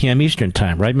at 8 p.m. Eastern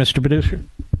time. Right, Mr. Producer?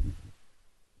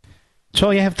 That's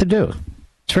all you have to do.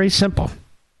 It's very simple.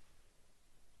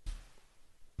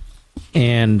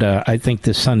 And I think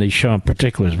this Sunday show in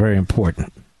particular is very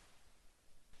important.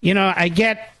 You know,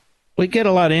 we get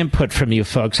a lot of input from you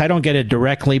folks. I don't get it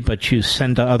directly, but you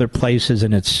send to other places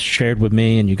and it's shared with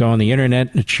me, and you go on the internet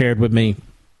and it's shared with me.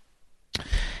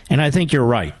 And I think you're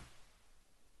right.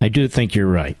 I do think you're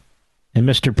right. And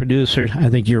Mr. Producer, I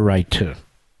think you're right too.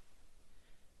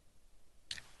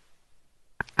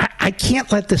 I can't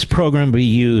let this program be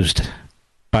used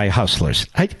by hustlers.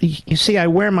 You see, I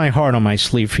wear my heart on my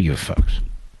sleeve for you folks.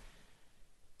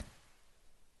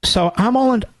 So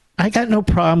I got no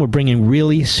problem with bringing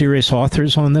really serious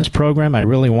authors on this program. I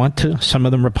really want to. Some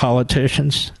of them are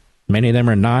politicians. Many of them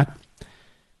are not.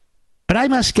 But I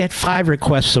must get 5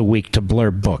 requests a week to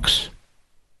blurb books.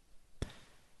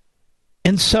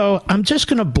 And so I'm just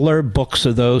going to blurb books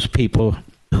of those people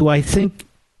who I think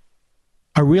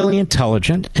are really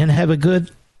intelligent and have a good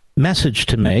message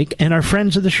to make and are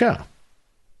friends of the show.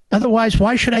 Otherwise,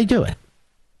 why should I do it?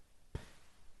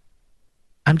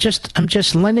 I'm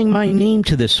just lending my name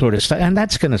to this sort of stuff, and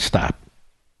that's going to stop.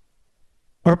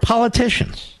 Or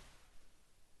politicians.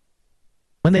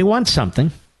 When they want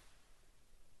something,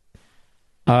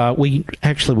 we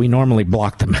normally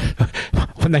block them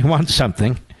when they want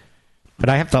something, but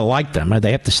I have to like them, or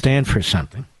they have to stand for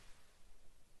something.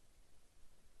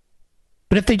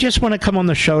 But if they just want to come on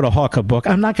the show to hawk a book,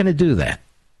 I'm not going to do that.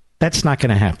 That's not going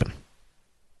to happen.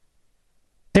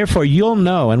 Therefore, you'll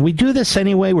know, and we do this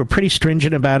anyway, we're pretty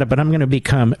stringent about it, but I'm going to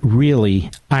become really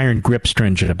iron grip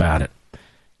stringent about it.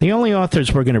 The only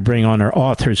authors we're going to bring on are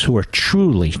authors who are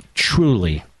truly,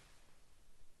 truly,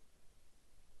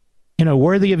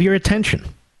 worthy of your attention.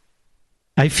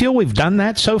 I feel we've done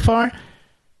that so far,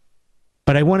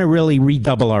 but I want to really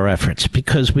redouble our efforts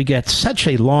because we get such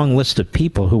a long list of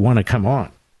people who want to come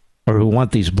on or who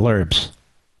want these blurbs.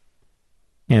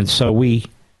 And so we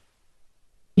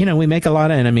make a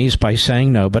lot of enemies by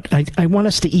saying no, but I want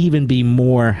us to even be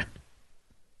more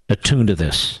attuned to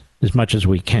this as much as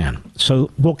we can. So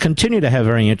we'll continue to have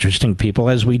very interesting people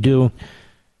as we do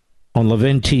on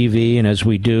Levin TV and as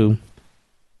we do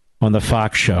on the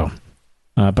Fox show.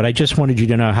 But I just wanted you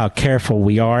to know how careful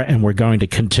we are, and we're going to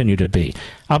continue to be.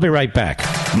 I'll be right back.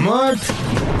 Mark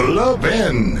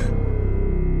Levin.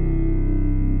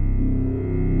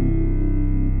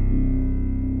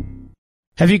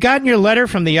 Have you gotten your letter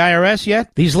from the IRS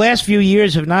yet? These last few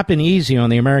years have not been easy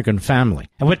on the American family.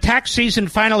 And with tax season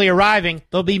finally arriving,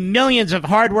 there'll be millions of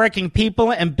hardworking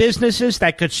people and businesses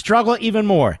that could struggle even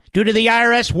more due to the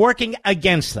IRS working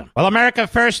against them. Well, America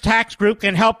First Tax Group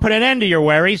can help put an end to your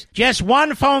worries. Just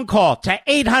one phone call to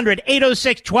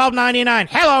 800-806-1299.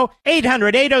 Hello,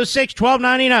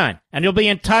 800-806-1299. And you'll be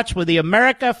in touch with the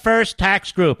America First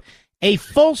Tax Group, a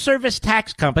full-service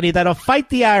tax company that'll fight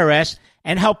the IRS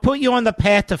and help put you on the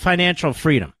path to financial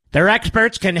freedom. Their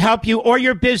experts can help you or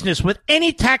your business with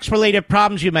any tax-related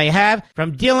problems you may have,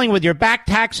 from dealing with your back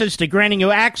taxes to granting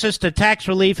you access to tax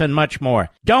relief and much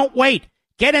more. Don't wait.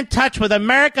 Get in touch with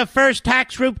America First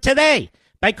Tax Group today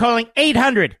by calling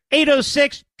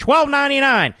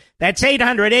 800-806-1299. That's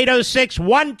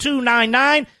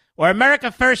 800-806-1299 or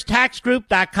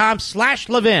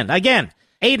AmericaFirstTaxGroup.com/Levin. Again,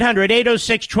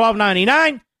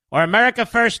 800-806-1299 or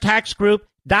AmericaFirstTaxGroup.com/LEVIN.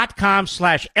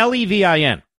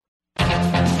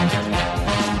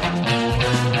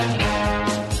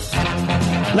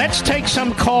 Let's take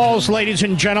some calls, ladies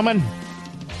and gentlemen.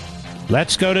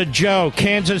 Let's go to Joe,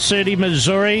 Kansas City,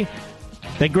 Missouri,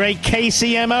 the great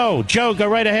KCMO. Joe, go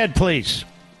right ahead, please.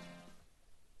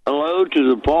 Hello to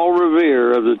the Paul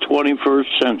Revere of the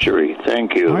 21st century.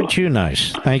 Thank you. Aren't you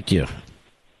nice? Thank you.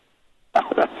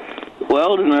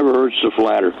 Well, it never hurts to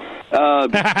flatter.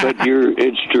 But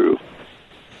it's true.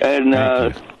 And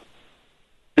to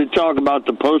talk about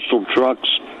the postal trucks'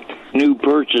 new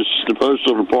purchase, the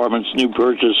Postal Department's new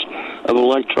purchase of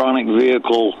electronic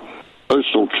vehicle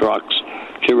postal trucks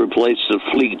to replace the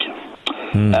fleet.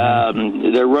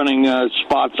 Mm-hmm. They're running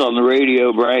spots on the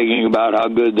radio bragging about how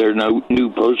good their new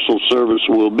postal service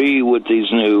will be with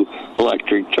these new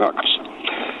electric trucks.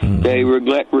 Mm-hmm. They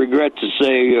regret to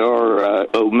say or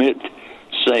omit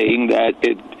saying that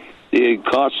it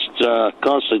cost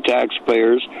the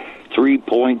taxpayers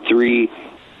 $3.3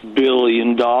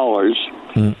 billion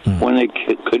when they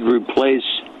could replace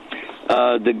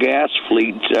the gas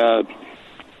fleet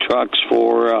trucks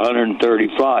for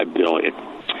 $135 billion.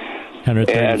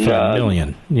 135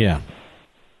 million, yeah.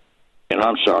 And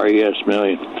I'm sorry, yes,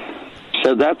 million.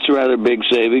 So that's rather big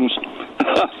savings.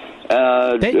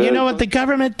 You know what? The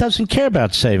government doesn't care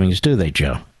about savings, do they,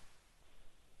 Joe?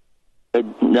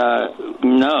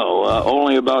 No,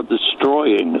 only about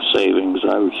destroying the savings,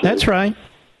 I would say. That's right.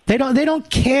 They don't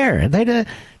care. The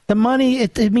money,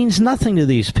 it means nothing to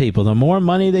these people. The more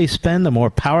money they spend, the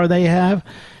more power they have.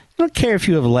 They don't care if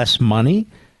you have less money.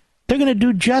 They're going to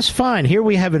do just fine. Here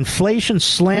we have inflation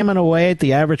slamming away at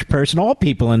the average person, all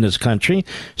people in this country.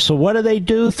 So what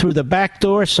do? Through the back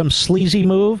door, some sleazy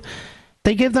move?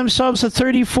 They give themselves a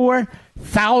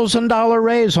 $34,000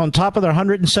 raise on top of their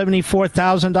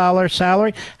 $174,000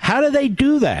 salary. How do they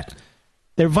do that?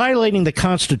 They're violating the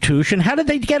Constitution. How did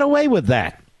they get away with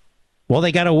that? Well,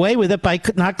 they got away with it by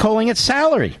not calling it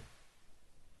salary.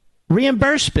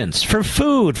 Reimbursements for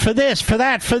food, for this, for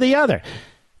that, for the other.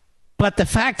 But the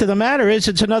fact of the matter is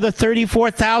it's another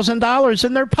 $34,000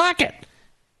 in their pocket.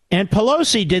 And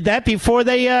Pelosi did that before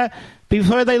they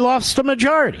lost the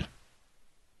majority.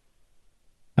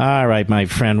 All right, my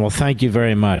friend. Well, thank you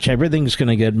very much. Everything's going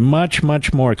to get much,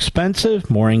 much more expensive,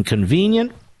 more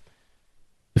inconvenient.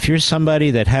 If you're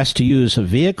somebody that has to use a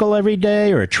vehicle every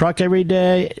day or a truck every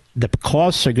day, the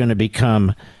costs are going to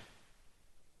become,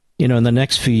 in the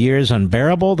next few years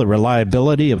unbearable. The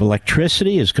reliability of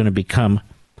electricity is going to become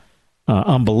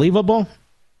unbelievable.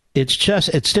 It's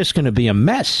just going to be a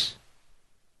mess.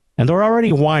 And they're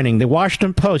already whining. The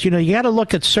Washington Post, you got to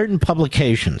look at certain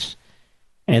publications.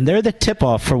 And they're the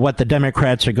tip-off for what the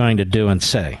Democrats are going to do and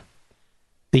say.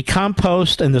 The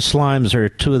compost and the slimes are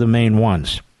two of the main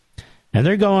ones. And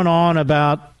they're going on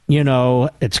about,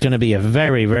 it's going to be a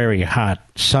very, very hot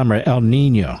summer, El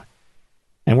Nino.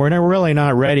 And we're really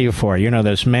not ready for,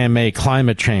 this man-made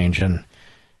climate change. And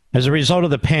as a result of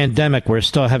the pandemic, we're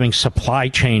still having supply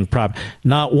chain problems.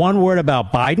 Not one word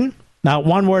about Biden. Not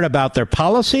one word about their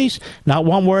policies. Not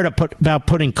one word about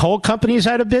putting coal companies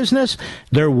out of business.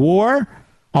 Their war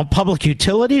on public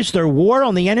utilities, their war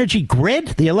on the energy grid,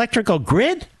 the electrical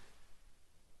grid.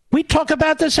 We talk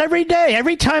about this every day.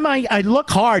 Every time I look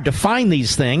hard to find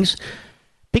these things,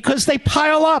 because they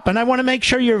pile up, and I want to make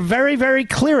sure you're very, very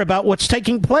clear about what's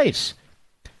taking place.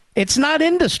 It's not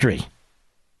industry.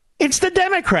 It's the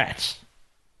Democrats.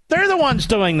 They're the ones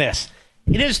doing this.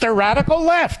 It is the radical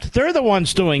left. They're the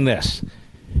ones doing this.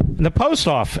 And the post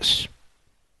office.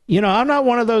 I'm not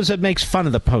one of those that makes fun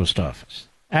of the post office.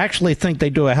 I actually think they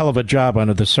do a hell of a job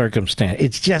under the circumstance.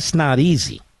 It's just not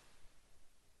easy.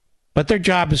 But their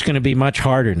job is going to be much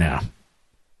harder now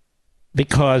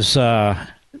because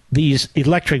these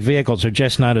electric vehicles are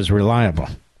just not as reliable.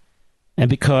 And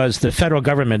because the federal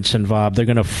government's involved, they're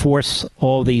going to force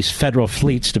all these federal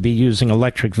fleets to be using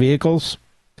electric vehicles,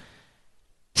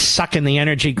 sucking the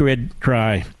energy grid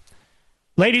dry.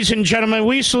 Ladies and gentlemen,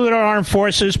 we salute our armed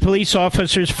forces, police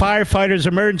officers, firefighters,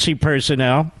 emergency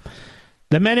personnel,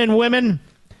 the men and women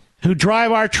who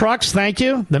drive our trucks, thank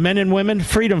you. The men and women,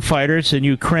 freedom fighters in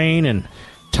Ukraine and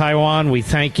Taiwan, we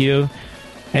thank you.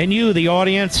 And you, the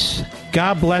audience,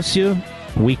 God bless you.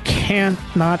 We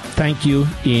cannot thank you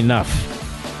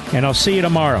enough. And I'll see you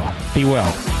tomorrow. Be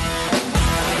well.